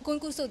 the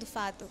concurso do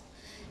Fado.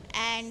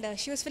 And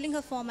she was filling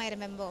her form, I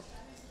remember.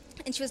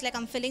 And she was like,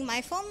 I'm filling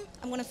my form,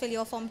 I'm going to fill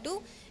your form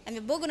too, and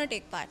we're both going to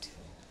take part.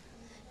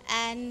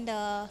 And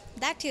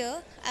that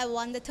year, I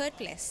won the 3rd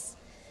place.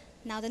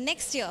 Now the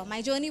next year,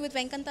 my journey with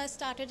Vem Cantar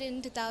started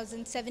in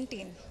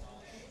 2017.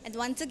 And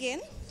once again,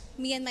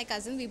 me and my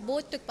cousin, we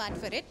both took part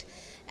for it,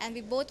 and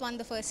we both won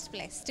the 1st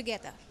place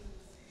together.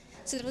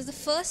 So it was the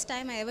first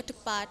time I ever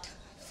took part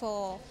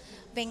for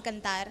Vem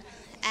Cantar,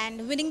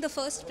 and winning the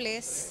 1st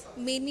place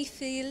made me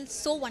feel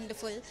so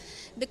wonderful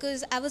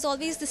because I was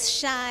always this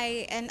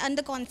shy and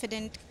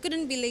underconfident,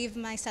 couldn't believe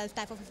myself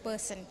type of a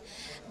person.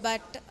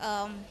 But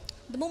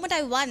the moment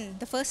I won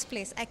the 1st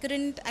place, I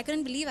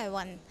couldn't believe I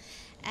won.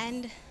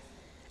 And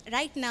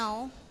right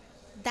now,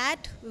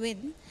 that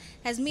win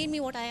has made me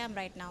what I am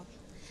right now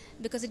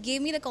because it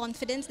gave me the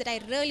confidence that I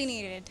really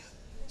needed.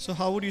 So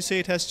how would you say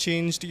it has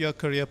changed your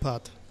career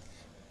path?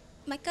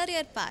 My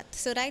career path.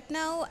 So right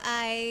now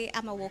I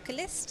am a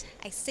vocalist.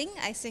 I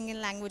sing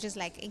in languages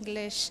like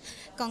English,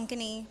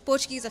 Konkani,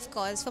 Portuguese of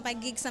course. For my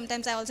gigs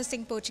sometimes I also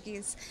sing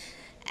Portuguese.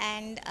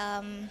 And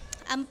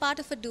I'm part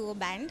of a duo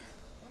band.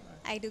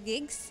 I do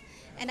gigs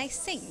and I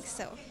sing.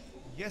 So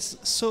yes,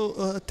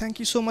 so thank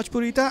you so much,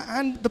 Poorita.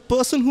 And the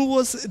person who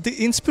was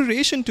the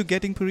inspiration to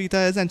getting Poorita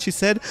is, and she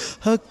said,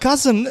 her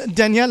cousin,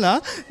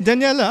 Daniela.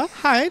 Daniela,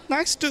 hi,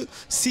 nice to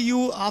see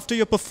you after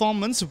your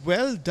performance.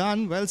 Well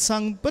done, well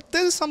sung. But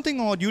there is something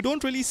odd. You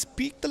don't really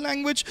speak the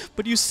language,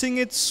 but you sing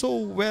it so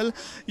well.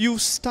 You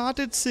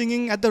started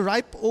singing at the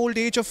ripe old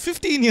age of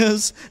 15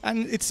 years,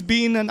 and it's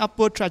been an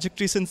upward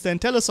trajectory since then.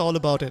 Tell us all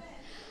about it.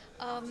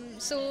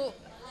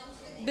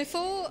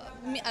 Before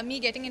me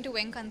getting into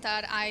Vem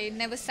Cantar, I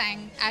never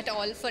sang at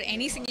all for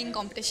any singing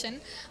competition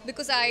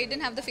because I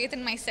didn't have the faith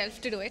in myself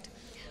to do it.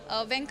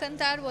 Vem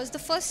Cantar was the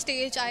first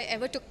stage I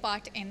ever took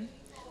part in,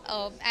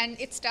 and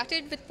it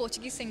started with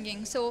Portuguese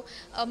singing. So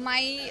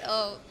my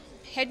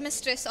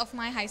headmistress of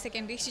my high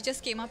secondary, she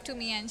just came up to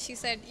me and she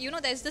said,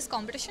 there's this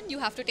competition, you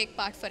have to take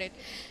part for it.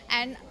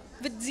 And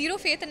with zero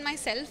faith in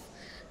myself,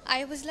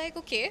 I was like,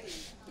 okay.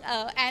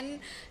 And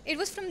it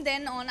was from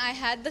then on I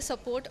had the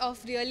support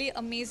of really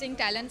amazing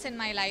talents in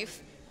my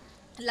life,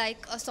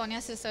 like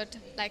Siddhart,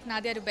 like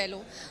Nadia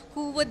Rebelo,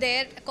 who were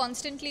there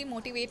constantly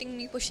motivating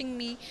me, pushing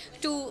me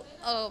to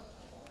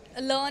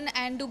learn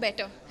and do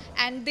better.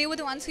 And they were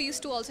the ones who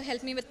used to also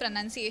help me with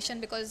pronunciation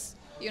because,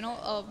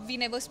 we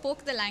never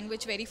spoke the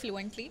language very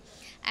fluently.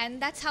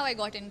 And that's how I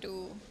got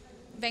into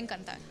Vem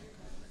Cantar.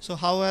 So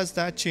how has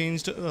that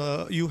changed?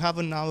 You have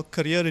a now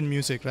career in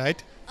music,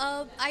 right?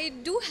 I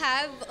do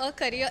have a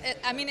career.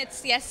 I mean,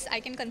 yes, I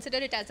can consider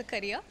it as a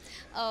career.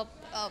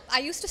 I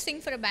used to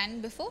sing for a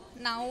band before.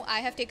 Now I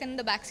have taken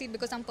the backseat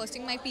because I'm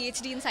pursuing my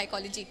PhD in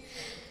psychology.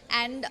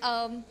 And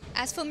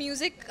as for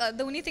music,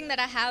 the only thing that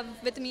I have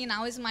with me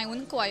now is my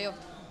own choir,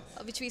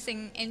 which we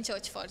sing in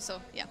church for.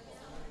 So, yeah.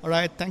 All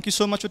right. Thank you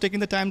so much for taking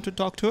the time to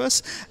talk to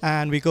us.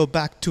 And we go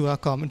back to our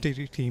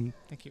commentary team.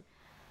 Thank you.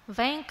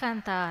 Vem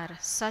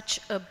Cantar, such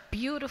a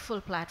beautiful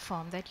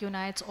platform that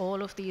unites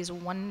all of these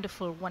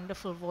wonderful,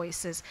 wonderful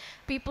voices.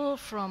 People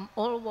from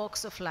all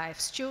walks of life,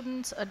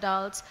 students,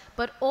 adults,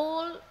 but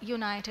all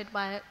united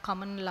by a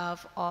common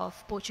love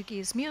of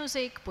Portuguese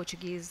music,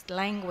 Portuguese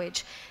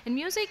language. And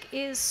music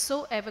is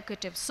so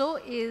evocative, so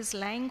is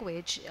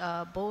language.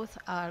 Both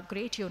are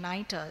great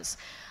uniters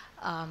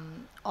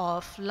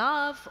of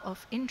love,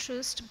 of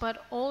interest,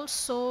 but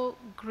also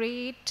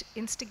great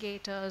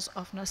instigators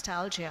of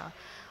nostalgia,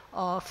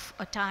 of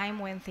a time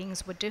when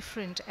things were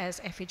different, as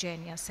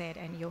Iphigenia said,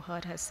 and you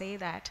heard her say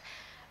that.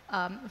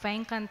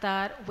 Vem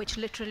Cantar, which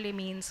literally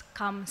means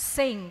come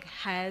sing,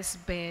 has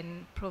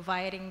been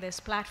providing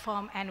this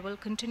platform and will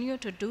continue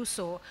to do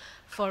so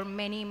for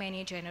many,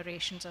 many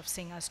generations of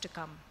singers to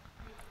come.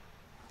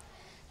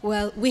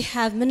 Well, we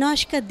have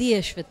Minoshka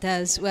Dias with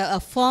us, well,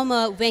 a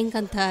former Vem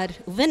Cantar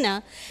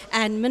winner.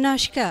 And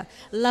Minoshka,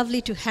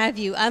 lovely to have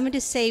you. I'm going to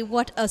say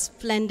what a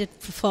splendid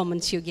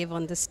performance you gave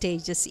on the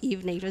stage this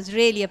evening. It was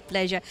really a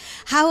pleasure.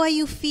 How are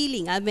you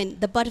feeling? I mean,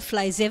 the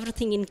butterflies,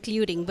 everything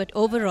including, but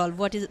overall,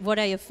 what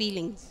are your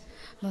feelings?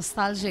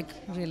 Nostalgic,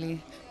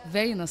 really.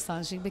 Very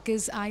nostalgic,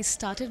 because I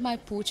started my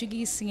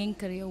Portuguese singing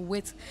career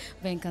with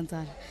Vem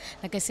Cantar.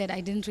 Like I said, I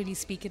didn't really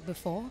speak it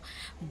before,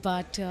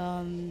 but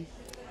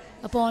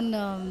upon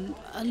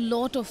a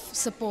lot of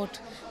support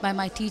by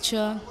my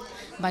teacher,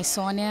 by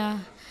Sonia,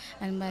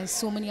 and by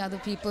so many other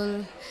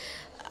people,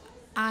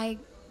 I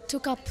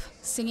took up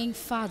singing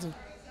fado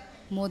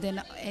more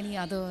than any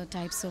other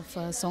types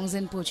of songs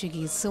in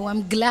Portuguese. So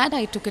I'm glad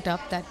I took it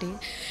up that day,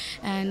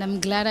 and I'm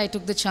glad I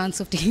took the chance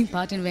of taking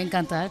part in Vem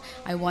Cantar.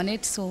 I won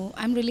it, so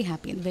I'm really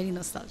happy and very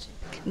nostalgic.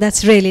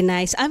 That's really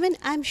nice. I mean,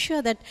 I'm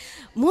sure that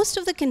most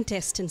of the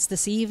contestants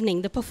this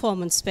evening, the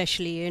performance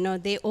especially,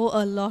 they owe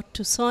a lot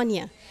to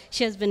Sonia.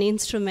 She has been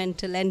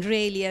instrumental and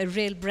really a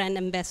real brand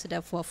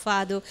ambassador for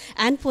Fado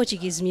and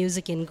Portuguese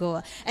music in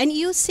Goa. And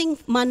you sing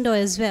Mando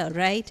as well,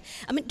 right?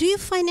 I mean, do you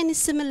find any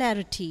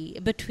similarity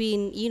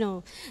between,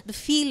 the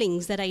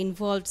feelings that are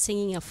involved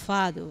singing a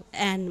Fado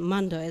and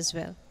Mando as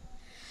well?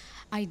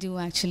 I do,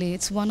 actually.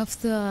 It's one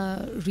of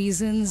the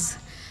reasons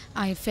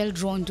I felt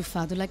drawn to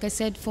Fado. Like I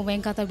said, for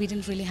Vem Cantar, we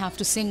didn't really have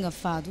to sing a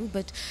Fado,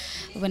 but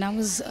when I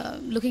was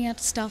looking at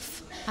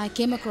stuff, I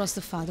came across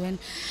the Fado, and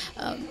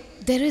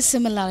there is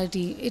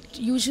similarity. It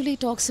usually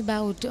talks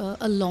about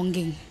a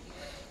longing.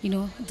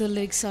 The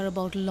lyrics are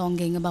about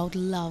longing, about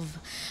love,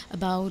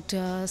 about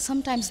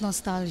sometimes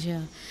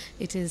nostalgia.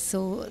 It is.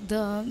 So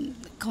the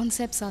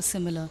concepts are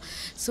similar.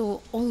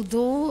 So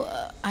although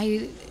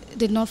I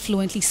did not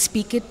fluently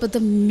speak it, but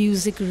the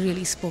music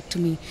really spoke to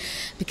me,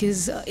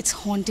 because it's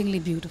hauntingly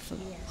beautiful.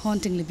 Yes.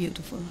 Hauntingly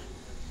beautiful.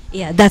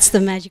 Yeah, that's the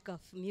magic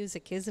of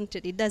music, isn't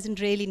it? It doesn't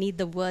really need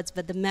the words,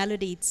 but the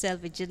melody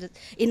itself is just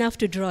enough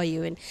to draw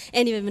you in.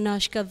 Anyway,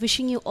 Minoshka,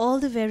 wishing you all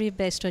the very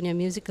best on your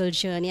musical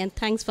journey, and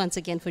thanks once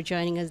again for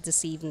joining us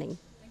this evening.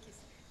 Thank you, sir.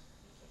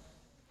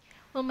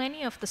 Well,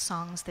 many of the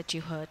songs that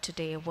you heard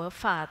today were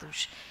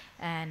fados,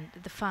 and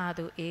the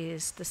fado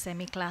is the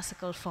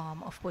semi-classical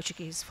form of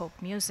Portuguese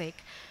folk music.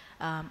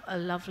 A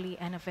lovely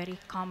and a very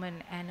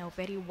common and a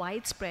very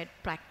widespread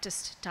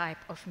practiced type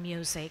of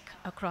music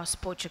across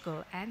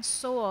Portugal, and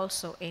so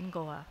also in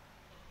Goa.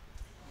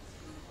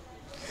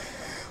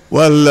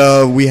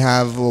 Well, we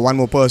have one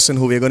more person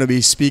who we're going to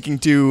be speaking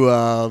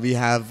to. We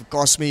have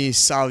Cosme,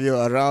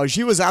 Savio, Araujo.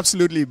 She was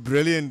absolutely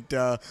brilliant.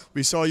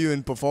 We saw you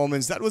in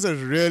performance. That was a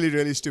really,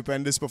 really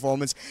stupendous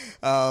performance.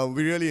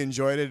 We really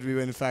enjoyed it. We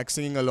were in fact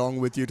singing along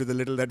with you to the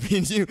little that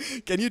we knew.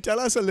 Can you tell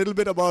us a little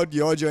bit about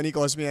your journey,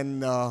 Cosme,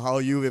 and how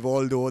you've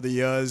evolved over the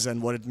years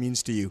and what it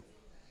means to you?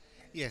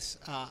 Yes.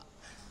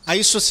 I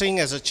used to sing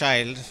as a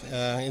child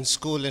in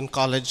school, in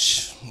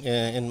college,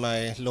 in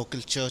my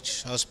local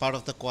church. I was part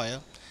of the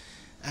choir.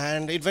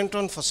 And it went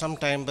on for some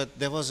time, but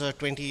there was a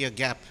 20-year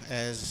gap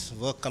as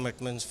work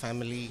commitments,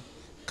 family,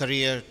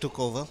 career took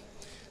over.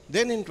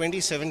 Then in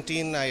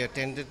 2017, I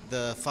attended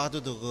the Fado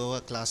do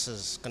Goa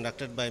classes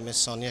conducted by Miss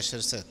Sonia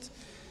Shirseth.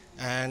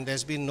 And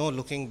there's been no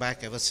looking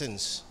back ever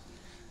since.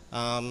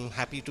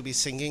 Happy to be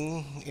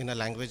singing in a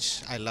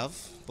language I love,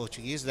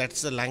 Portuguese.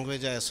 That's the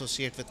language I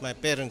associate with my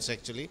parents,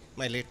 actually,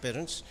 my late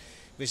parents,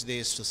 which they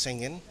used to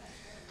sing in.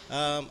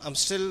 I'm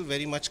still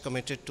very much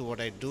committed to what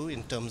I do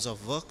in terms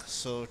of work,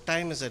 so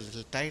time is a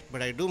little tight,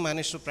 but I do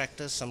manage to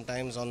practice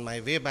sometimes on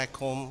my way back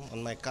home,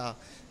 on my car,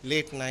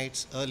 late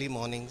nights, early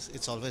mornings,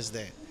 it's always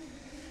there.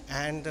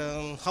 And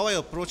how I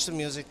approach the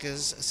music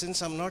is,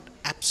 since I'm not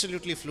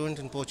absolutely fluent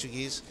in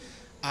Portuguese,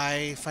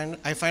 I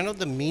find out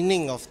the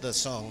meaning of the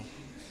song,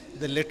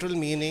 the literal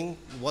meaning,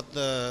 what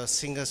the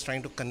singer is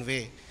trying to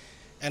convey.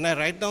 And I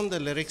write down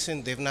the lyrics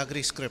in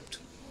Devanagari script,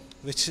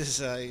 which is,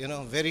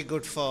 very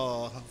good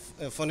for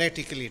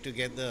phonetically to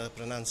get the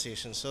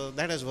pronunciation. So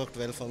that has worked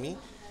well for me,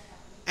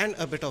 and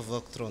a bit of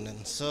work thrown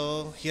in.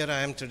 So here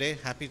I am today,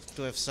 happy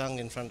to have sung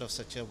in front of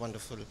such a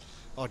wonderful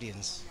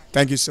audience.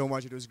 Thank you so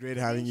much. It was great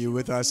having you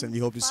with us, and we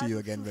hope to see you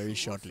again very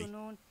shortly.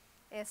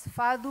 As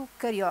Fado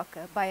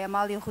Carioca by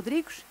Amália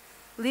Rodrigues,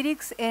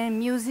 lyrics and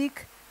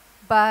music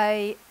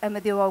by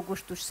Amadeu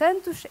Augusto dos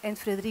Santos and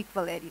Frederico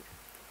Valério.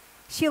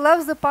 She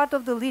loves the part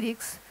of the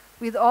lyrics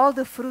with all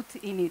the fruit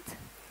in it.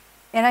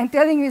 And I'm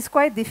telling you, it's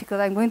quite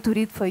difficult. I'm going to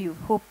read for you.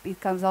 Hope it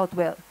comes out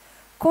well.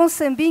 Com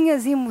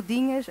sambinhas e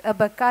mudinhas,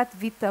 abacate,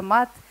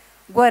 vitamate,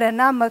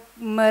 guaraná,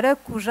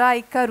 maracujá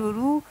e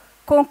caruru,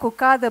 com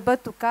cocada,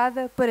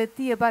 batucada, para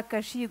ti,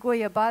 abacaxi e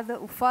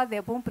goiabada, o fado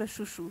é bom para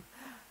chuchu.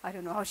 I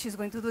don't know how she's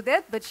going to do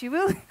that, but she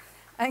will.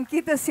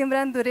 Ankitta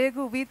sembrando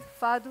Rego with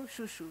Fado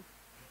Chuchu.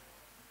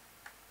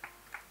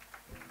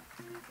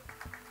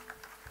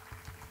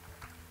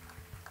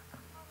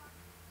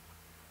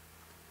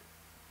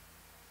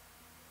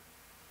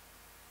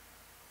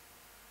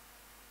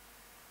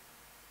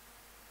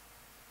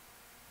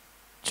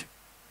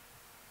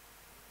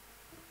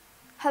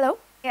 Hello?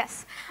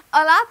 Yes.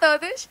 Olá a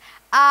todos.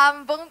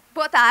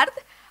 Boa tarde.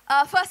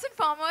 First and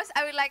foremost,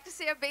 I would like to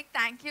say a big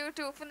thank you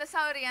to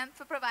Furtado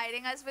for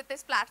providing us with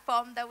this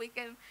platform that we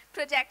can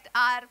project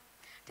our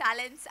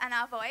talents and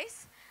our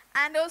voice.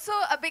 And also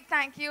a big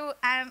thank you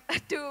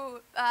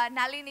to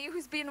Nalini,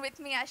 who's been with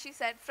me, as she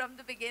said, from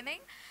the beginning.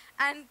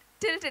 And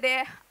till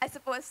today, I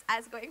suppose,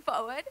 as going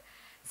forward.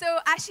 So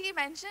as she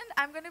mentioned,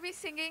 I'm going to be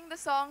singing the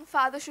song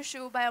Father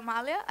Shushu by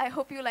Amalia. I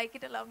hope you like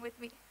it along with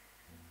me.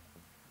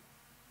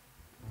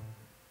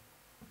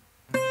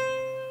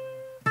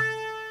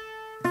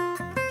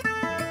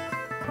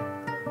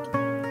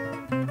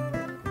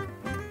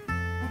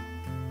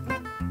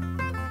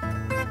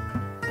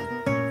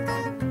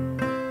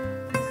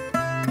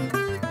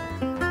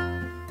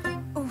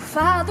 O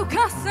fado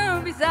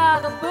canção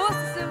bizarra,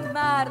 poça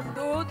samar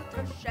todo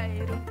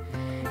trecheiro.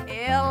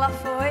 Ela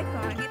foi com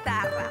a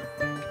guitarra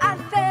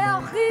até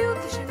ao Rio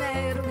de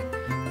Janeiro.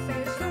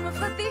 Fez uma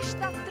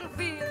fadista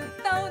atrevida,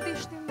 não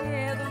diz tem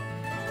medo.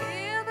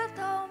 E de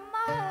tal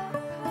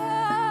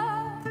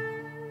maneira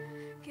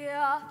que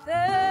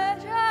até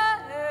já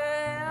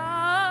é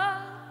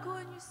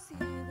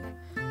conhecido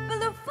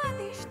pelo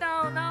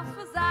fadistão não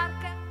fazer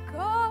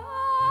coça.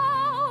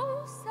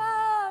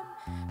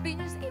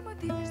 Vinhos e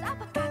montinhos,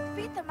 abacate,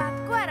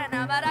 vitamate,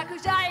 guaraná,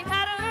 maracujá e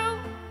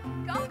carangu.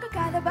 Com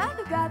cacada,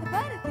 madrugada,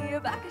 para ti,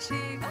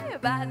 abacaxi,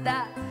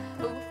 goiabada.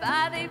 O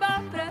fado é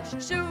bom pra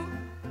chuchu.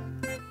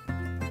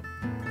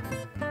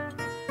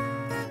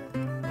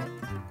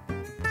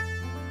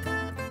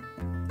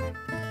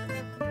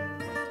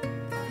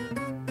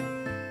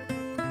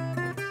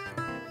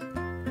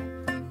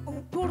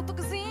 O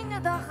portuguesinho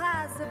da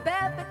raça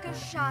bebe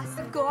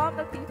cachaça,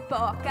 come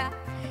pipoca.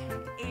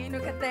 E no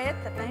cadê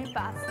também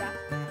passa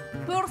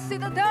por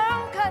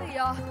cidadão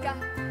carioca.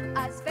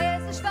 Às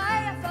vezes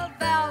vai a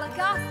favela,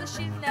 calça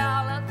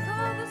chinela,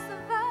 todo se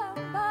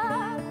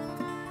vamba.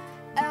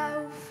 É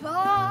o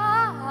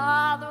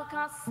fado,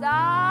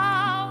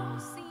 canção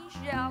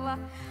singela,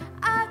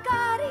 a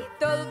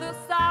garita do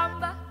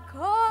samba,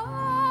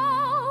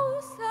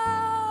 coça.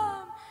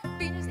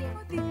 Vinhos e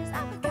montinhos,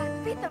 abacate,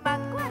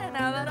 vitamate,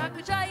 guaraná,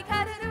 maracujá e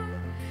carangu.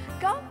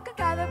 Com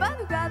cacada,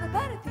 madrugada,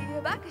 para ti,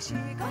 abacaxi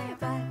e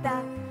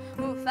goiabada.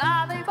 O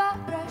fado é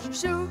bom pra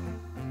chuchu.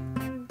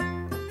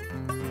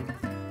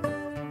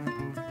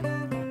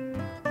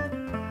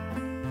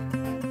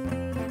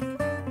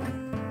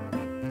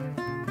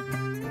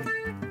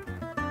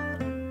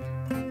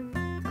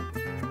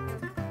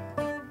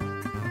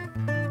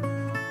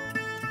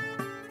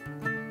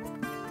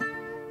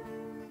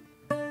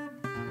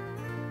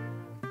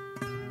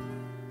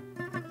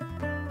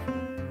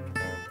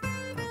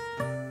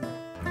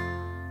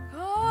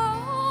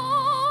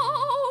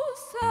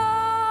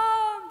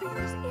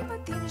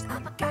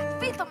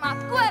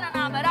 Tomate,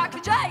 guaraná,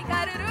 maracujá e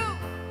caruru.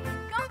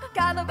 Com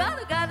cacada,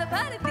 madrugada,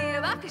 para ti,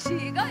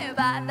 abacaxi,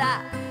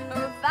 goiabada.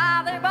 O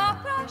fado é bom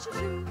pra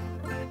chuchu.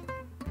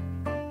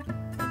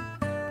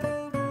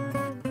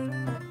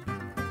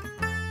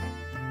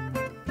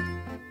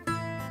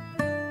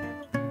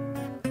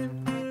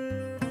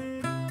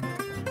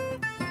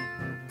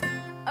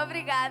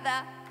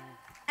 Obrigada.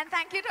 And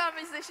thank you to our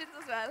musicians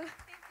as well.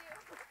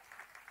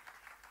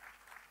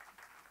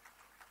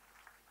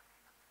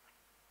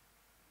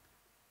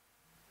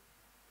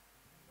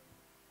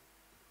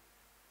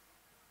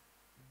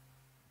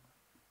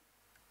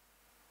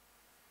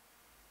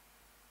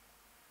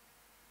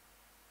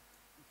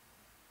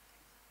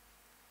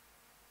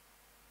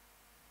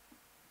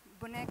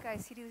 Boneca, I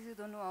seriously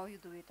don't know how you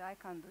do it. I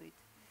can't do it.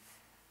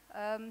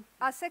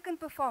 Our second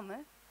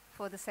performer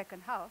for the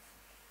second half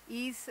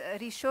is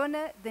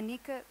Rishona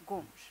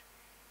Gomes.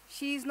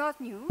 She is not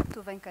new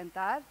to Vem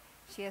Cantar.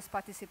 She has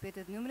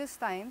participated numerous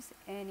times,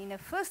 and in her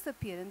first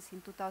appearance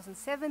in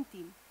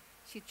 2017,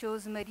 she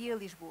chose Maria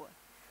Lisboa.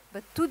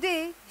 But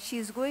today, she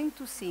is going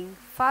to sing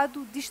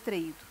Fado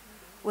Distraído,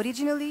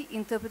 originally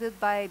interpreted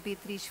by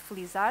Beatriz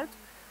Felizardo,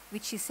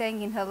 which she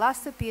sang in her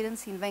last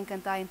appearance in Vem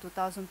Cantar in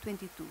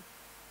 2022.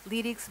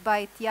 Lyrics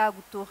by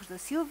Tiago Torres da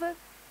Silva,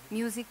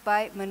 music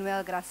by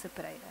Manuela Graça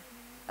Pereira.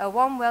 A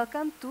warm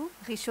welcome to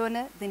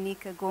Rishona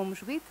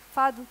Gomes with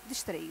Fado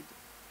Distraído.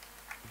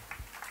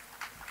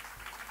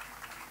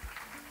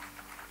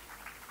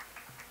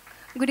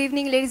 Good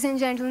evening, ladies and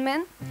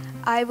gentlemen.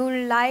 I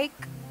would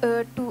like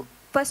to,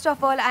 first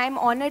of all, I am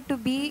honored to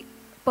be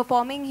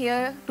performing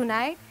here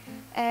tonight.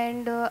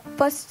 And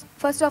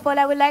first of all,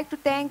 I would like to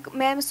thank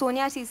Ma'am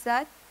Sonia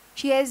Siddhart.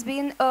 She has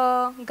been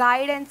a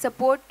guide and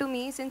support to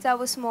me since I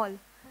was small.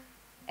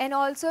 And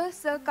also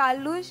Sir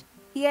Karl,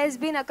 he has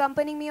been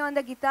accompanying me on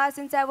the guitar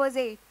since I was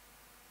 8.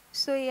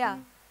 So yeah,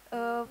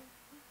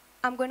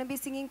 I'm going to be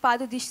singing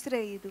Fado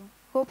Distraído.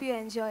 Hope you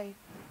enjoy it.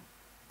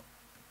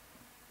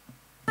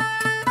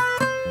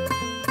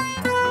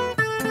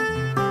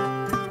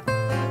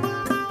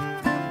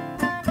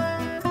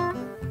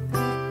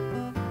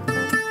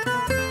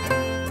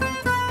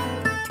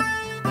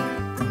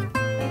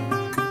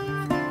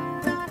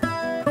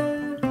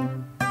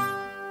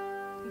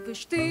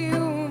 Vesti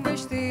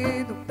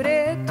vestido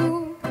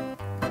preto,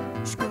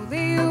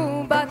 escolhi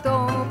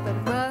batom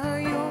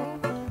vermelho.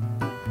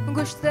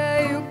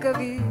 Gostei o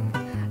cabelo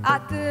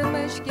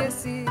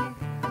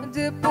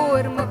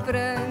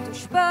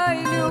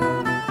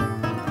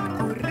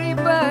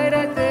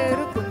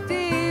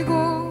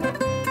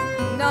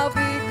não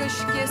vi que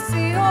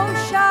esqueci o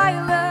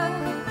Shaila.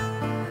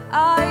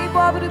 Ai,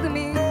 pobre de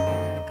mim,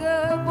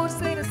 que por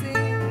ser assim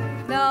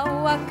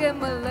não há quem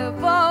me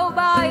leve ao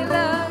baile.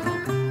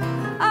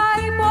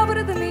 Ai,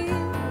 pobre de mim,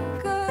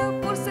 que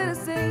por ser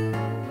assim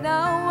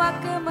não há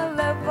quem me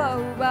leve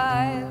ao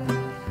baile.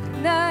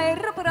 Nem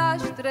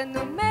reparaste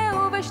no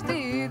meu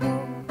vestido,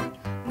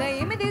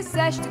 nem me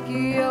disseste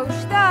que eu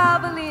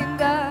estava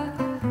linda.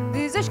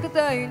 Dizes que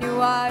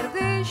tenho ar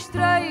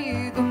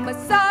distraído,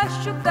 mas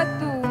acho que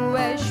tu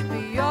és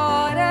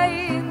pior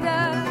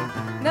ainda.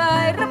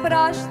 Nem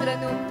reparaste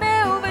no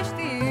meu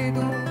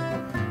vestido,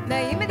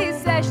 nem me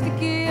disseste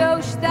que eu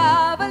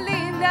estava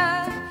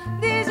linda.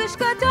 Dizes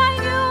que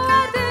tenho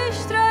ar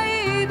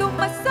distraído,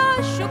 mas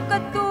acho que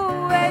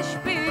tu és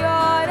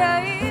pior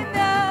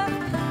ainda.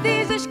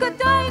 Dizes que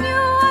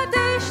tenho ar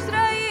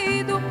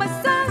distraído, mas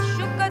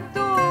acho que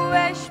tu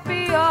és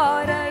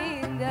pior ainda.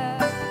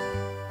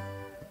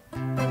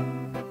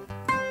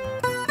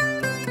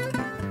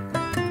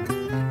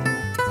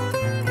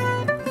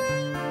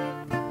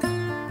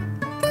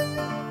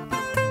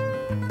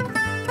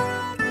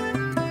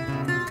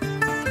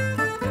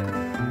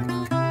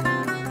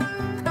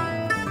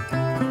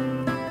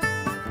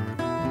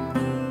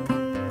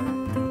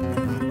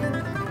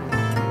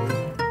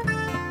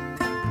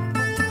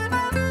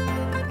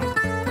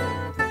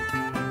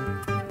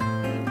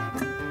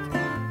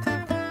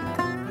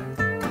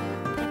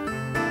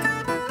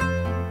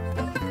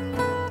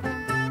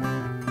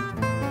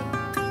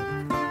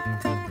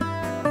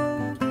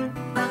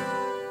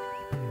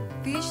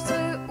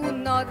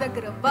 Da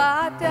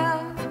gravata,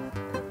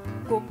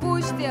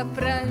 compus-te a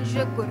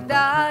franja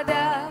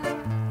cordada,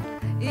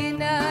 e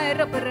nem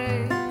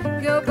reparei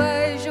que o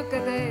beijo que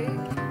dei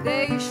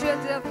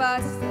deixa-te a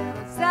face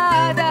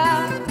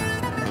rosada.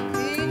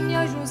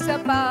 Tinhas um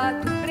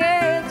sapato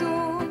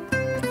preto,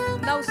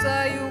 não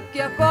sei o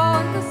que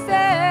aconteceu.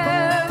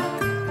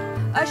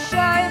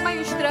 Achei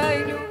meio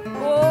estranho,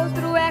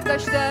 outro é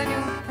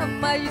castanho, a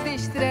mais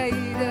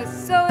distraída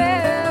sou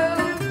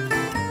eu.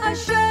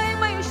 Achei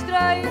meio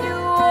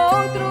estranho,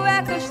 outro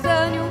é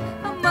castanho,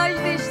 a mais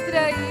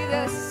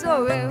distraída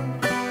sou eu.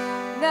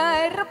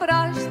 Nem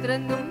reparaste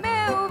no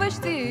meu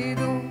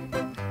vestido,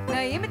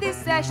 nem me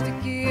disseste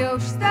que eu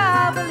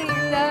estava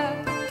linda.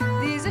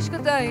 Dizes que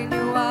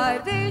tenho ar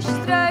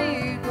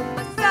distraído,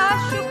 mas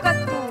acho que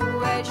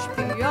tu és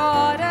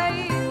pior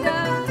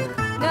ainda.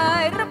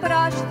 Nem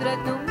reparaste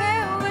no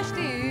meu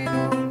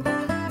vestido,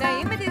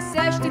 nem me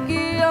disseste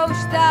que eu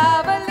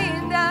estava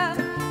linda.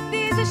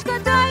 Dizes que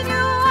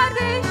tenho ar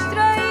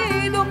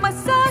distraído,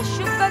 mas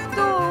acho que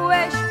tu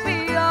és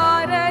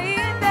pior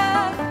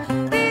ainda.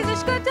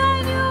 Dizes que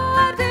tenho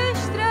ar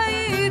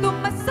distraído,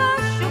 mas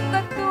acho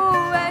que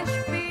tu és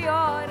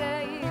pior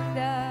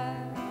ainda.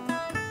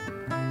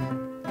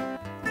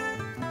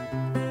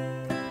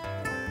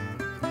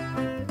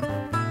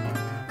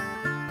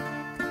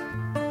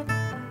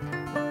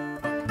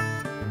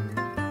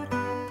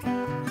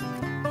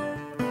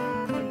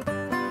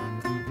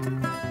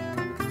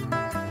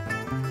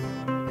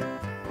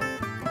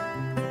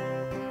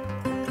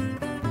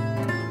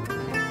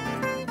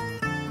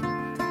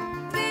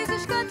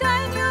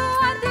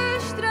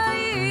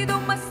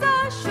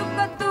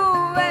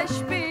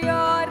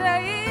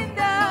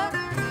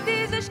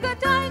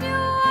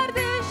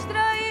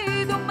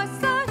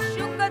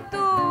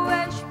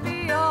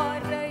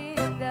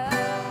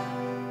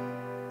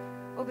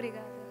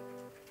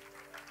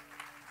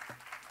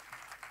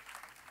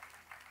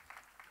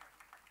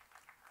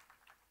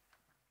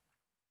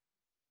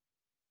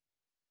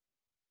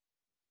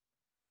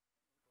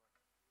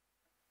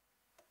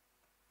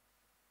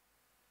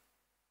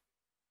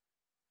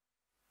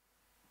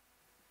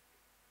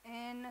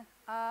 And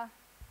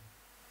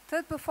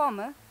third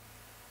performer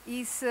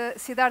is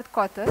Siddhart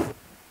Cota,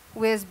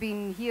 who has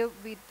been here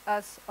with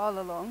us all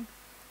along,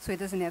 so he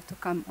doesn't have to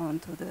come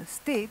onto the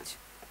stage.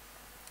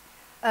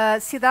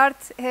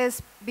 Siddhart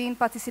has been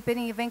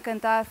participating in Vem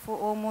Cantar for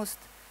almost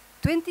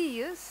 20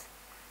 years,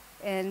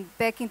 and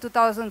back in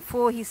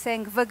 2004 he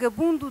sang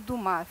Vagabundo do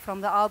Mar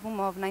from the album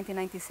of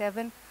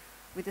 1997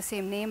 with the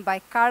same name by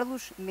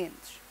Carlos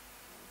Mendes.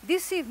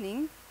 This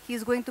evening he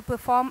is going to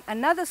perform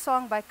another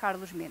song by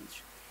Carlos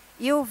Mendes,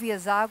 Eu Vi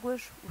as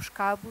Águas, os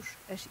Cabos,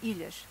 as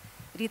Ilhas,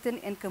 written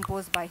and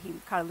composed by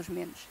him, Carlos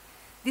Mendes.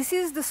 This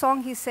is the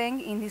song he sang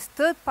in his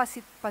third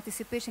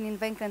participation in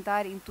Vem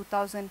Cantar in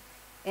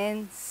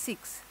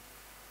 2006.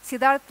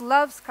 Siddhart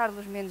loves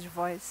Carlos Mendes'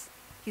 voice,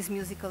 his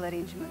musical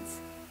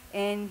arrangements,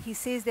 and he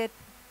says that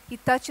he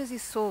touches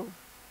his soul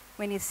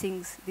when he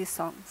sings these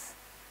songs.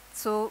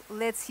 So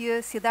let's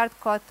hear Siddhart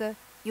Cota,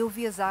 Eu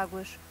Vi as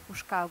Águas,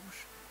 os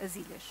Cabos, as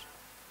Ilhas.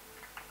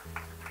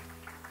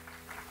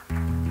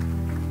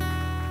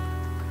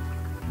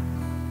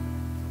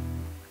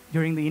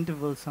 During the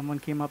interval, someone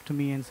came up to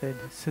me and said,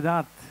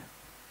 Siddhart,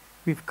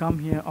 we've come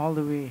here all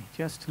the way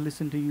just to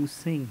listen to you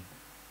sing,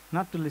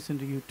 not to listen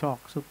to you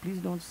talk, so please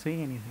don't say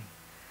anything.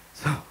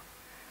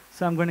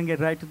 So I'm going to get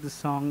right to the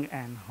song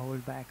and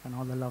hold back on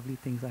all the lovely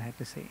things I had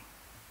to say.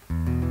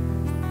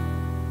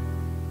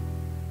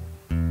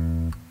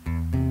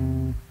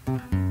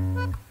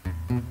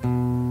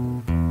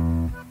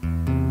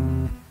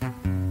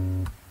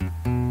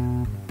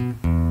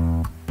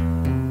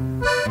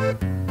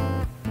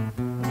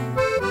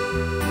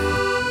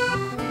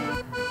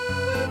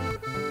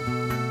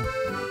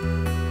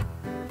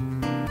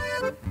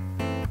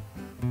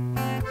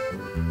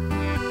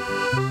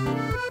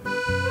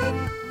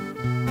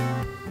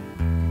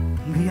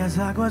 as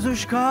águas,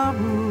 os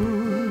cabos,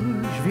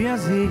 vi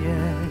as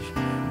ilhas,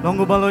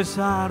 longo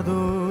baloiçar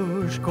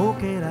dos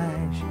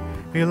coqueirais,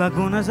 vi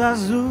lagunas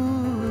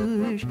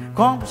azuis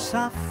como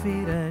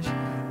safiras,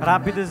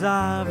 rápidas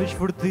aves,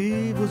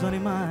 furtivos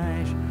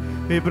animais,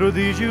 vi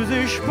prodígios,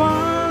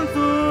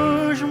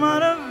 espantos,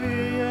 maravilhas,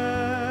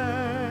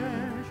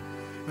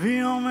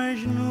 vi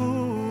homens nus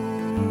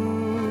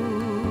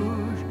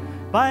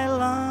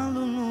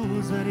bailando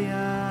nos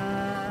areais.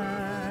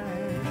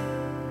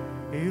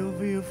 Eu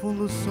vi o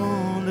fundo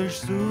som das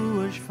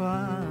suas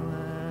falas,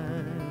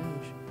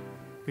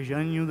 que já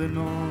nenhum de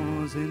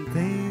nós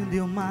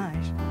entendeu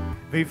mais.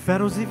 Vi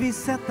ferros e vi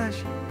setas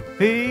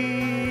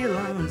e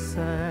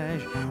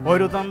lanças,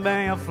 ouro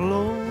também a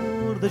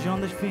flor das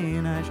ondas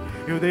finas,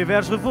 e o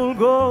diverso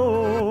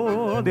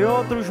fulgor de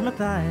outros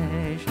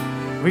metais.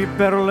 Vi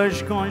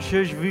pérolas,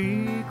 conchas,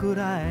 vi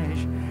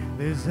corais,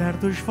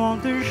 desertos,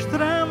 fontes,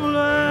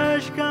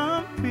 trêmulas,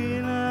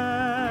 campinas.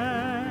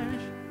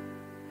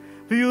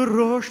 Vi o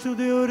rosto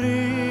de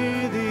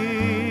Eurídice,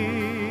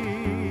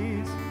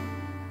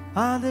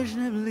 das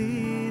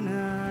neblinas.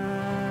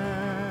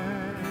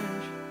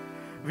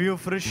 Vi o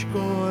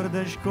frescor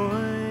das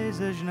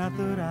coisas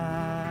naturais,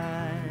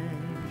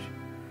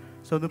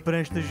 só do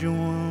Presta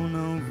João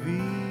não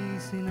vi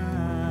sinais.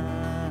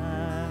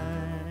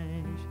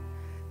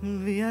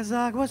 Vi as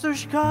águas,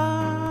 os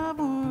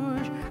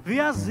cabos, vi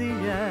as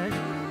ilhas,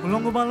 o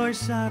longo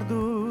baloiçar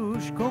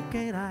dos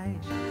coqueirais,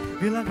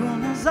 vi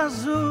lagunas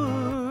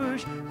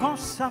azuis com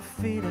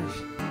safiras,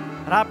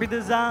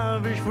 rápidas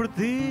aves,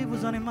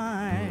 furtivos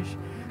animais,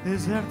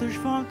 desertos,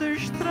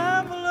 fontes,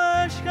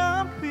 trêmulas,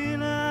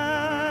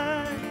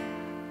 campinas.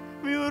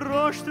 Vi o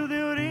rosto de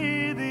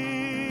Eurídice,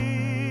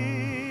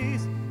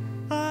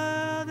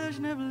 das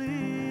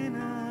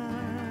neblinas.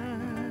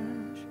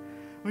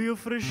 Vi o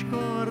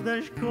frescor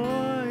das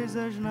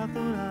coisas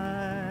naturais,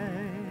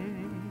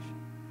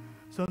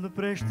 só de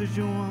Presta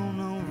João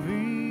não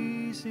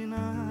vi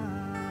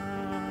sinais.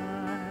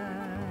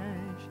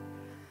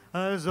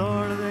 As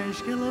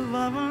ordens que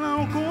levavam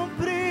não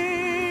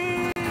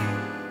cumpri,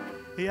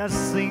 e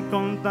assim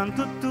com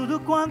tanto tudo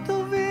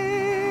quanto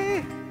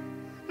vi,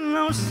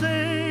 não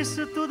sei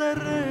se tudo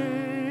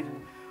errei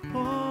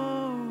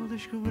ou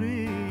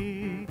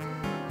descobri.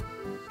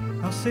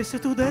 Não sei se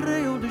tudo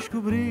errei ou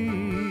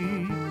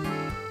descobri.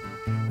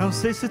 Não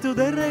sei se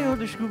tudo errei ou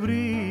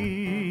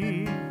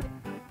descobri.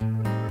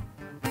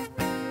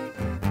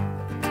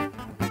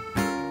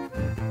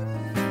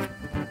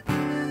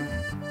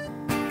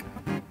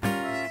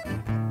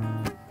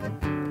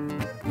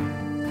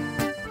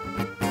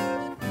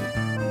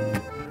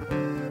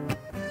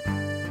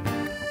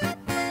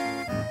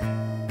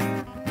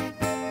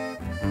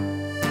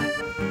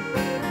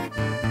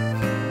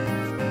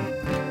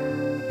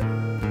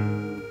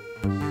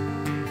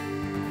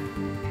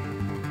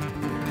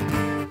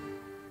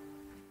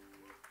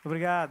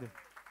 Obrigado.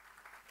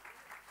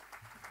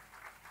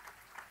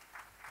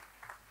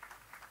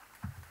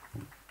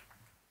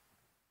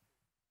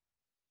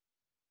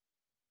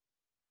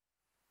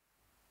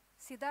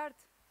 Siddhart,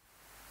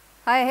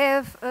 I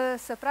have a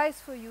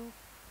surprise for you.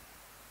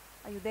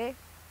 Are you there?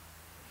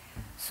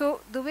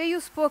 So the way you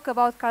spoke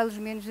about Carlos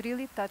Mendes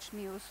really touched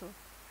me also.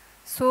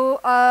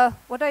 So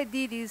what I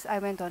did is I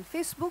went on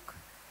Facebook,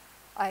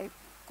 I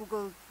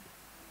Googled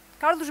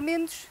Carlos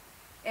Mendes,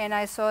 and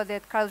I saw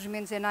that Carlos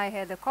Mendes and I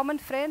had a common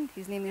friend.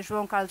 His name is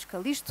João Carlos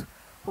Calisto,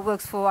 who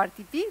works for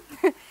RTP.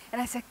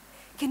 And I said,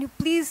 can you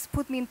please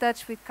put me in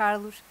touch with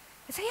Carlos?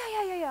 I said,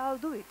 yeah, I'll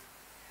do it.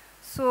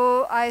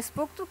 So I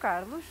spoke to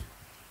Carlos,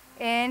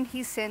 and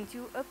he sent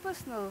you a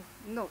personal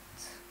note,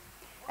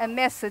 a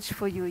message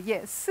for you,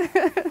 yes.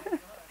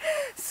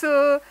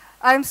 So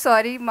I'm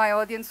sorry, my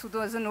audience who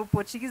doesn't know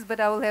Portuguese, but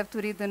I will have to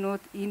read the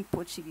note in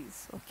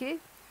Portuguese, okay?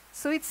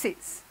 So it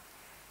says,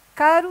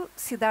 Caro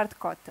Siddhart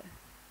Cota,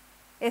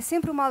 é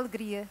sempre uma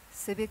alegria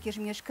saber que as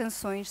minhas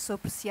canções são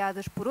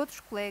apreciadas por outros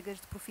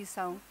colegas de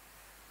profissão,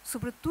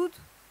 sobretudo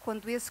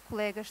quando esse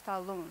colega está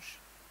longe.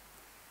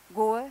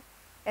 Goa,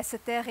 essa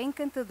terra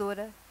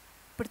encantadora,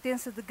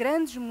 pertence de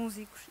grandes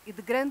músicos e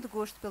de grande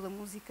gosto pela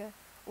música,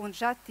 onde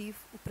já tive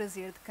o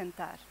prazer de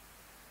cantar.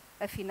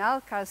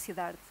 Afinal, caro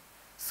Siddhart,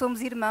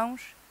 somos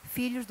irmãos,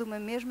 filhos de uma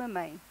mesma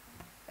mãe,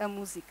 a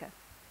música.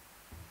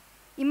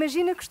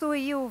 Imagina que estou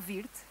aí a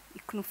ouvir-te e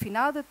que no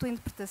final da tua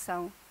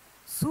interpretação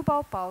suba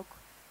ao palco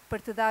para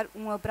te dar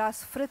um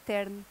abraço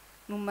fraterno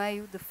no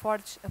meio de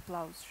fortes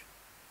aplausos.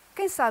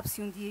 Quem sabe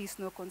se um dia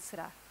isso não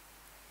acontecerá?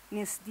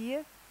 Nesse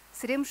dia,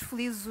 seremos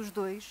felizes os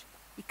dois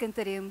e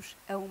cantaremos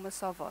a uma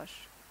só voz.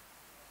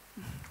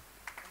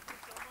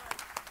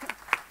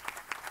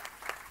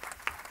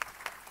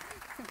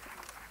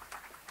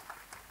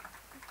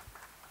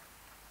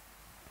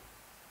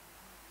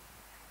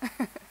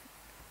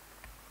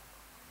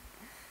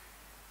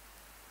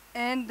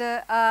 And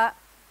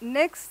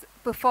next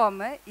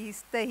performer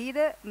is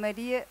Tahira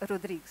Maria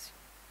Rodrigues.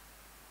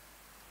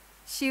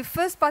 She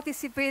first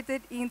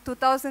participated in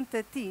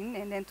 2013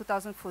 and then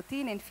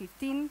 2014 and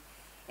 15,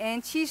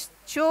 and she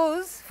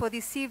chose for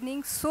this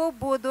evening Sou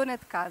Boa Dona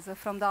de Casa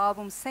from the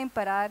album Sem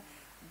Parar,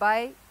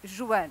 by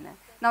Joana.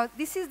 Now,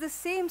 this is the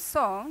same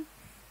song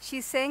she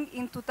sang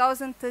in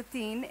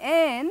 2013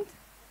 and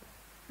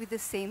with the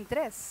same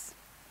dress.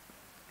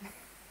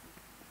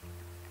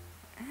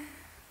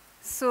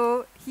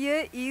 So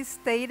here is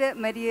Tahira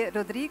Maria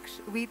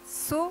Rodrigues with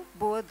Sou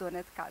Boa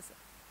Dona de Casa.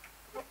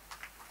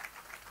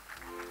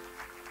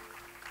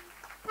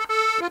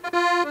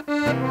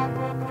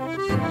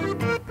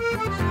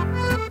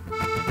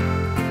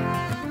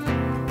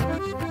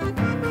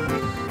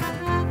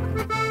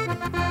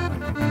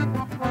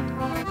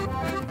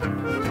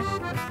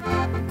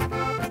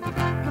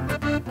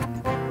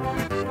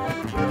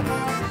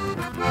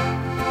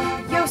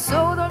 Eu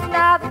sou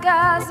dona de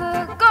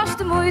casa,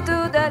 gosto muito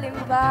de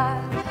limpar.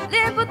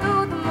 Limpo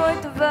tudo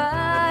muito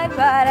bem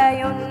para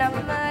eu não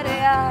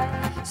marear.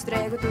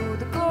 Estrego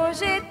tudo com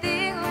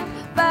jeitinho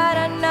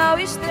para não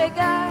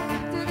estragar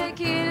tudo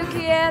aquilo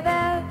que é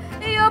dela.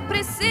 Eu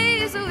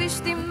preciso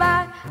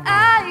estimar.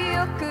 Ai,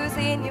 eu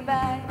cozinho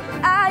bem.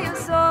 Ai, eu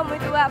sou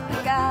muito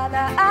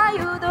aplicada. Ai,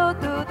 eu dou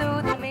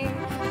tudo de mim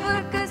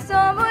porque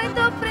sou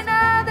muito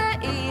prendada.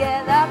 E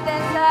ela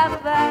pensava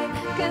bem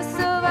que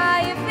sou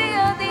bem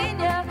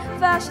enfiadinha.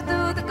 Faz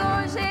tudo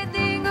com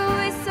jeitinho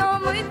e sou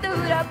muito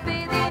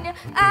rapidinha.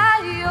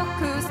 Ai, eu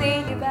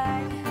cozinho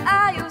bem.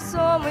 Ai, eu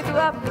sou muito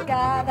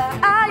aplicada.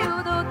 Ai,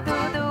 eu dou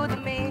tudo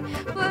de mim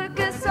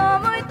porque sou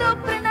muito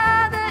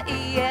prendada.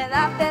 E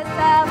ela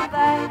pensava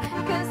bem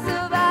que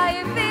sou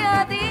bem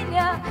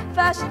enfiadinha.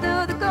 Faz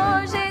tudo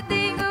com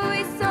jeitinho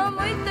e sou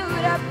muito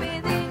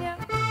rapidinha.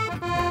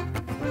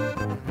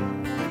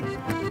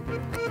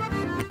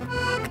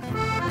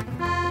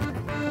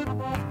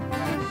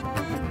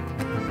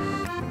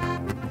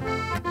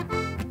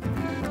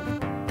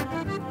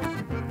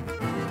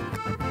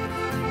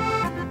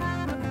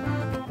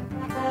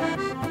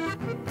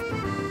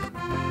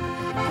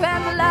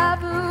 Quando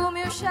lavo o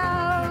meu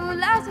chão,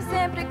 laço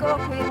sempre com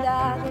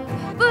cuidado,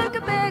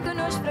 porque pego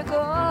no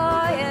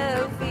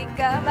esfregóia,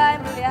 fica bem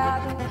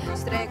molhado.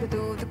 Estrego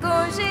tudo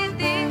com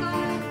jeitinho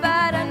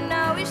para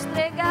não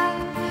estragar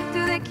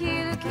tudo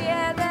aquilo que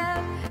é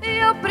dela.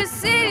 Eu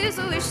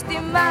preciso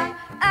estimar.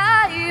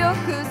 Ai, eu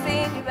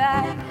cozinho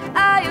bem.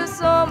 Ai, eu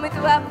sou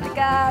muito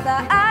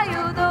aplicada. Ai,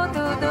 eu dou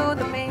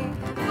tudo de mim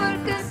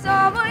porque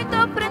sou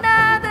muito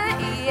prendada.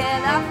 E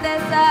ela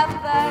pensava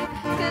bem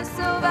que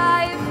sou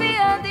bem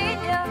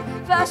enfiadinha.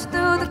 Faz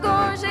tudo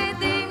com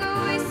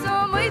jeitinho e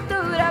sou muito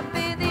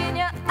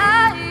rapidinha.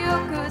 Ai, eu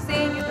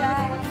cozinho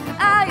bem.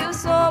 Ai, eu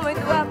sou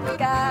muito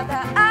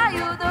aplicada. Ai,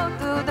 eu dou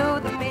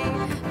tudo de mim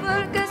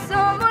porque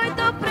sou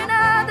muito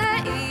prendada.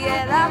 E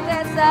ela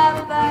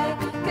pensava bem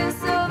que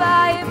sou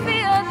bem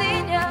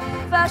enfiadinha.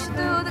 Faz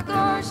tudo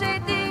com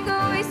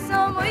jeitinho e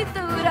sou muito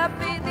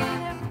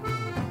rapidinha.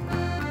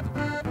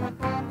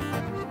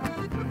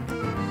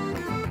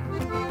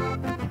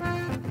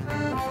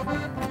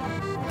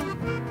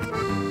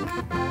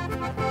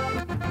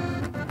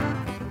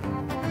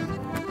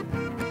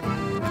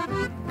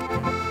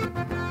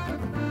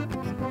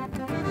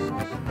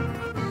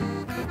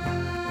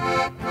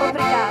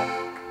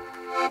 Obrigada.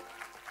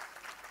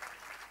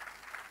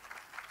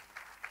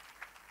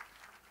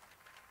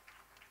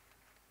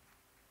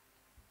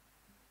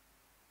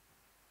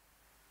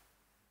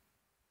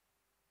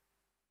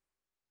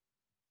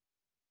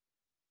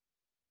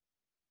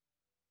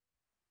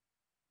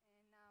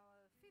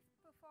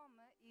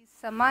 Is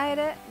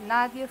Samairah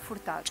Nadia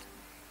Furtado.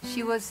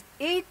 She was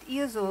 8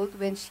 years old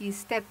when she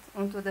stepped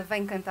onto the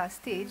Vem Cantar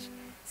stage,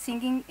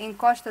 singing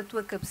Encosta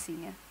Tua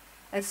Cabecinha,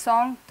 a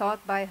song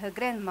taught by her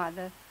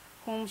grandmother,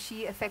 whom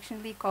she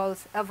affectionately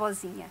calls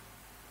Avozinha.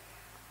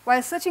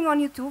 While searching on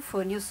YouTube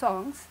for new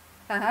songs,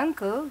 her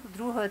uncle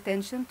drew her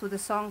attention to the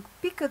song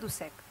Pica do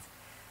Sect,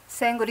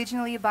 sang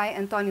originally by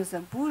António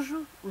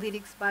Zambujo,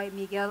 lyrics by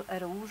Miguel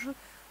Araujo,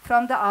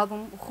 from the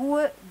album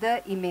Rua da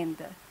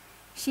Emenda.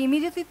 She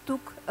immediately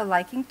took a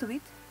liking to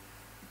it,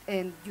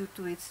 and due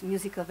to its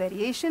musical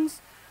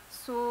variations.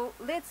 So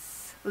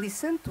let's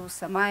listen to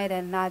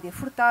Samairah Nadia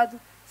Furtado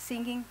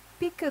singing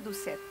Pica do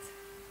Sete.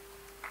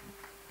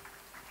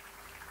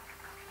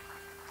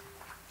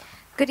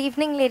 Good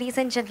evening, ladies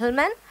and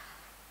gentlemen.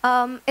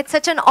 It's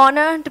such an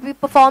honor to be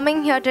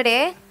performing here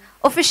today.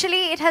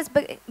 Officially, it has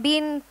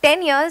been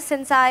 10 years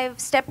since I've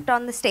stepped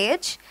on the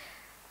stage,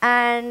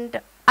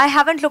 and I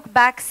haven't looked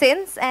back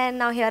since, and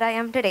now here I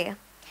am today.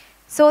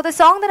 So the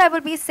song that I will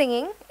be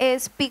singing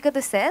is Pica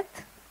do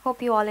Sete.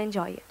 Hope you all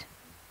enjoy it.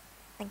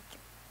 Thank you.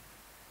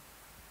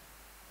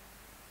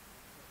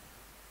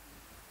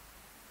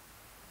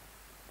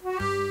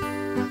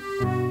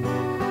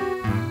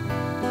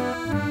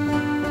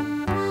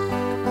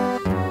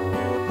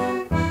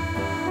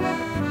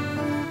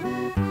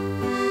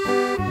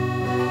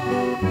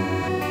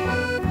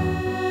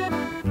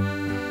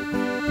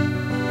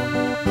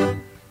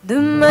 De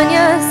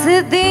manhã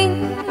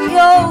cedinho,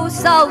 eu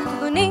salto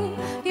do ninho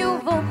e eu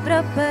vou para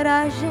a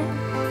paragem.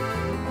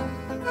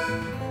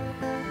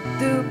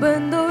 De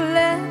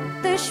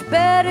bandolete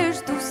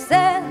esperas do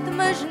sete,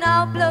 mas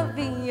não pela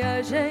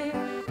viagem.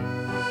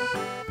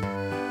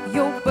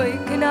 Eu bem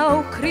que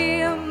não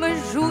queria,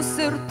 mas o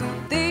certo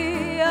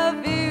dia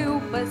vi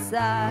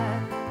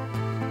passar.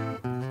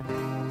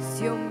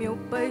 Se o meu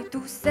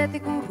peito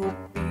cético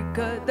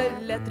rompica de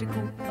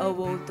elétrico ao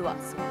outro a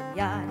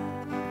sonhar.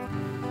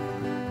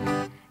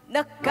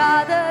 Na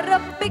cada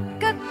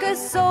rapica que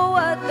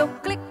soa, tão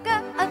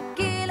clica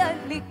aquilo a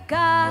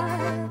ligar.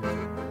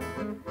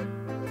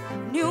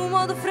 Num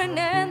modo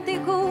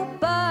frenético,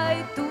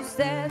 peito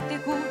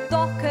cético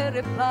toca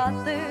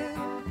repate.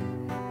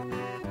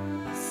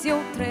 Se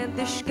um trem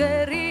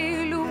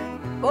descarrilho,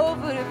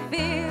 pobre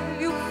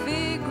filho,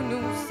 fico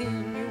num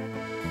sinho.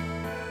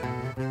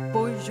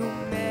 Pois o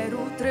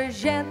mero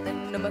trajeto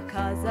numa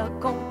casa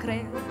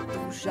concreta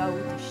já o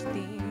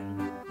destino.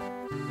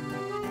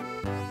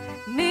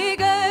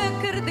 Ninguém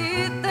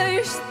acredita,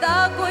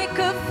 está com e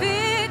que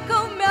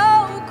fica o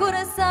meu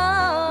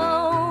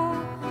coração.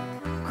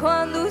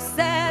 Quando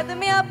sede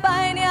me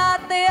apanha,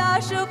 até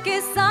acho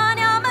que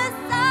sonha, mas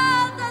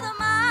salta da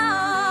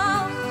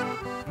mão.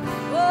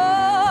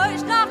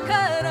 Pois na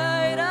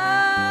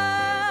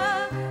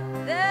carreira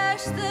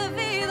desta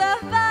vida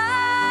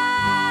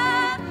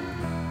vai,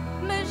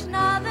 mas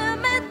nada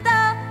me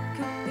dá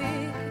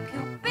que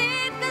o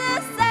pique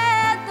da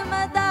sede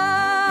me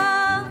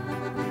dá.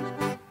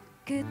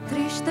 Que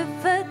triste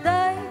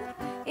fadeiro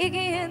e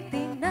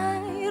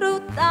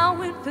guiantineiro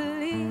tão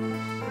infeliz.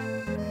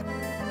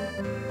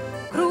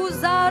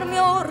 Cruzar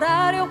meu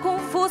horário com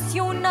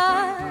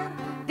funcionar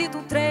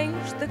dito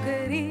trens de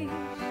cariz.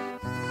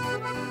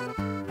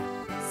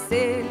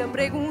 Se lhe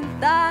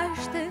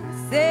perguntaste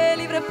se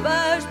livre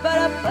paz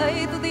para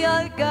peito de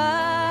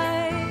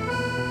alguém,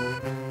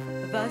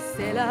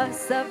 vá-se lá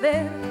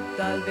saber,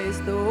 talvez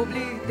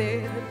doble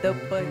ter de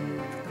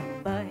peito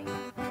também.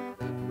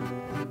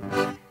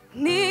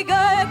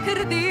 Ninguém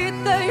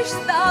acredita,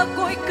 está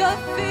com e que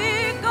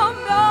fica o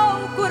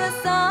meu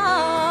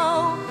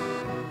coração.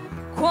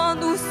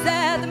 Quando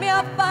sede me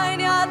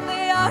apanha,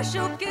 até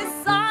acho que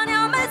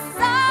sonha, mas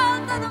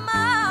salta de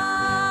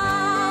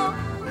mão.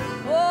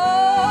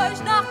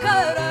 Pois na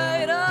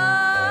carreira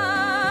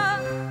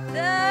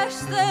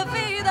desta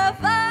vida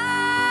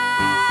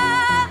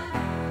vai,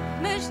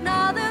 mas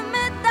nada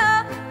me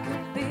dá que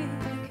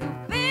o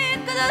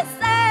pique da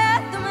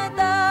sede me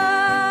dá.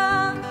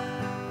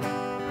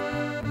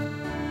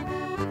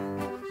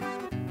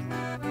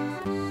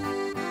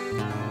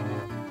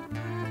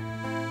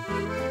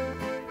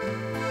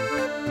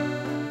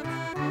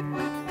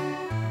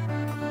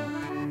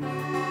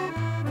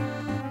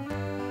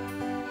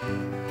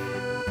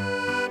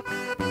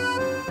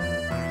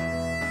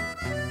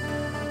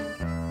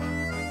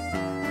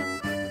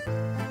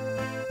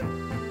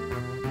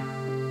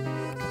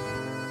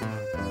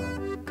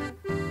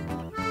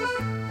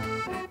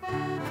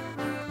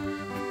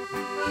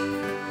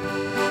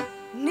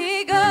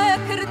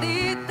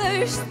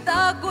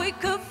 Está com e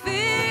que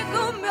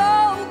fica o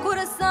meu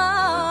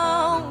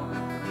coração.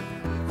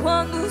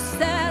 Quando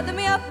sede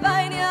me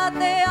apanha,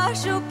 até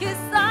acho que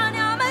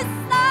sonha, mas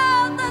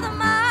salta de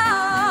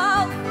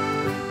mal.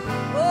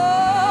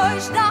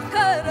 Pois na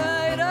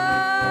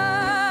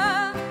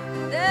carreira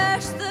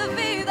desta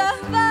vida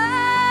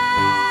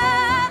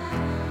vai,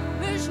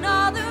 mas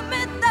nada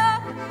me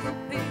dá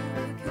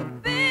que o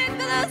pique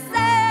da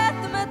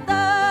sede me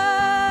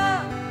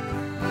dá.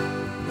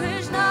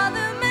 Mas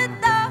nada me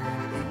dá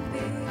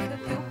que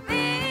o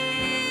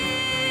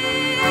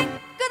pique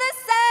da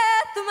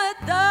sede me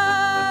dá.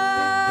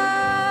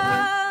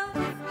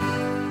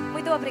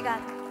 Muito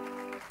obrigada.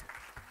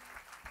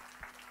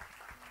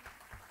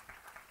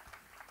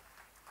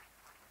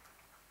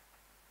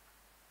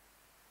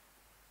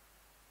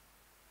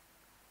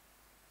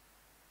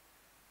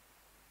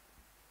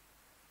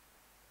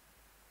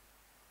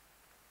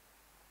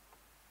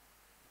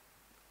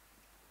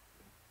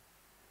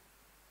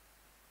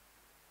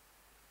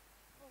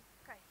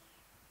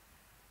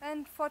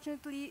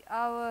 Unfortunately,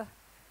 our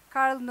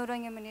Karl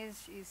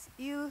Menezes is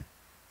ill,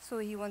 so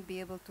he won't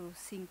be able to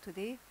sing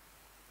today.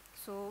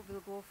 So we'll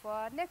go for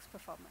our next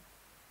performer.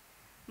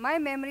 My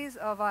memories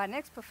of our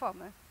next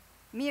performer,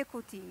 Mia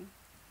Coutinho,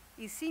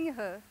 is seeing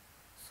her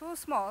so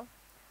small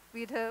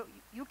with her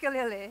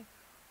ukulele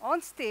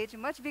on stage,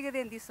 much bigger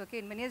than this, okay,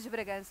 in Menezes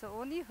Bragança,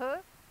 only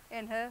her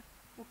and her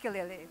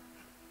ukulele,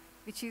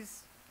 which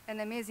is an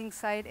amazing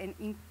sight and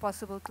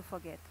impossible to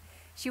forget.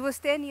 She was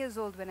 10 years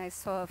old when I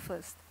saw her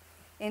first.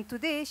 And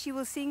today she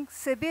will sing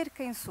Saber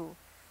Quem Sou,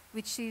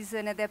 which is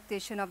an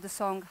adaptation of the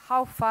song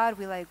How Far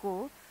Will I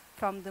Go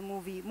from the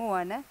movie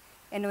Moana,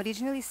 and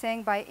originally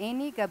sang by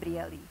Annie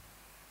Gabrielli.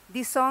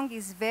 This song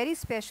is very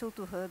special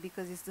to her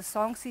because it's the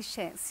song she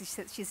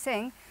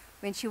sang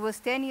when she was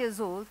 10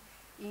 years old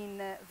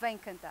in Vem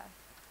Cantar.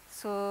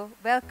 So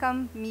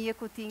welcome Mia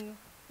Coutinho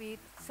with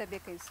Saber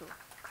Quem Sou.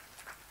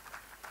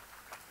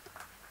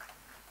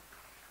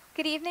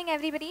 Good evening,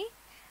 everybody.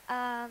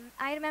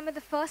 I remember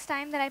the first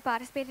time that I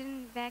participated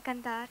in Vem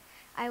Cantar.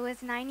 I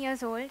was 9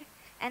 years old,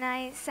 and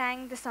I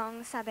sang the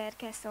song Saber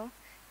Quem Sou.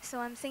 So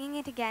I'm singing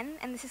it again,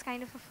 and this is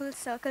kind of a full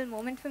circle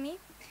moment for me.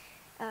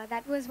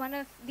 That was one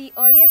of the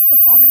earliest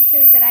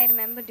performances that I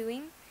remember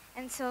doing,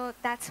 and so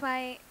that's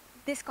why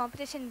this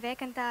competition, Vem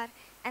Cantar,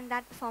 and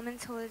that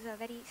performance holds a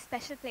very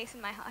special place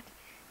in my heart.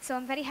 So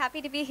I'm very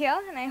happy to be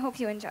here, and I hope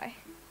you enjoy.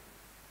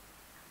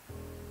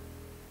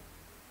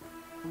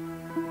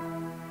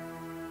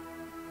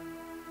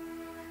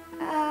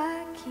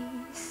 Aqui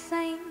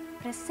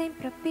sempre,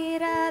 sempre a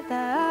beira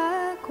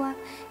da água.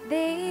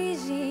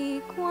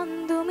 Desde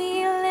quando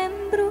me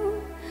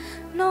lembro,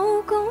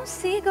 não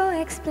consigo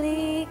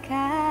explicar.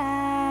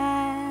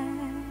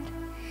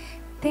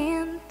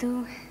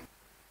 Tento.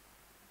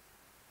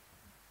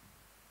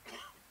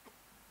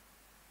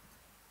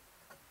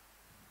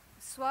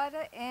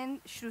 Swara and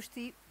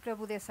Shrusti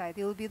Prabhudesai.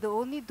 They will be the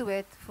only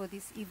duet for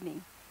this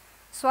evening.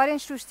 Swara and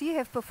Shrusti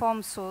have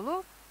performed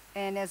solo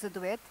and as a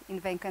duet in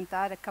Vem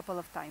Cantar a couple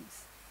of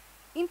times.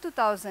 In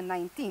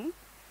 2019,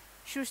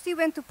 Shrusti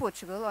went to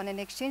Portugal on an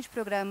exchange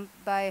program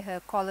by her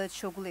college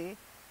Shogule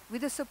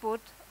with the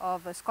support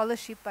of a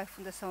scholarship by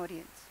Fundação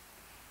Oriente.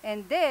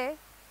 And there,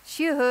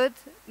 she heard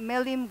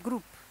Melim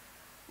Group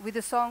with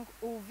the song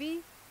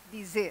Ouvi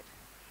Dizer.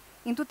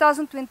 In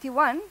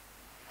 2021,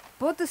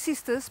 both the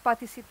sisters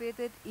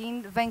participated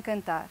in Vem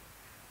Cantar,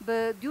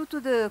 but due to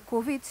the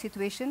COVID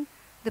situation,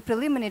 the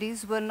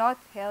preliminaries were not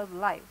held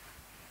live.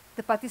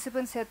 The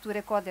participants had to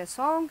record their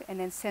song and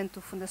then send to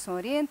Fundação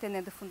Oriente, and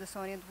then the Fundação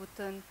Oriente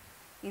would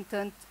in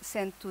turn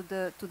send to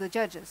the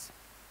judges.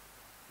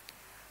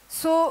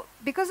 So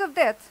because of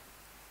that,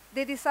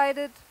 they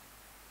decided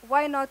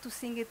why not to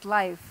sing it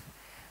live.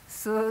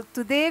 So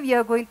today we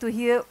are going to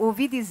hear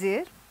Ouvi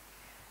Dizer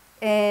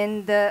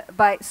and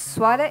by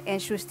Swara and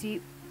Shrusti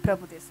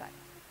Prabhudesai.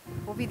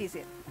 Ouvi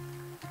Dizer.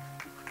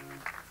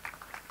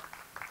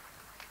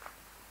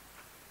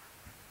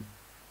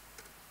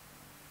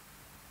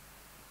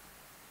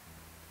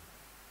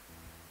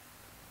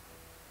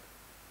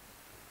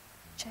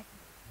 Check,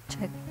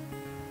 check.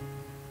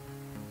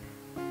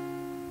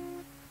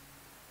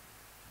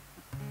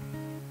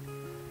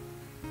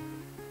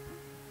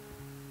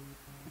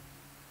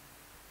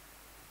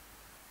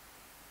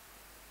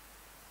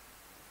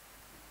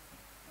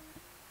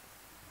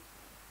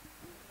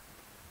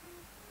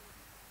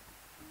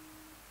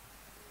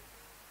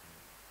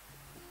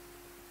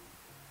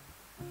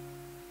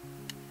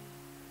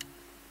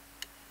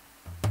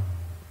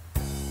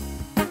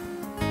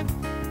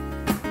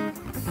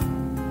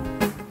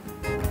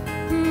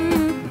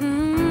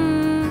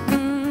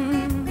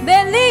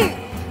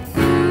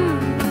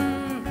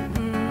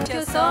 Que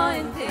eu só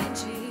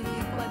entendi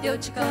quando eu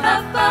te canto.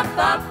 Pá, pá,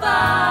 pá,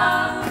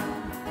 pá.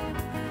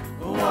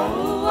 Oh,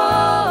 oh,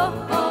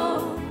 oh,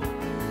 oh.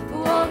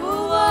 Oh,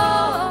 oh,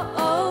 oh,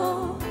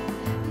 oh.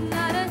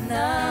 Na, na,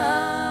 na.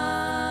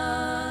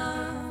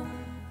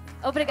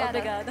 Obrigada.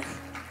 Obrigada.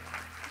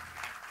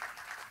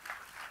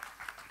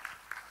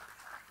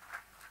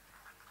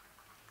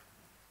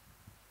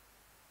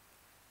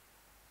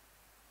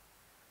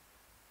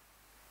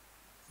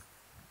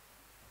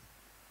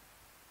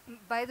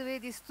 By the way,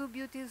 these two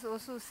beauties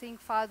also sing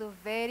Fado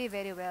very,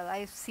 very well.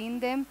 I've seen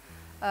them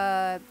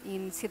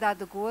in Cidade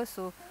de Goa.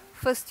 So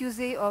first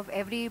Tuesday of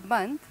every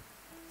month,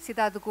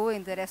 Cidade de Goa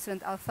in the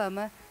restaurant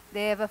Alfama,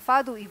 they have a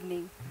Fado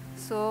evening.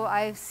 So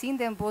I've seen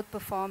them both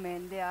perform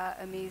and they are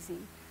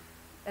amazing.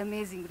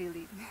 Amazing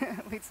really,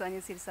 with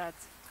Sonia Sirsat.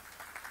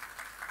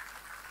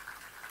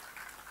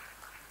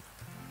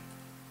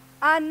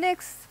 Our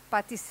next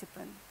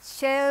participant,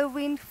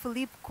 Sherwyn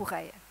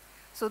Correia.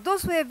 So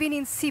those who have been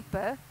in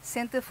CIPA,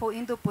 Center for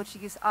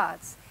Indo-Portuguese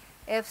Arts,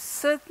 have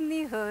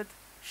certainly heard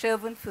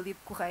Sherwyn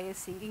Correia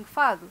singing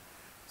Fado.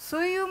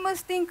 So you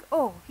must think,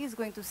 oh, he's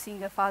going to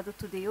sing a Fado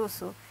today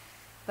also.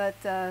 But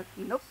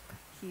nope,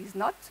 he's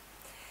not.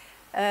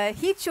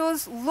 He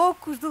chose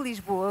Loucos de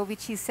Lisboa,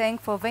 which he sang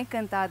for Vem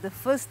Cantar the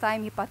first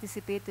time he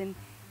participated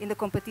in the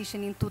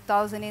competition in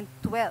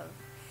 2012.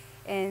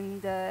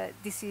 And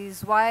this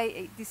is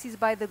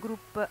by the group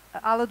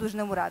Ala dos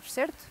Namorados,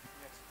 certo?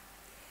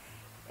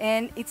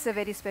 And it's a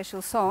very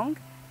special song.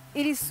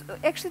 It is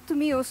actually to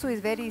me also is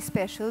very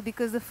special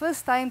because the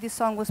first time this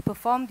song was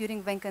performed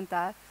during Vem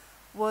Cantar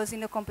was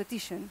in a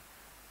competition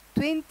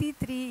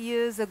 23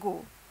 years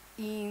ago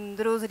in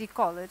the Rosary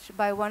College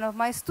by one of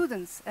my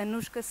students,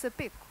 Anushka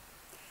Sapeco.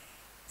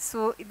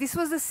 So this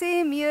was the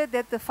same year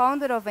that the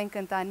founder of Vem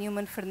Cantar,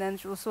 Newman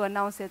Fernandes, also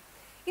announced that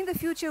in the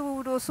future we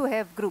would also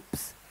have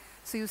groups.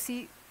 So you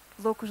see,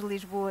 Loucos de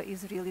Lisboa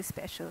is really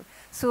special.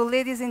 So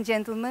ladies and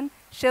gentlemen,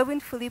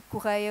 Sherwyn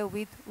Correia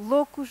with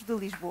Loucos de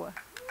Lisboa.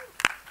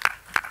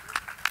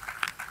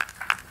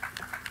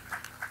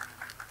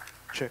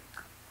 Check.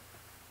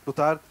 Boa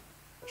tarde,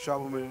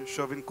 chamo-me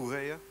Sherwyn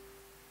Correia.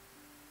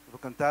 Vou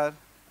cantar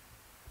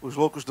Os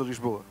Loucos de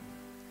Lisboa.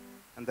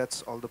 And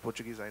that's all the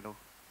Portuguese I know.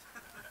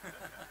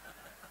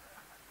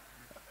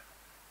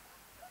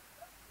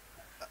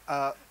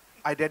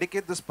 I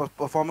dedicate this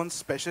performance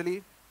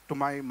specially to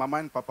my mama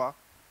and papa,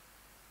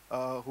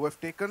 who have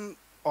taken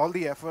all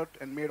the effort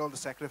and made all the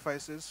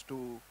sacrifices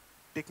to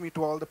take me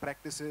to all the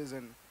practices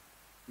and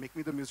make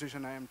me the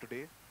musician I am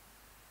today.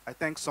 I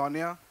thank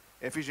Sonia,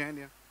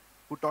 Efigenia,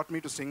 who taught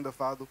me to sing the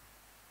Fado.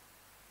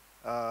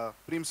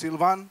 Prim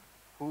Silvan,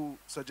 who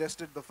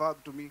suggested the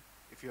Fado to me.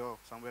 If if you're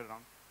somewhere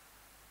around.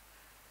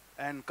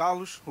 And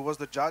Karl, who was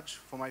the judge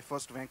for my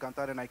first Vem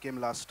Cantar, and I came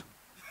last.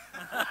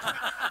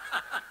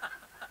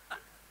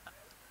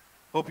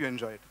 Hope you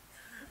enjoyed.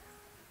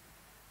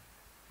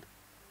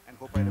 And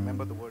hope I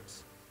remember the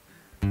words.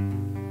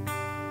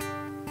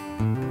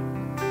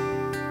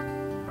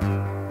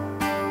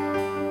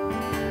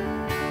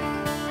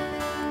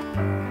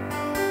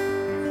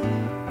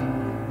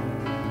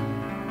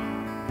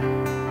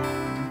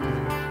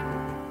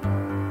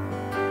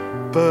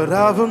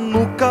 Parava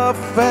no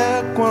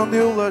café quando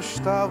eu lá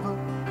estava.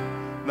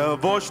 Na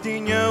voz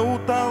tinha o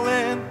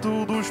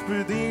talento dos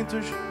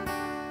pedintos.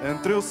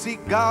 Entre o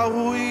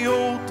cigarro e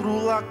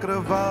outro lá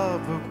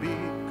cravava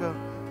bica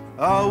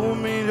ao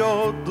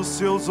melhor dos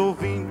seus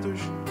ouvintes.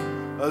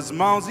 As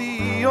mãos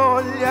e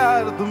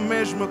olhar de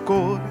mesma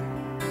cor,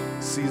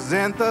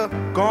 cinzenta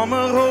como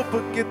a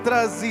roupa que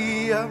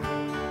trazia.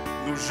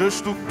 No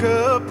gesto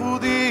que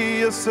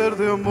podia ser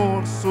de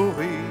amor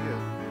sorria.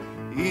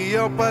 E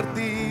ao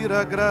partir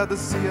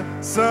agradecia.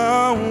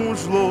 São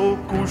os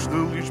loucos de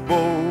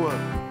Lisboa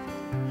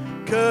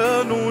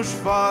que nos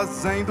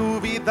fazem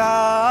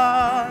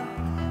duvidar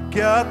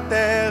que a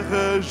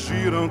terra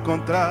gira ao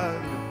contrário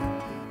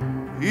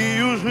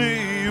e os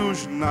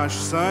rios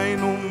nascem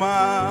no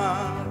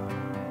mar.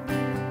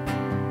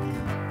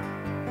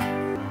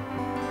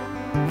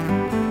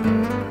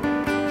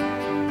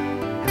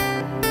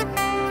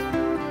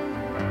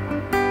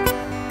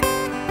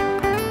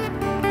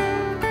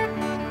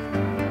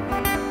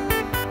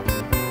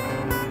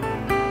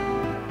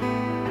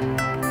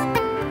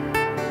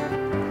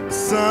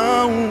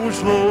 São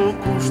os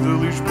loucos de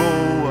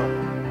Lisboa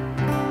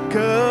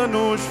que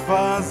nos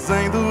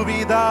fazem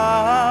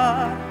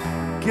duvidar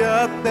que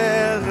a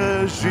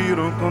terra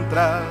gira ao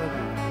contrário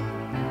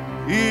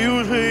e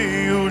os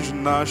rios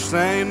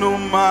nascem no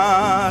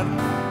mar.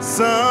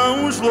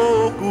 São os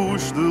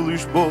loucos de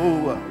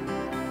Lisboa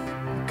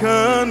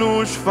que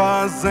nos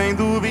fazem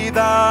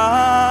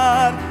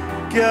duvidar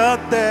que a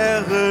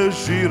terra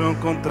gira ao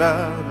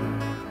contrário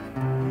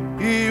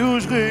e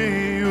os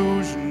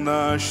rios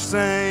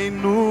nascem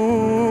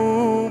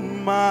no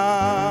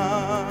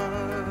mar.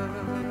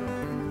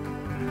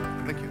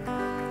 Thank you.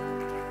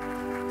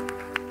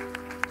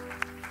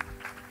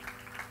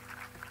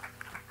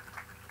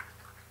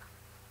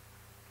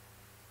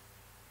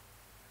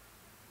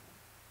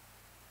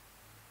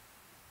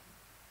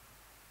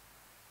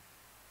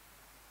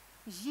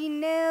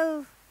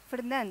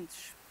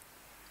 Fernandes.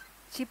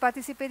 She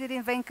participated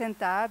in Vem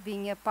Cantar,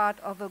 being a part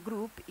of a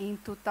group in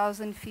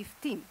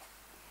 2015.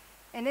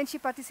 And then she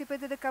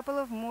participated a couple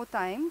of more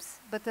times,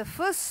 but her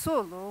first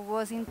solo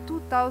was in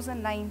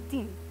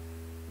 2019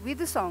 with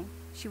the song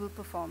she will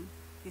perform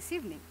this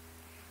evening,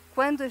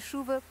 Quando a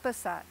Chuva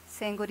Passar,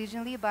 sang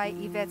originally by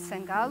Ivete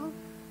Sangalo,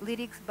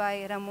 lyrics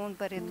by Ramon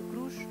Barreto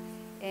Cruz,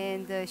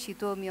 and she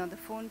told me on the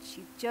phone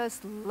she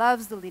just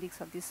loves the lyrics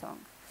of this song.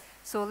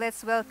 So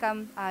let's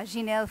welcome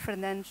Ginelle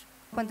Fernandes,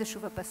 Quando a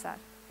Chuva Passar.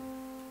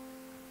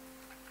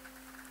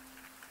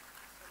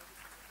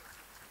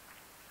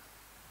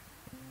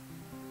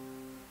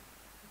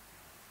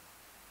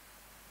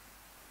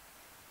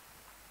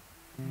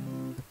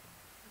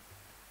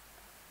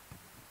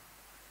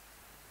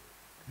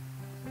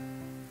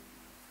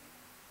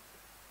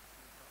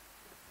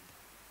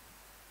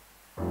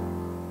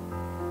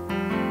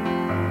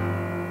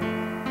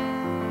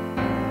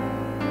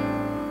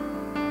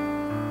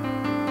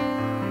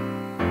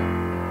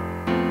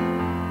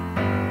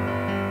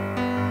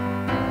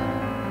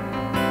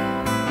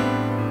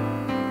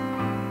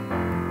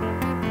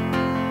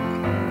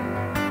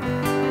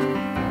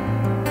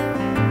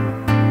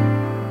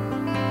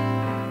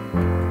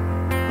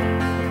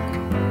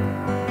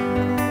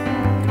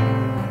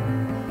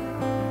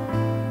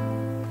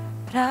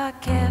 Pra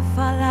que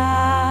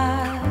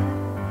falar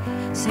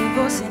se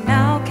você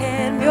não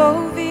quer me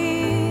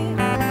ouvir?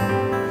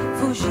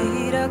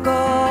 Fugir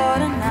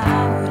agora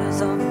não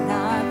resolve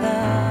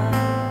nada.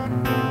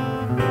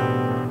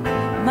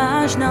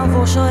 Mas não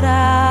vou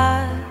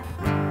chorar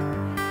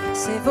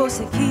se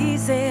você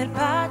quiser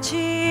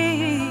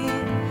partir.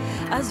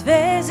 Às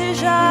vezes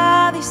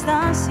já a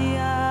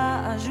distância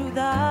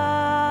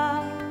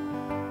ajuda.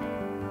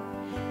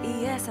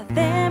 E essa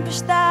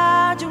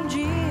tempestade um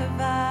dia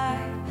vai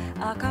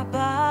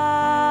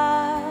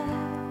acabar.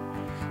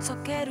 Só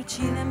quero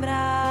te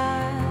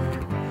lembrar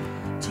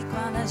de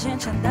quando a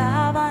gente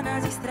andava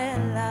nas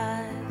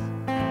estrelas,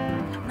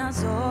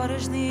 nas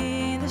horas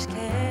lindas que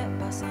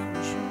passamos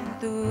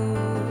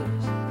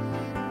juntos.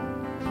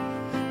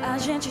 A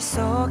gente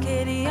só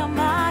queria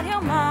amar e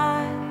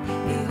amar,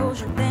 e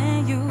hoje eu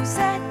tenho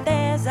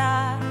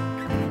certeza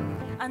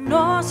a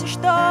nossa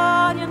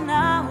história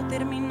não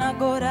termina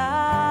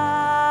agora.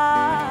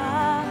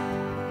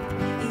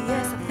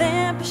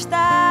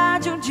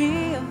 Tempestade um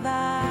dia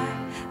vai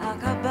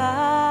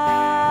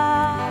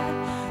acabar.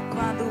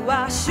 Quando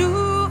a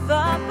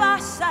chuva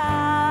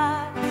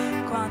passar,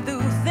 quando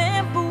o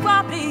tempo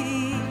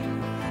abrir,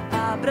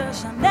 abra a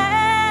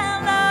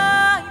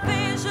janela e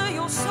veja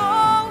eu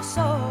sou o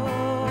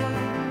sol.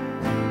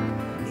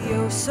 E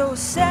eu sou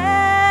céu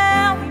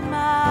e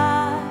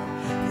mar,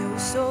 eu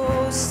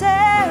sou céu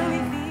e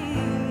vi.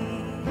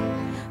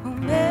 O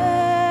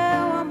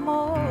meu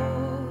amor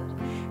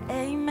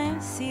é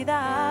imensidão.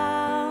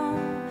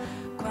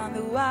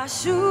 Quando a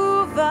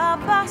chuva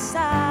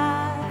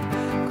passar,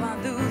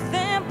 quando o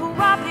tempo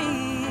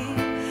abrir,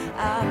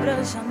 abra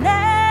a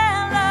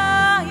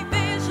janela e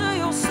veja,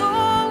 eu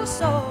sou o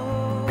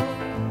sol.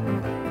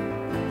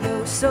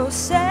 Eu sou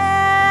céu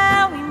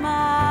e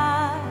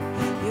mar,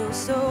 eu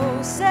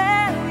sou céu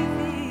e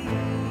vi.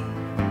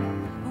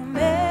 O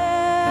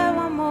meu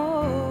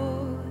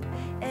amor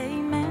é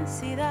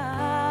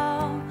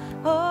imensidão.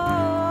 Oh,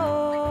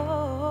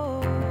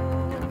 oh, oh.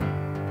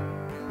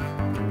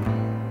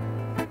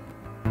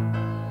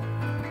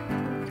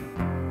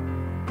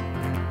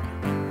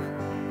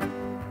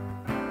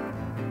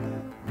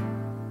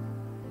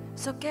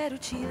 Só quero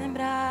te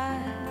lembrar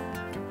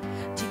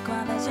de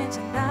quando a gente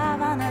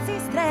andava nas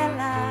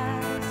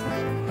estrelas,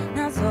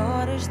 nas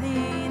horas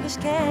lindas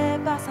que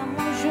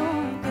passamos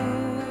juntos.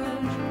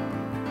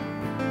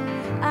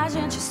 A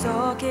gente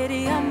só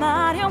queria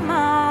amar e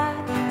amar,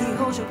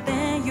 e hoje eu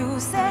tenho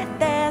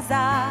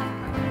certeza,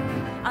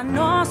 a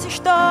nossa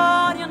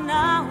história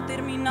não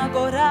termina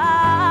agora.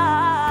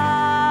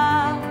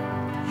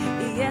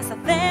 E essa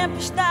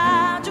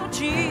tempestade um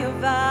dia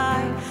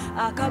vai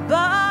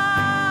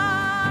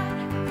acabar.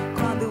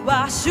 Quando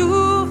a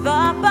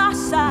chuva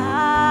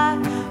passar,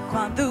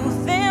 quando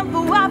o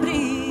tempo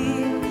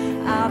abrir,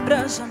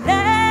 abra a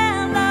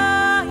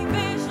janela e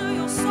veja,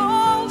 eu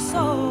sou o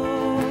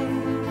sol.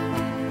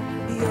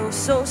 Eu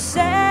sou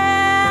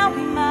céu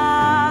e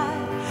mar,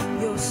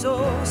 eu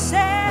sou céu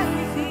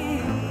e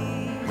vi.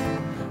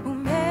 O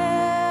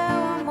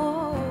meu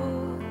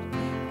amor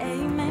é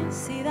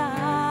imensidão.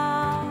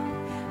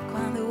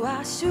 Quando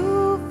a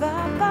chuva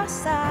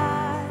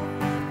passar,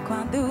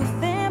 quando o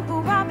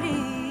tempo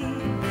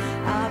abrir,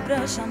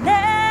 abra a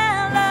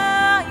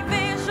janela e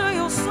veja,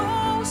 eu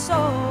sou o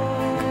sol.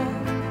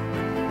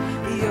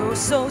 Eu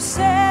sou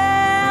céu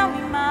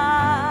e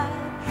mar,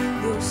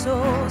 eu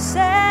sou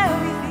céu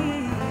e vi.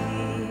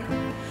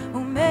 O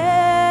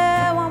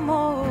meu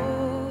amor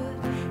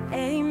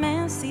é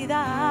imensidão.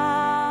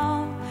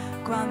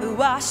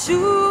 Quando a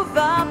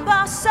chuva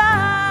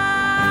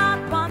passar,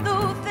 quando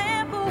o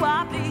tempo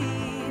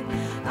abrir,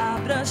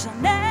 abra a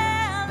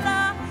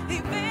janela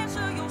e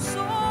veja, eu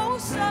sou o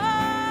sol.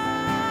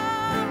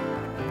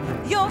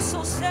 Eu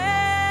sou céu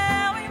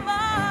e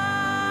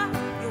mar,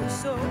 eu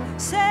sou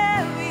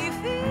céu e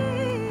vi.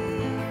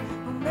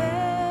 O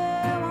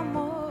meu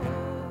amor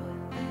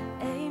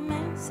é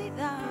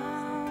imensidão.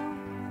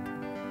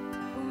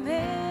 O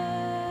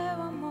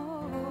meu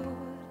amor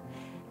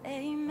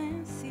é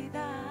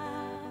imensidão.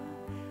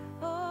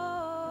 Oh,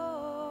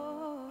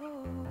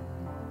 oh,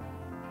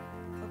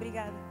 oh.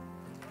 Obrigada.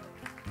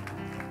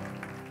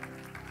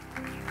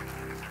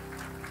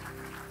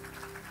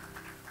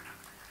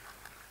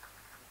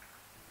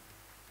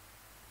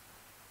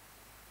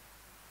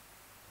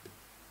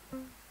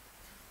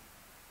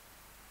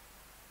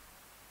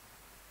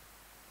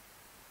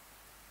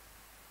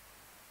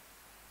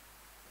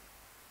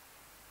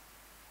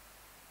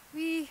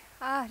 We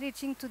are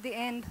reaching to the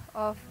end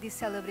of this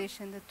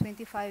celebration, the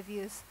 25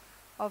 years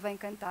of Vem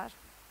Cantar.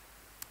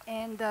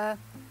 And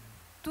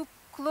to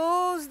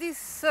close this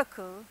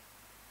circle,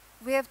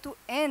 we have to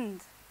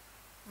end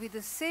with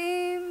the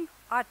same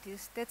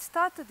artist that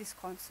started this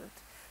concert.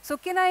 So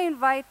can I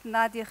invite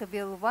Nadia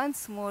Rebelo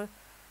once more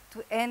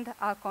to end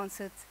our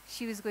concert?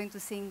 She is going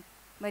to sing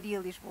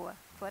Maria Lisboa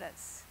for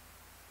us.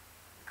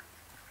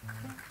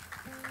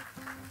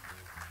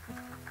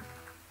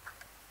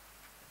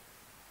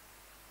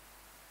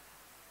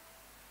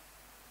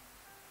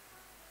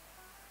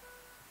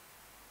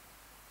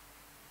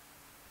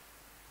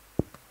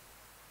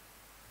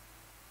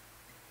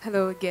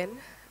 Hello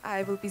again.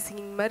 I will be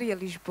singing Maria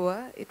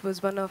Lisboa. It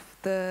was one of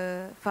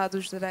the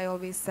fados that I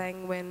always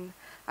sang when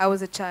I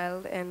was a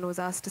child and was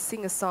asked to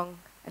sing a song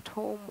at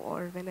home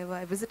or whenever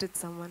I visited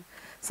someone.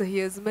 So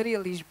here's Maria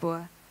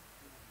Lisboa.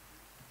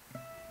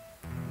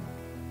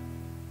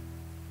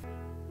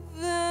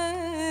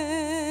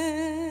 Vem,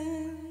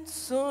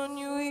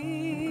 sonho e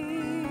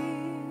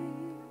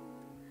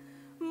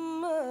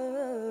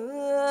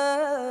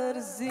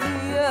marzia,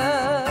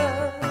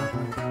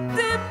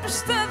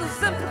 tempestade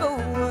sempre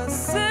boa,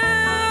 céu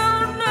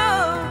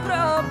não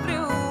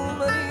próprio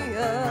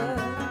Maria,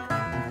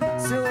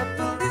 seu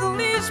apelido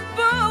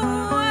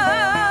Lisboa,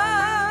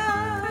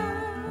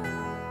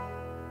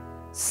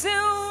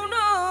 seu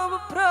nome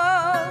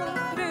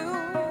próprio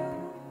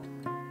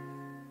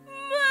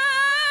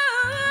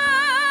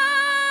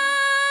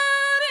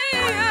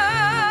Maria,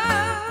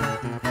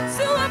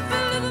 seu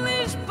apelido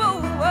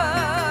Lisboa.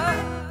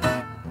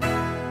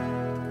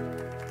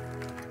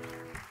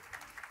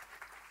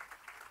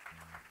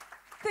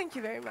 Thank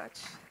you very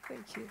much.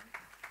 Thank you.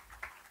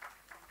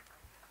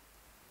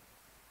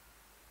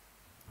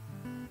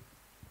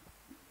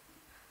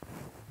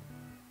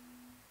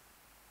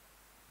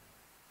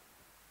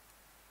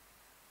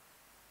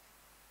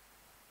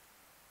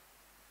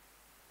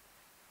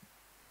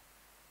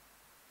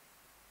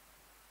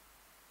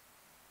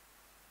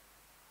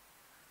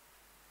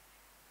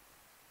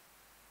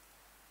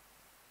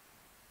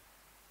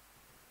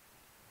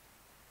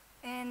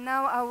 And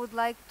now I would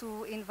like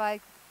to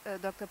invite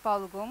Dr.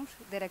 Paulo Gomes,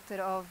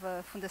 director of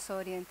Fundação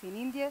Oriente in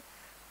India,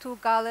 to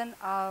garland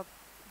our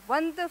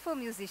wonderful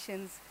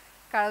musicians,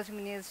 Karl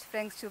Menezes,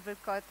 Frank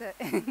Schubert Cota,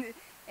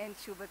 and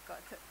Schubert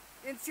Cota,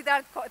 and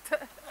Siddhart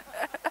Cota.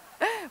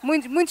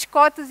 muitos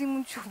cotas e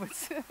muitos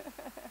Schuberts.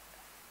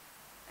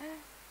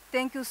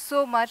 Thank you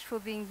so much for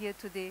being here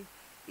today.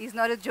 It's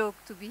not a joke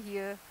to be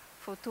here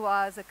for 2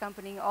 hours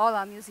accompanying all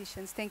our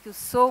musicians. Thank you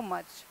so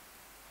much.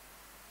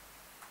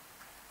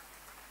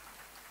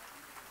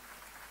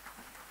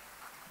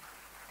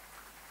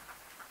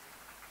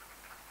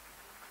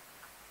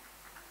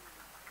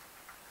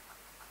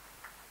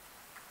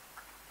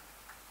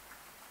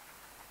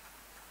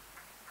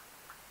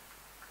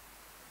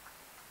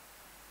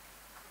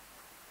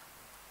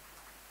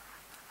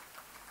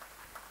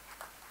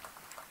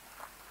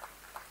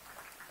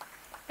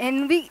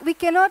 And we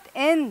cannot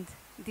end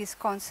this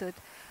concert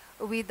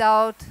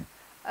without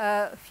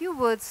a few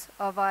words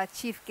of our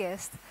chief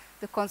guest,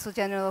 the Consul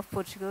General of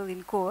Portugal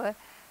in Goa,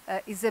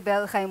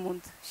 Isabel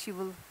Raimund. She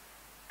will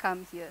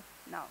come here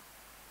now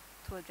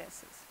to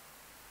address us.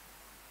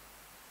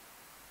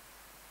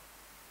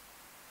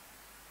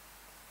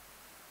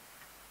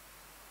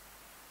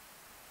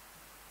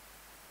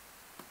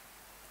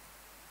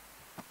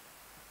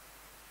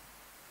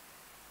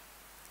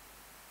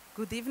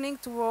 Good evening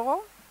to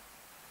all.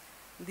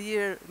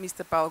 Dear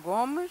Mr. Paulo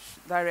Gomes,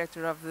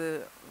 Director of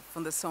the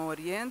Fundação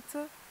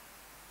Oriente,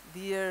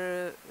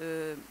 dear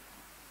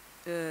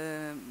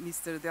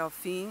Mr.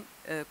 Delfim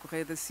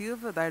Correia da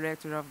Silva,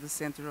 Director of the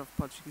Center of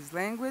Portuguese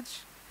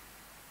Language,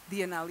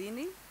 dear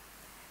Nalini,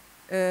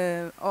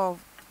 all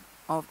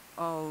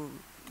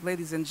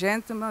ladies and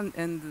gentlemen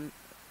and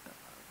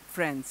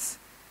friends.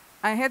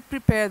 I had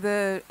prepared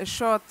a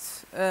short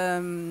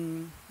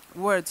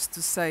words to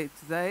say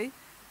today,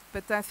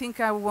 but I think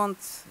I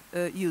won't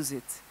use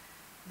it,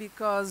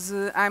 because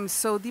I'm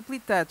so deeply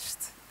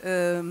touched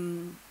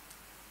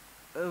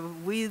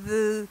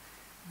with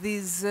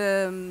these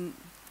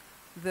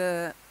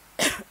the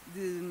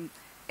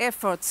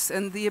efforts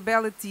and the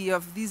ability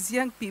of these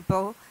young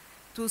people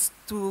to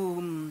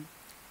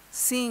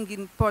sing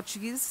in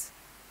Portuguese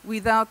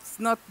without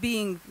not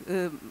being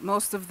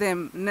most of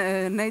them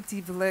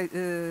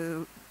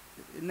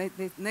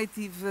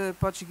native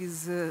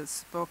Portuguese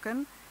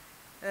spoken.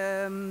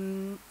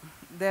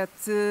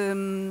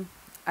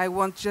 I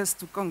want just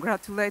to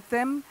congratulate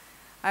them.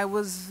 I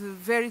was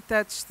very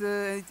touched.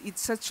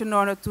 It's such an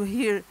honor to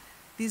hear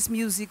these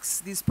musics,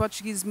 these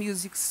Portuguese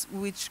musics,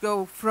 which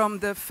go from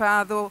the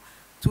fado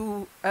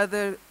to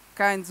other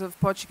kinds of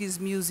Portuguese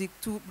music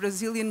to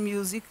Brazilian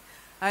music.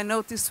 I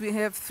noticed we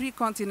have 3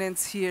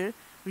 continents here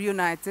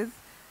reunited.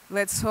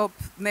 Let's hope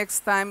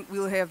next time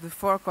we'll have the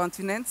 4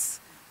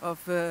 continents of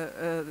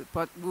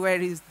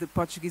where is the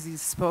Portuguese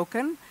is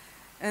spoken.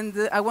 And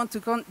I want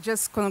to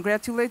just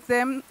congratulate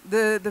them.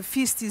 The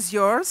feast is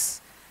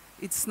yours.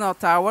 It's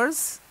not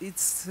ours.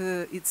 It's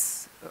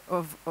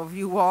of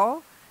you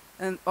all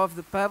and of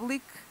the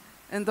public,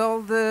 and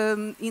all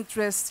the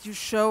interest you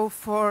show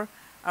for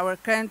our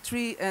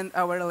country and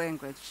our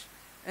language,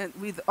 and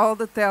with all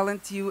the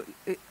talent you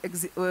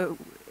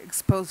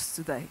exposed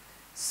today.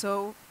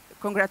 So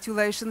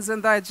congratulations,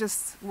 and I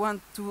just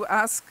want to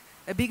ask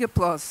a big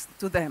applause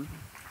to them.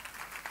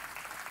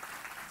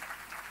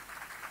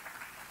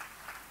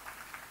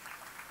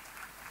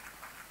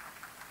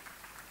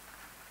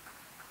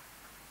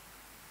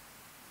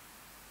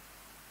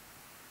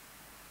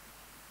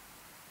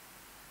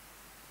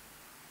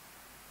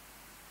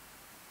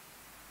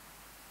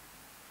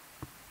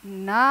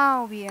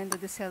 Now we end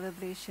the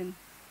celebration,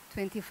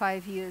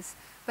 25 years.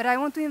 But I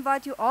want to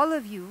invite you, all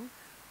of you,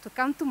 to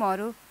come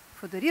tomorrow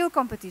for the real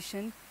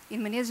competition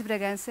in Menezes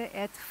Bragança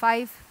at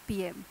 5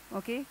 p.m.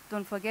 Okay?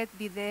 Don't forget,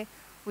 be there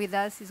with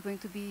us. It's going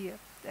to be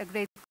a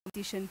great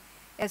competition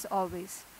as always.